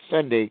alert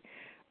Sunday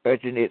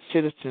urging its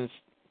citizens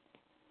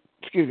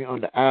on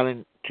the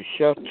island to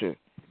shelter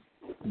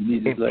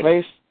in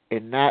place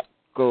and not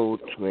go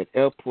to an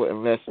airport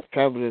unless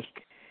travelers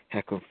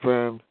had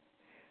confirmed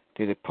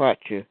the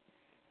departure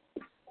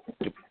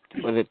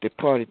or the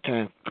departing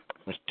time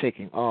was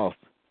taking off.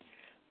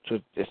 So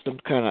there's some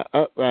kind of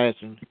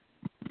uprising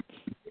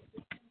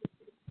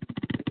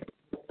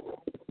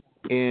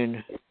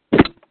in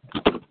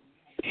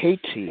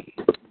Haiti.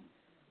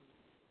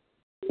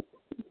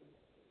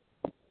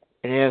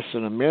 And there's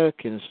some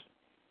Americans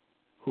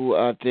who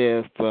are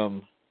there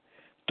from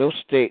those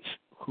states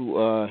who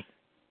are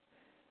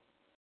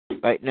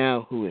right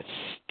now who is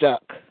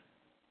stuck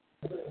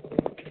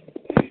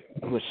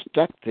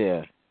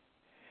there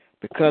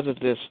because of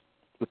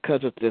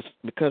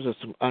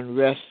some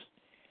unrest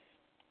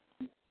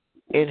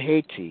in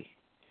Haiti.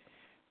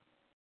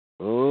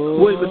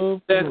 Oh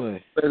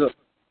boy.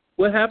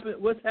 What happened?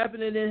 What's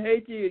happening in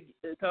Haiti?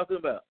 Talking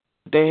about?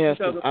 They have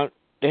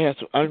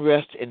some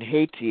unrest in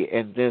Haiti,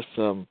 and there's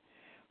some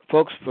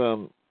folks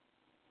from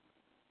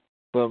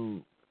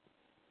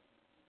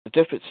the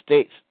different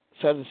states,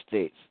 southern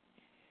states,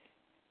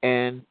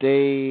 and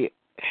they're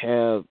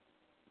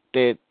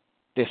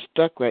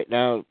stuck right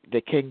now.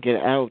 They can't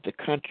get out of the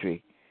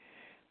country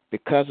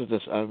because of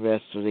this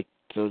unrest. So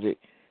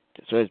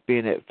it's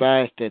being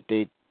advised that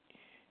they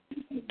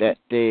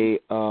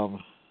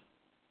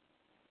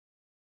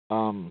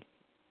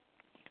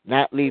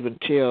not leave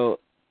until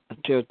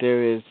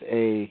there is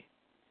a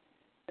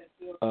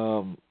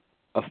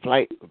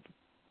flight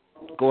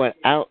going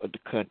out of the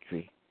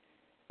country.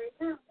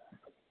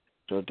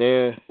 So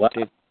they're not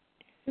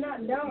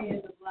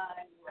done.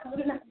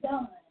 We're not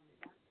done.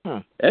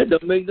 That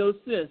don't make no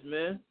sense,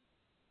 man.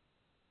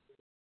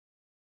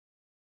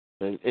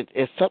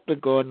 It's something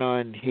going on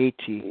in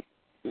Haiti.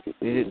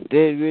 They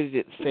really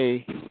didn't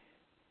say.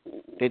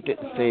 They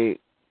didn't say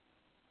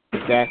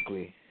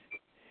exactly,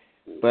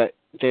 but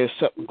there's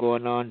something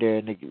going on there,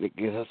 and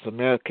there's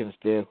Americans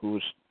there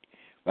who's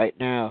right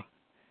now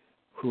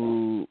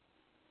who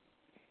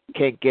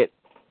can't get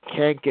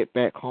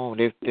back home.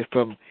 They're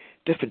from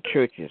different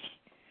churches.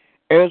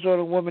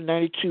 Arizona woman,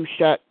 92,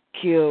 shot,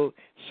 killed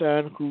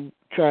son who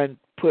tried to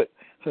put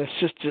her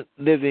assisted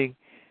living,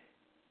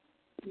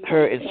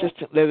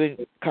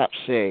 cops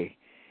say.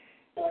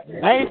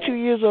 92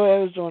 years old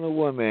Arizona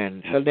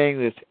woman, her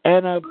name is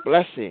Anna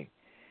Blessing,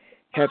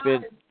 had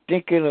been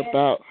thinking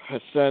about her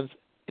son's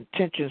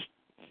intentions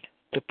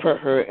to put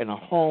her in a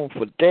home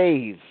for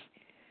days.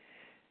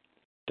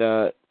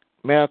 The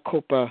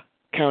Maricopa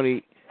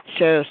County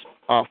Sheriff's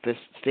Office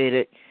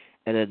stated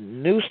in a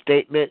new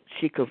statement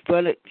she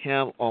confronted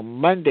him on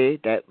Monday,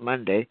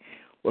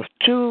 with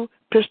 2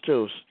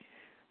 pistols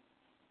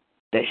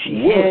that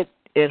she had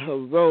in her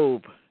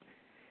robe,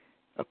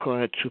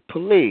 according to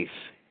police.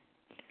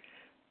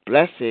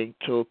 Blessing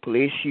told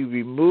police she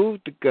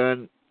removed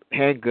the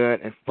handgun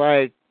and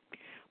fired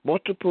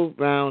multiple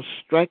rounds,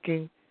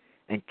 striking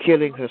and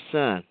killing her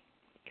son.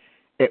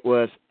 It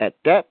was at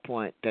that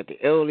point that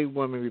the elderly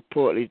woman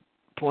reportedly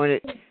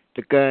pointed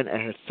the gun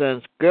at her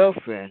son's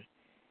girlfriend,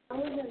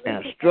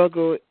 and a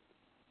struggle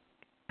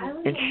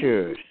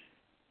ensued.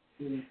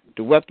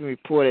 The weapon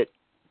reported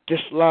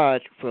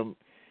dislodged from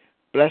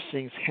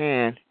Blessing's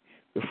hand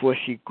before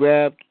she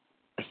grabbed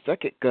a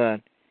second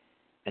gun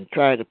and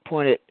tried to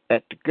point it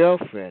at the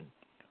girlfriend,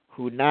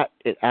 who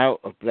knocked it out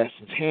of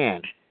Blessing's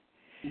hand.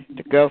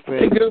 The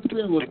girlfriend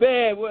was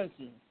bad, wasn't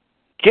she?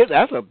 Kid,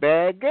 that's a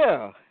bad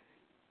girl.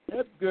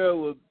 That girl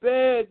was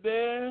bad,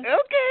 man.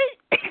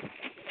 Okay.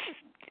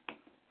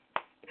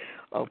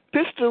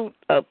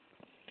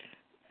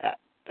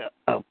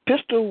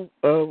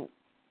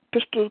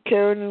 Pistol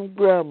carrying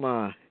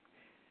grandma.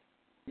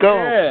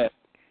 Gone. Yeah.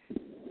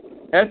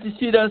 After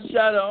she done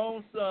shot her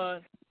own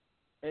son,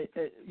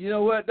 you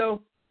know what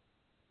though?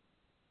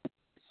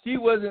 She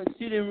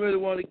didn't really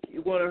want to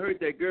hurt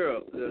that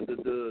girl,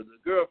 the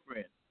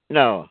girlfriend.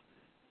 No.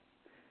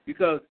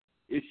 Because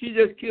if she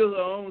just killed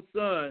her own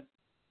son,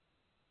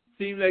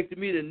 seemed like to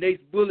me the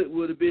next bullet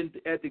would have been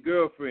at the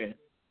girlfriend.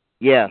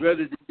 Yeah.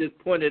 Rather than just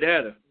point it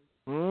at her.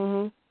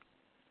 Mm-hmm.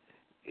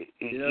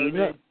 You know what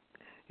I mean?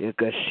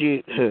 Because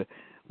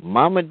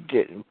Mama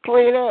didn't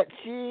play that.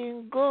 She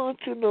ain't going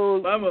to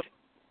no. Mama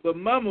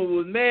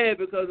was mad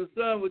because her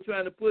son was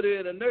trying to put her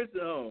in a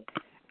nursing home.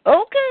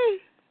 Okay.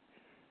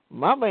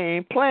 Mama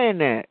ain't playing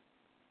that.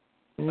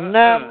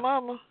 Nah,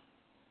 Mama.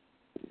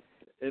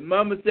 And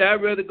Mama said,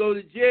 I'd rather go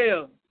to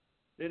jail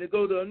than to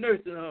go to a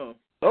nursing home.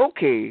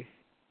 Okay.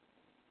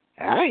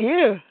 I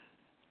hear.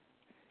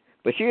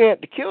 But you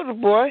had to kill the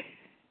boy.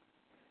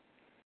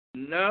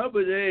 No,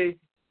 but hey,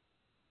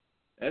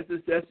 that's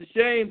a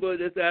shame, but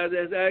that's how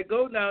it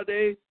go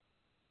nowadays.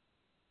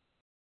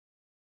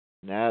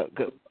 Now,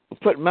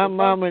 put my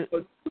mama.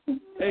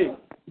 Hey,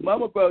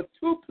 Mama brought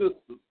 2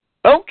 pistols.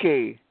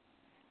 Okay.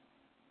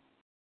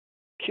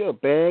 You're a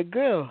bad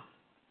girl.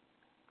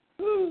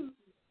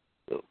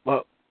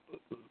 Well,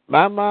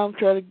 my mom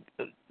tried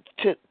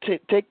to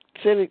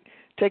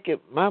take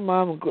it. My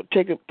mom go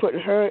take it, put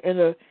her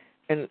in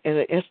an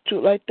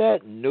institute like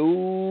that.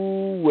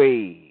 No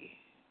way.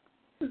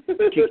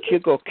 She'll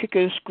go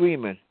kicking and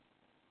screaming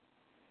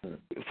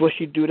before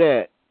she do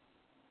that.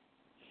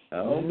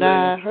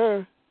 Nah,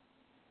 her.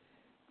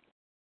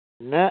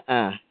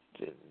 Nuh-uh.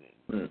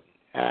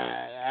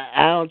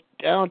 I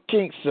don't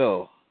think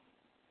so.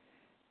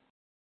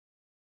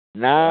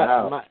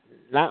 Not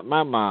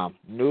my mom.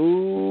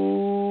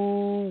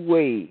 No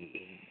way.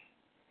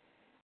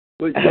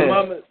 But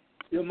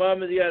your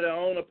mama's got her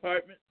own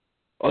apartment?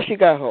 Oh, she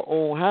got her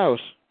own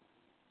house.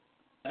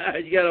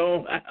 She got her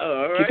own house.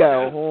 All right. She got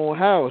her own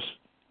house.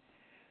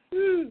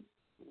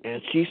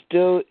 And she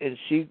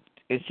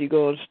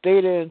gonna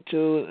stay there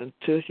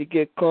until she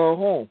get called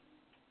home.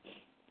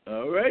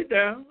 All right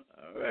now.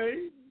 All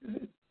right.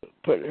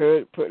 Put her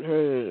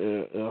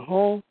at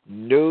home?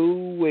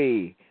 No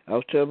way. I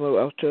was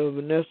telling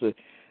Vanessa,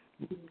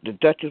 the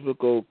Duchess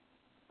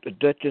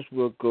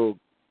will go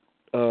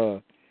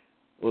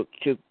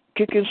she'll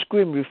kick and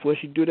scream before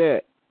she do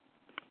that.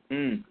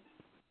 You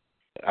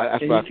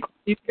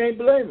can't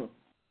blame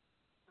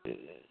her.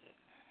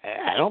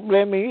 I don't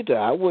blame her either.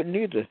 I wouldn't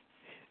either.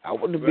 I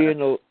wouldn't be in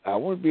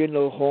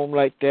no home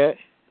like that.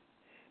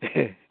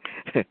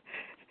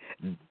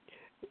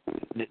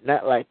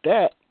 Not like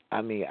that.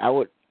 I mean,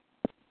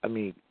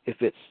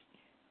 if it's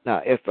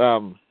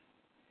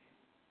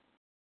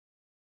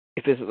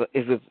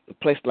a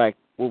place like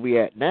where we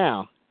at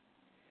now,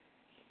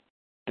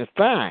 then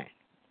fine.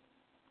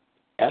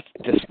 That's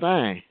just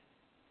fine.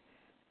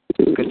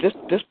 Because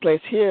this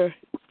place here,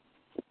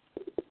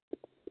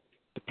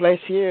 the place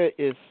here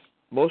is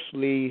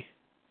mostly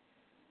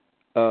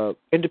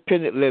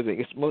independent living.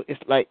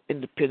 It's like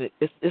independent.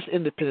 It's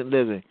independent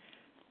living.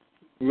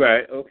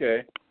 Right.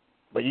 Okay.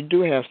 But you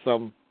do have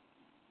some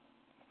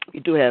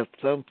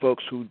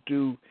folks who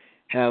do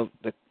have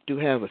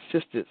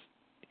assistants,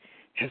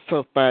 have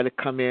somebody to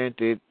come in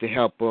to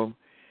help them,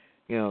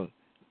 do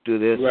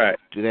this,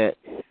 do that.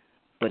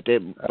 But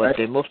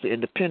they're mostly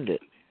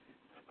independent,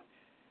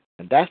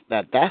 and that's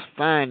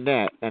fine.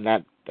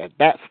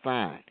 That's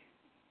fine.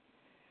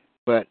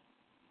 But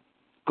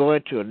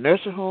going to a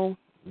nursing home,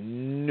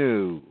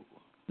 no.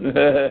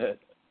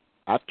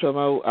 I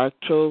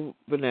told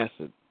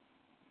Vanessa,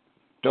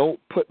 don't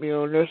put me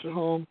on a nursing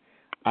home.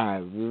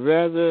 I'd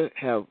rather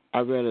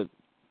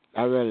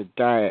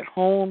die at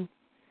home.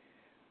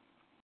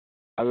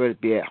 I'd rather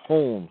be at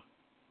home.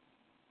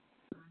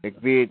 And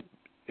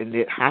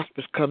the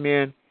hospice come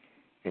in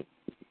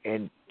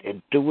and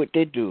do what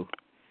they do.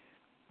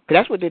 'Cause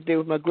that's what they did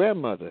with my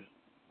grandmother.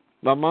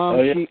 My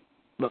mom,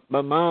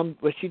 my mom,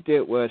 what she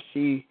did was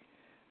she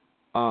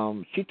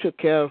took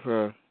care of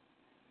her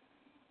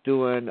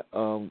during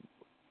all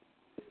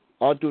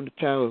during the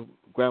time of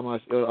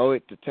grandma's all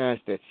at the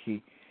times that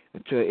she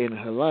until in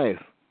her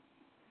life,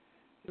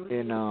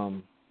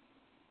 and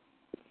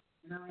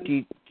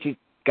she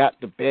got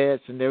the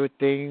beds and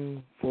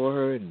everything for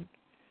her, and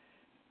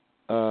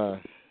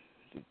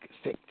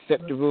set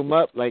the room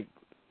up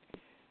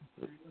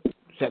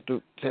set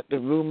the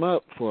room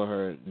up for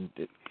her.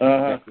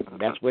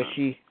 That's where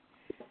she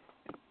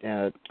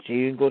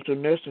didn't go to a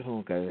nursing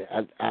home, because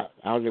I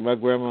don't think my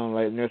grandma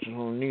like nursing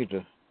home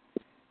neither.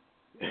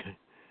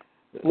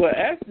 Well,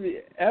 actually,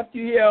 after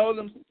you hear all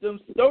them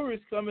stories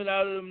coming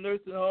out of them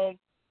nursing homes,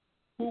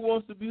 who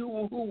wants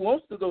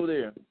to go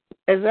there?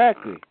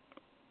 Exactly.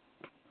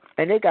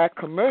 And they got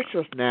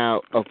commercials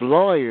now of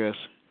lawyers,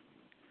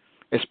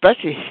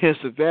 especially in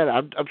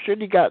Savannah. I'm sure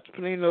they got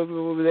plenty of them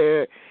over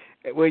there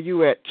where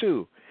you at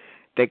too.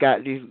 They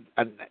got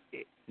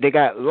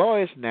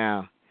lawyers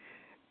now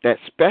that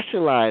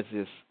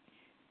specializes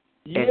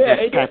in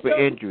that type of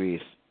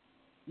injuries.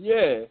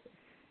 Yeah.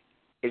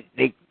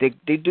 They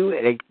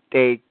do.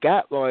 They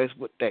got lawyers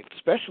that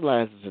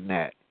specializes in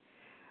that.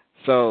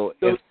 So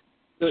if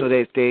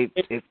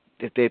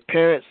their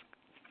parents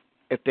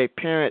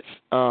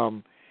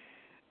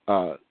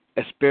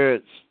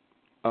experience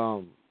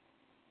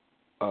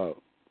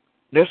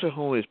nursing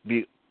home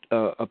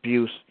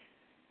abuse,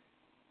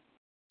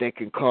 they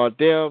can call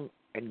them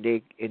and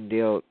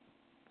they'll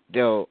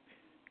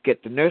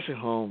get the nursing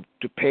home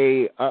to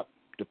pay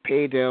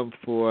them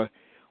for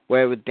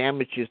whatever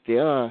damages they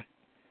are.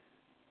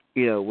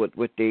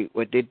 What they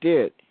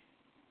did.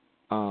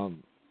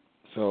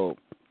 So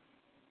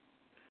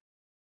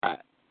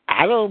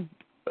I don't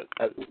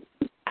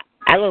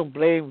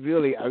blame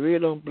really. I really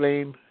don't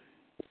blame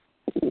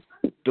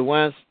the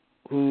ones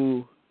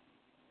who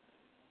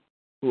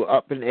are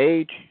up in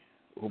age,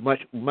 who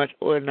much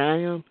older than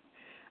I am.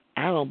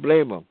 I don't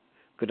blame them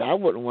because I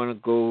wouldn't want to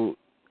go,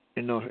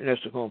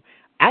 nursing home.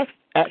 I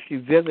actually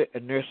visited a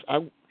nurse.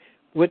 I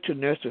went to a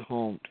nursing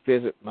home to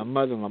visit my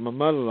mother-in-law. My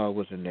mother-in-law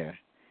was in there,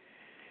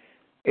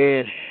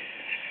 and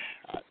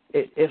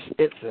it's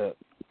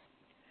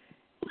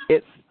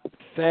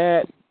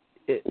sad.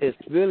 It's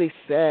really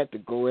sad to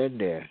go in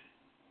there.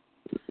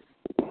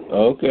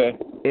 Okay.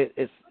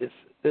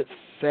 It's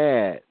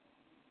sad.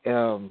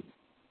 The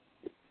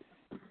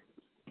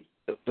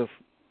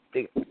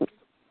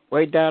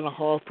right down the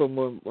hall from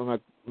where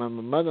my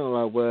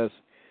mother-in-law was,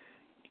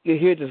 you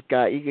hear this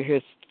guy. You can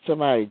hear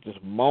somebody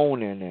just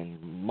moaning and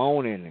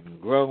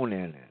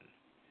groaning,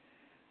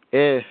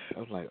 and I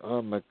was like,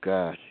 oh my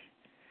gosh.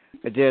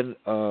 And then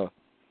an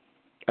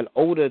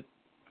older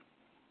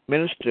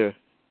minister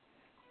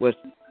was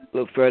a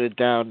little further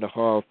down the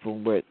hall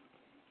from where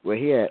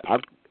he had.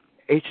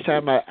 Each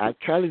time I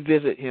try to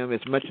visit him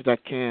as much as I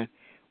can.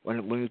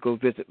 When we go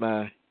visit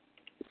my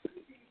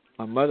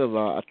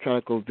mother-in-law, I try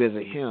to go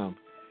visit him.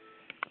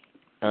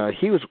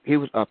 He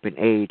was up in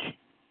age,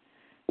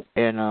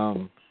 and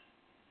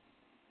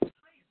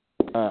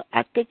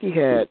I think he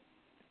had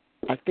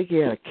a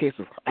case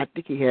of, I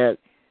think he had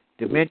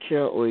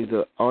dementia or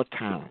either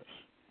Alzheimer's.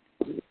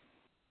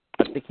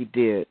 I think he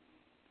did.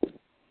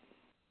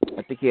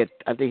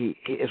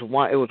 It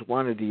was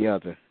one or the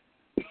other.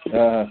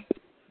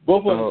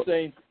 Both of the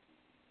same.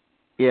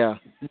 Yeah.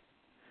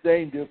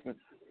 Same difference.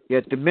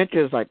 Yeah,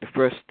 dementia is like the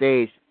first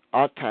stage.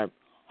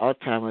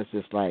 Alzheimer's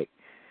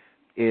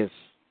is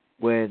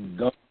when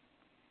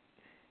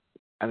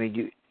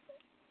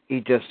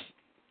you just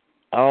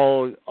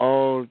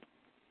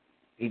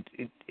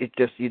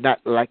you're not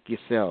like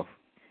yourself.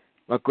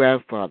 My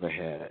grandfather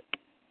had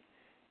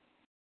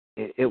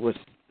it. It was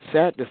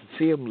sad to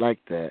see him like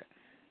that.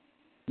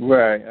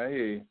 Right, I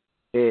hear you.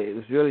 It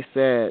was really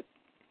sad.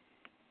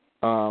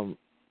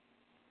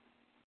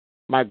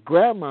 My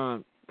grandma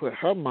put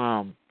her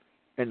mom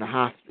in the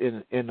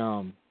hospital in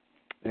a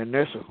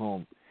nursing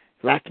home.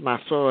 Last time I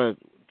saw her,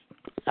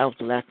 that was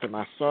the last time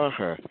I saw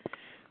her.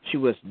 She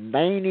was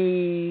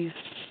 96.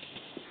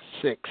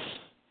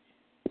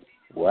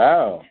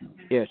 Wow.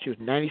 Yeah, she was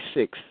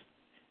 96.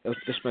 That was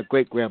just my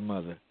great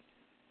grandmother.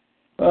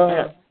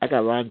 I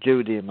got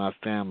longevity in my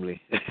family.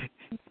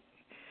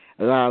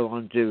 A lot of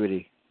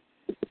longevity.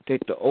 I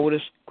think the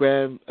oldest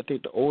grandparent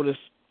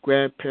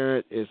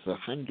is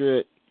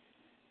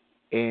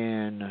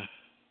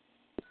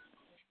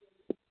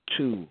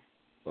 102,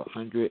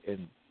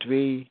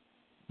 103,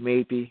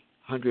 maybe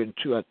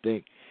 102. I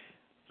think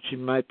she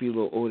might be a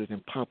little older than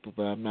Papa,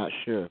 but I'm not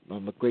sure. My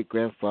great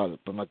grandfather,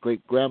 but my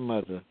great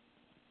grandmother,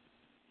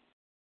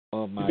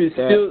 or my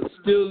dad.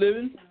 Still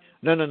living?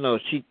 No.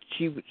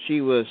 She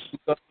was.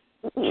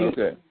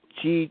 Okay.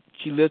 She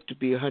lived to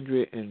be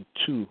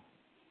 102.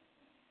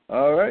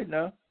 All right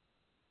now.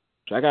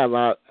 So I got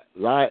a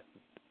lot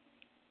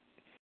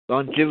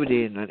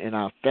longevity in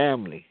our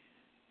family.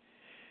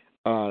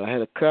 I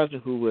had a cousin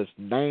who was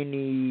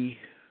 90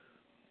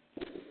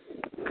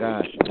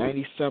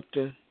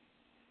 something.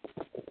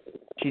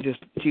 She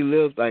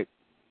lived like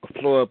a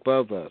floor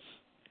above us,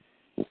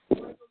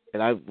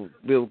 and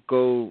we'll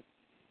go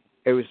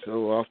every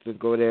so often,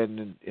 go there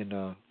and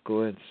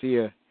go and see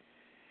her.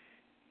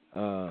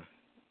 I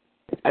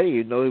didn't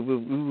even know we were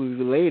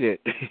related,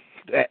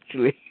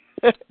 actually.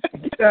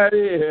 Get out of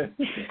here.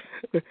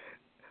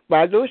 But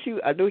I know she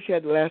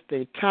had the last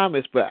name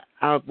Thomas, but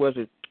I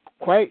wasn't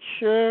quite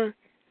sure.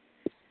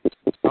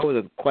 I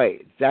wasn't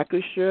quite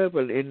exactly sure,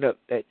 but it ended up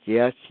that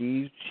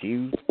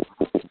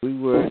we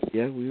were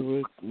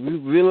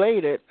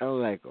related. I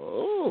was like,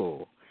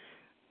 oh,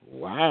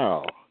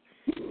 wow.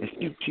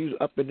 And she was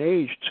up in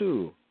age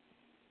too.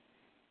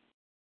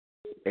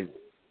 And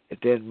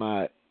then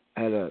I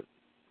had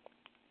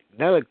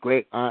another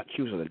great aunt.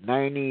 She was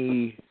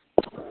 90.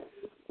 I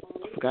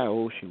forgot how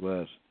old she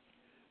was,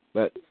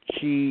 but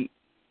she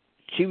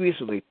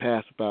recently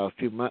passed about a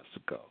few months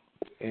ago,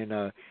 and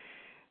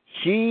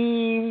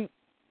we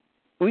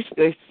used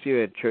to see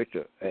her at church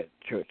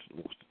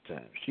most of the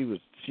time.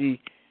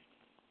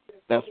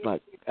 That's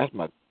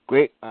my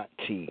great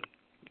auntie.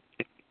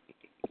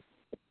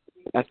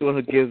 That's the one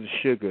who gives the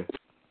sugar.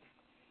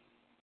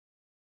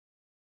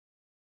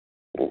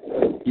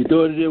 Your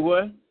daughter did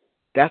what?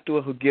 That's the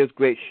one who gives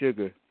great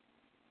sugar.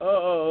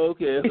 Oh,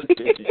 okay.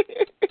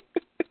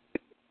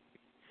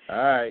 All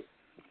right.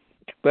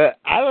 But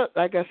I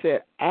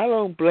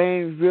don't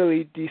blame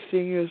really these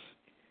seniors.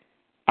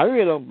 I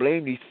really don't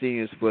blame these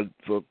seniors for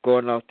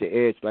going off the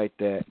edge like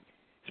that.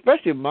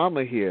 Especially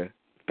Mama here.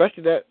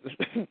 Especially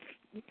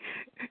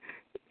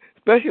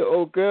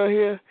old girl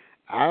here.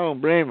 I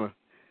don't blame her.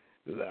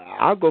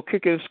 I'll go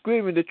kicking and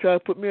screaming to try to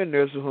put me in a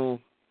nursing home.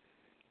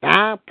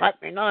 Nah,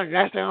 put me in a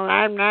nursing home.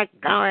 I'm not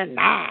going.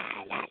 Nah.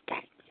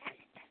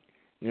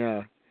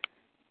 Yeah.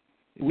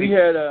 We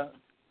had the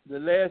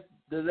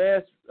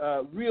last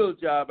real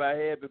job I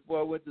had before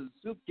I went to the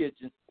soup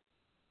kitchen.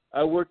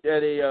 I worked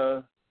at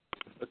a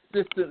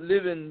assisted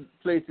living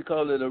place. They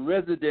call it a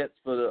residence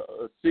for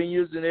the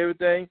seniors and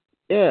everything.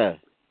 Yeah.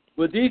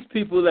 But these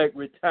people like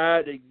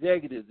retired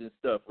executives and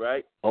stuff,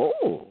 right?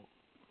 Oh.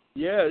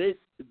 Yeah, they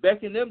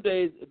back in them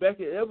days.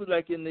 That was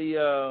like in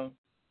the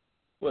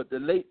the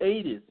late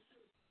 80s.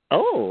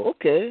 Oh,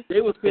 okay.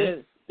 They were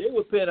paying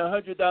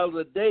 $100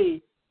 a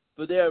day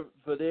for their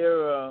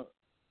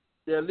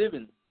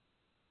living.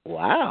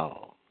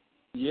 Wow.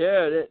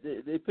 Yeah,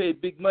 they paid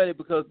big money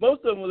because most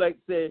of them were like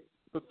say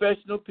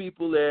professional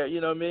people there.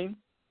 You know what I mean?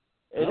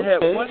 And they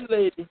had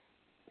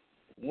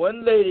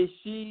one lady.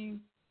 She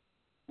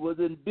was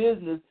in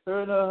business.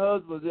 Her and her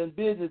husband was in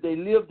business. They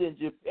lived in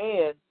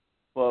Japan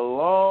for a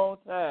long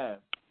time.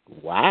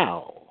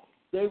 Wow.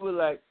 They were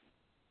like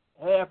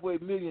halfway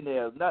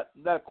millionaires,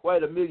 not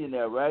quite a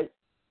millionaire, right?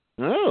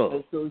 Oh.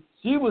 And so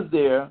she was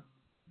there,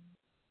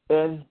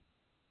 and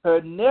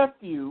her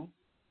nephew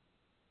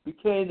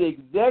became the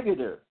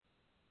executor.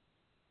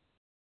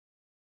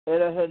 And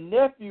her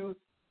nephew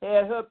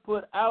had her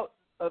put out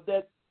of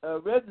that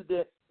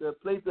residence, the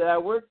place that I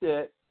worked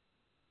at,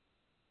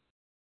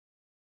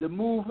 to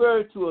move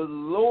her to a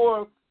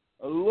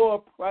lower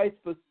price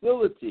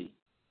facility.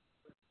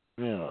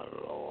 Oh,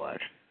 Lord.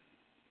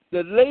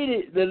 The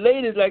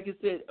ladies, like I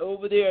said,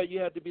 over there, you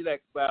have to be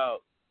like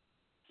about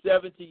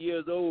 70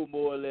 years old,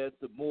 more or less,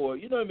 or more.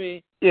 You know what I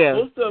mean? Yeah.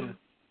 Most of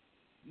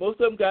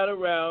them got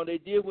around. They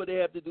did what they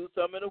had to do.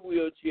 Some in a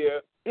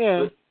wheelchair.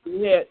 Yeah.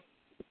 But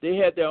they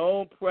had their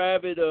own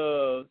private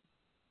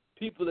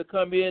people that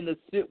come in to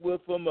sit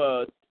with them,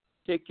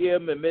 take care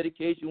of them, and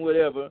medication,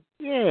 whatever.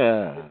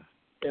 Yeah.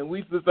 And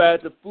we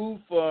provide the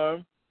food for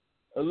them,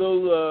 a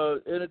little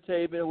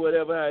entertainment,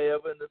 whatever,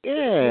 however.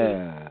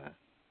 Yeah.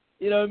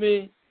 You know what I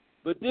mean?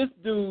 But this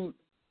dude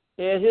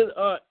had his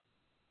aunt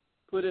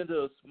put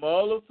into a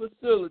smaller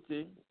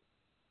facility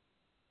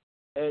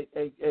and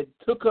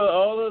took her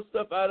all her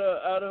stuff out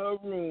of her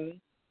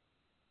room.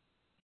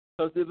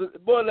 Because it was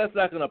more or less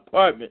like an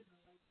apartment.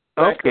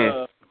 Okay.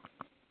 Like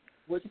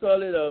what you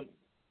call it?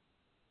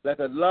 Like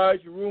a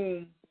large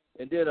room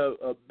and then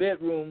a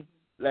bedroom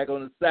like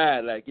on the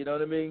side, like, you know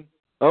what I mean?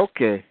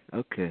 Okay.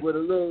 With a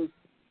little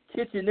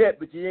kitchenette,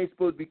 but you ain't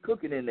supposed to be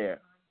cooking in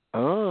there.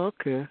 Oh,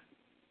 okay.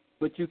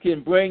 But you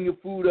can bring your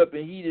food up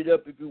and heat it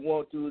up if you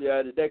want to,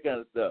 that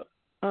kind of stuff.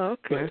 Oh,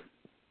 okay.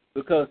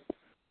 Because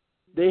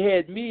they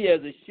had me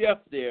as a chef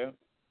there.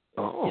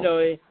 Oh. You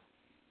know,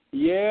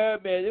 yeah,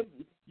 man.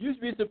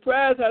 You'd be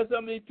surprised how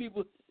some of these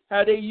people,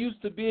 how they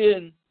used to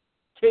being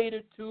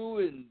catered to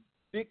and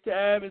big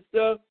time and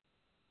stuff.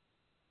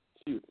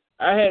 Shoot,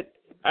 I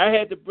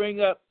had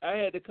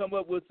to come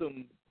up with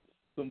some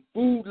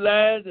food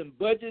lines and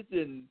budgets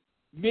and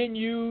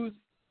menus.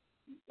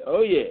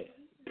 Oh yeah.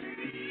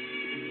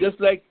 Just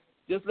like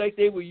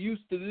they were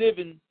used to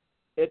living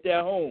at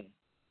their home.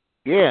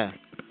 Yeah.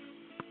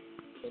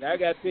 And I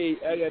got paid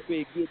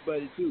good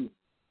money too.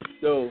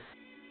 So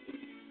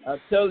I'm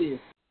telling you.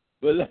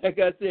 But like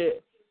I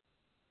said,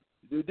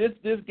 dude,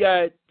 this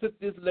guy took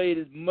this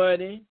lady's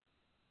money,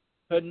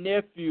 her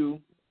nephew,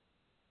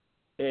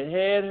 and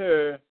had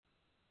her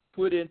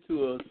put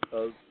into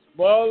a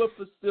smaller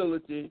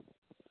facility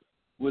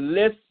with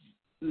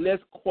less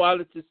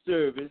quality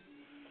service.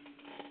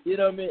 You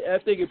know what I mean? I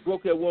think it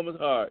broke that woman's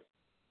heart.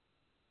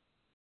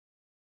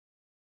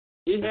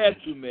 It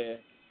had to, man.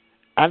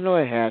 I know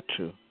it had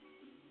to.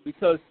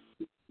 Because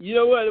you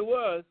know what it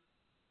was?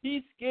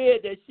 He's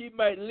scared that she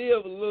might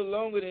live a little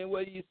longer than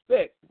what he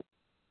expects.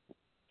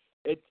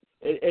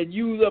 And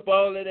use up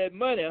all of that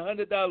money.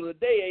 $100 a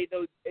day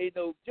ain't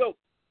no joke.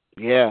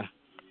 Yeah.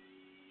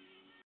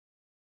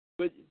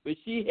 But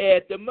she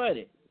had the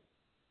money.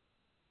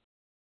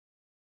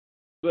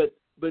 But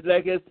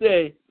like I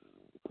say,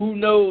 who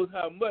knows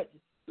how much?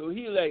 So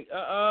he like,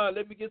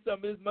 let me get some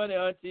of this money,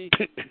 auntie.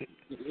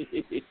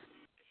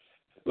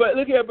 But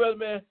look here, brother,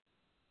 man.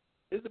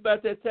 It's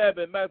about that time,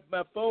 and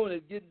my phone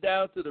is getting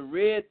down to the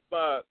red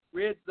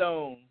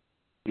zone.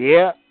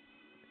 Yeah.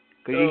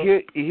 Because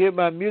you hear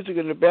my music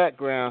in the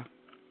background.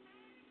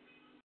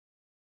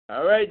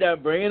 All right, now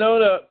bring it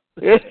on up.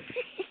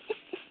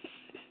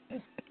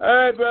 All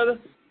right, brother.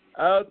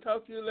 I'll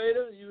talk to you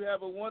later. You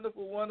have a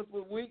wonderful,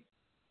 wonderful week.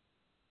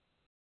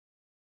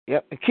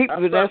 Yep. And keep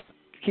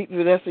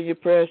Vanessa in your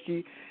prayers.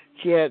 She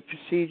had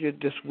procedure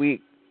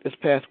this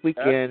past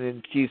weekend,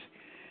 and she's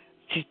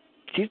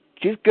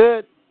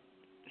good.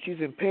 She's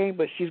in pain,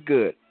 but she's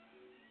good.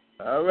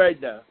 All right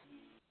now.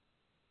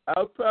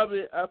 I'll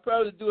probably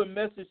do a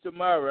message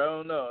tomorrow. I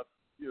don't know.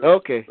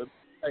 Okay. But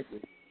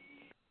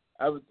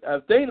I was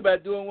thinking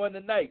about doing one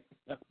tonight.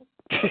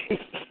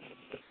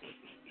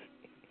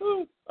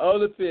 All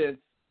depends.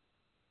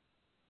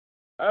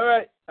 All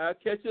right. I'll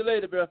catch you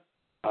later, bro.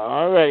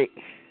 All right.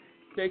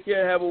 Take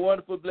care. Have a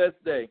wonderful,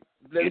 blessed day.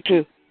 You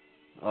too.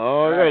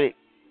 All right.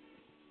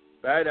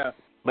 Bye now.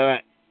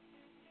 Bye.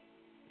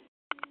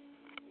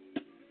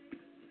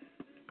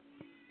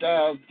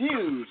 The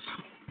views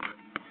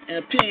and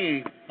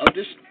opinions of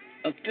this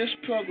of this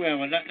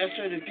program are not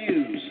necessarily the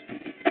views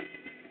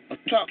of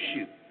Talk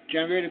Shoe,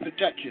 John Radio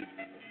Production,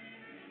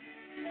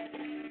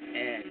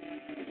 and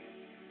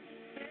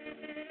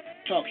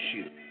Talk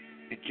Shoe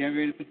and John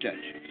Radio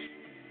Productions.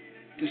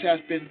 This has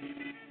been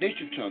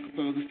Nation Talk, a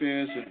public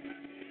affairs and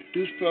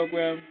news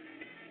program,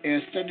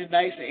 airs Sunday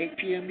nights at 8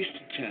 p.m.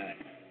 Eastern Time.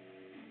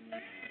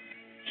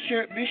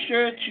 Be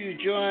sure to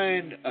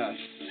join us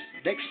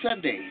next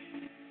Sunday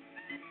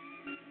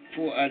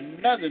for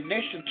another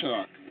Nation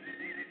Talk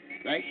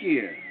right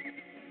here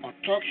on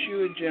Talk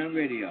Shoe and Jam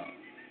Radio.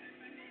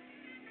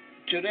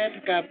 Till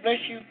then, God bless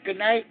you. Good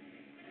night.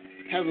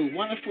 Have a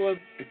wonderful and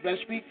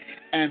blessed week.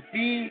 And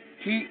be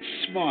heat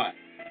smart.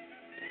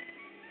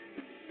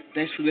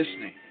 Thanks for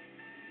listening.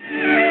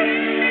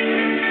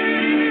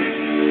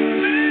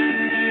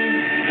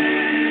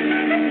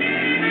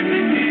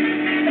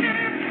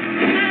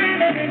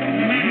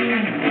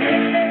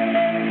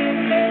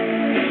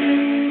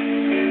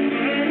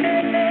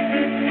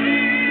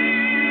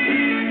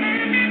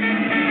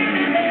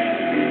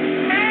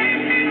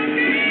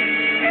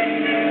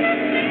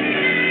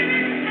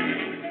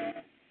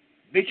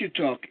 Nature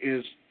Talk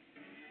is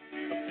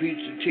a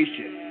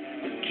presentation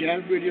of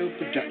Jam Radio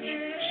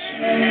Productions.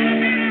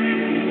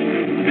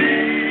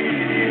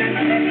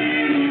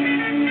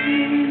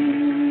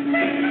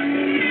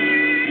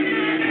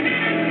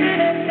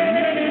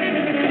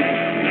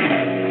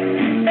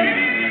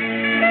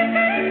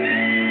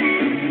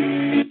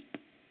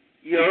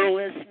 You're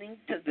listening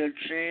to the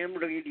Jam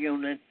Radio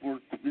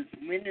Network with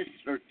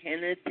Minister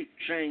Kenneth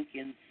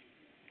Jenkins.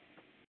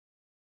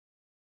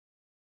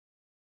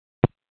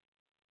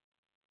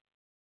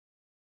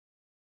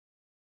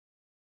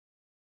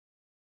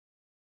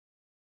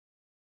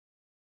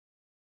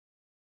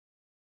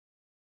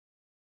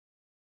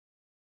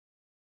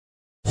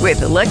 With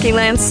the Lucky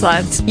Land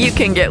Slots, you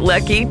can get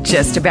lucky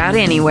just about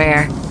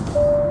anywhere.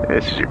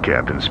 This is your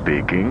captain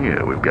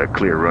speaking. We've got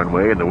clear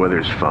runway and the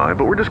weather's fine,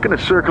 but we're just going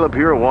to circle up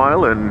here a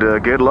while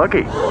and get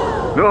lucky.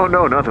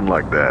 No, nothing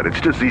like that. It's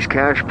just these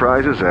cash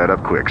prizes add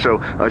up quick. So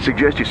I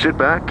suggest you sit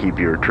back, keep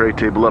your tray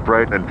table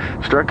upright, and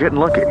start getting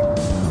lucky.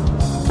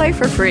 Play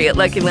for free at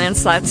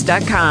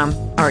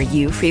LuckyLandSlots.com. Are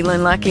you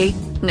feeling lucky?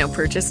 No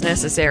purchase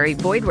necessary.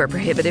 Void where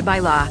prohibited by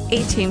law.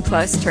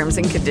 18+ terms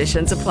and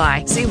conditions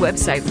apply. See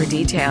website for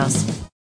details.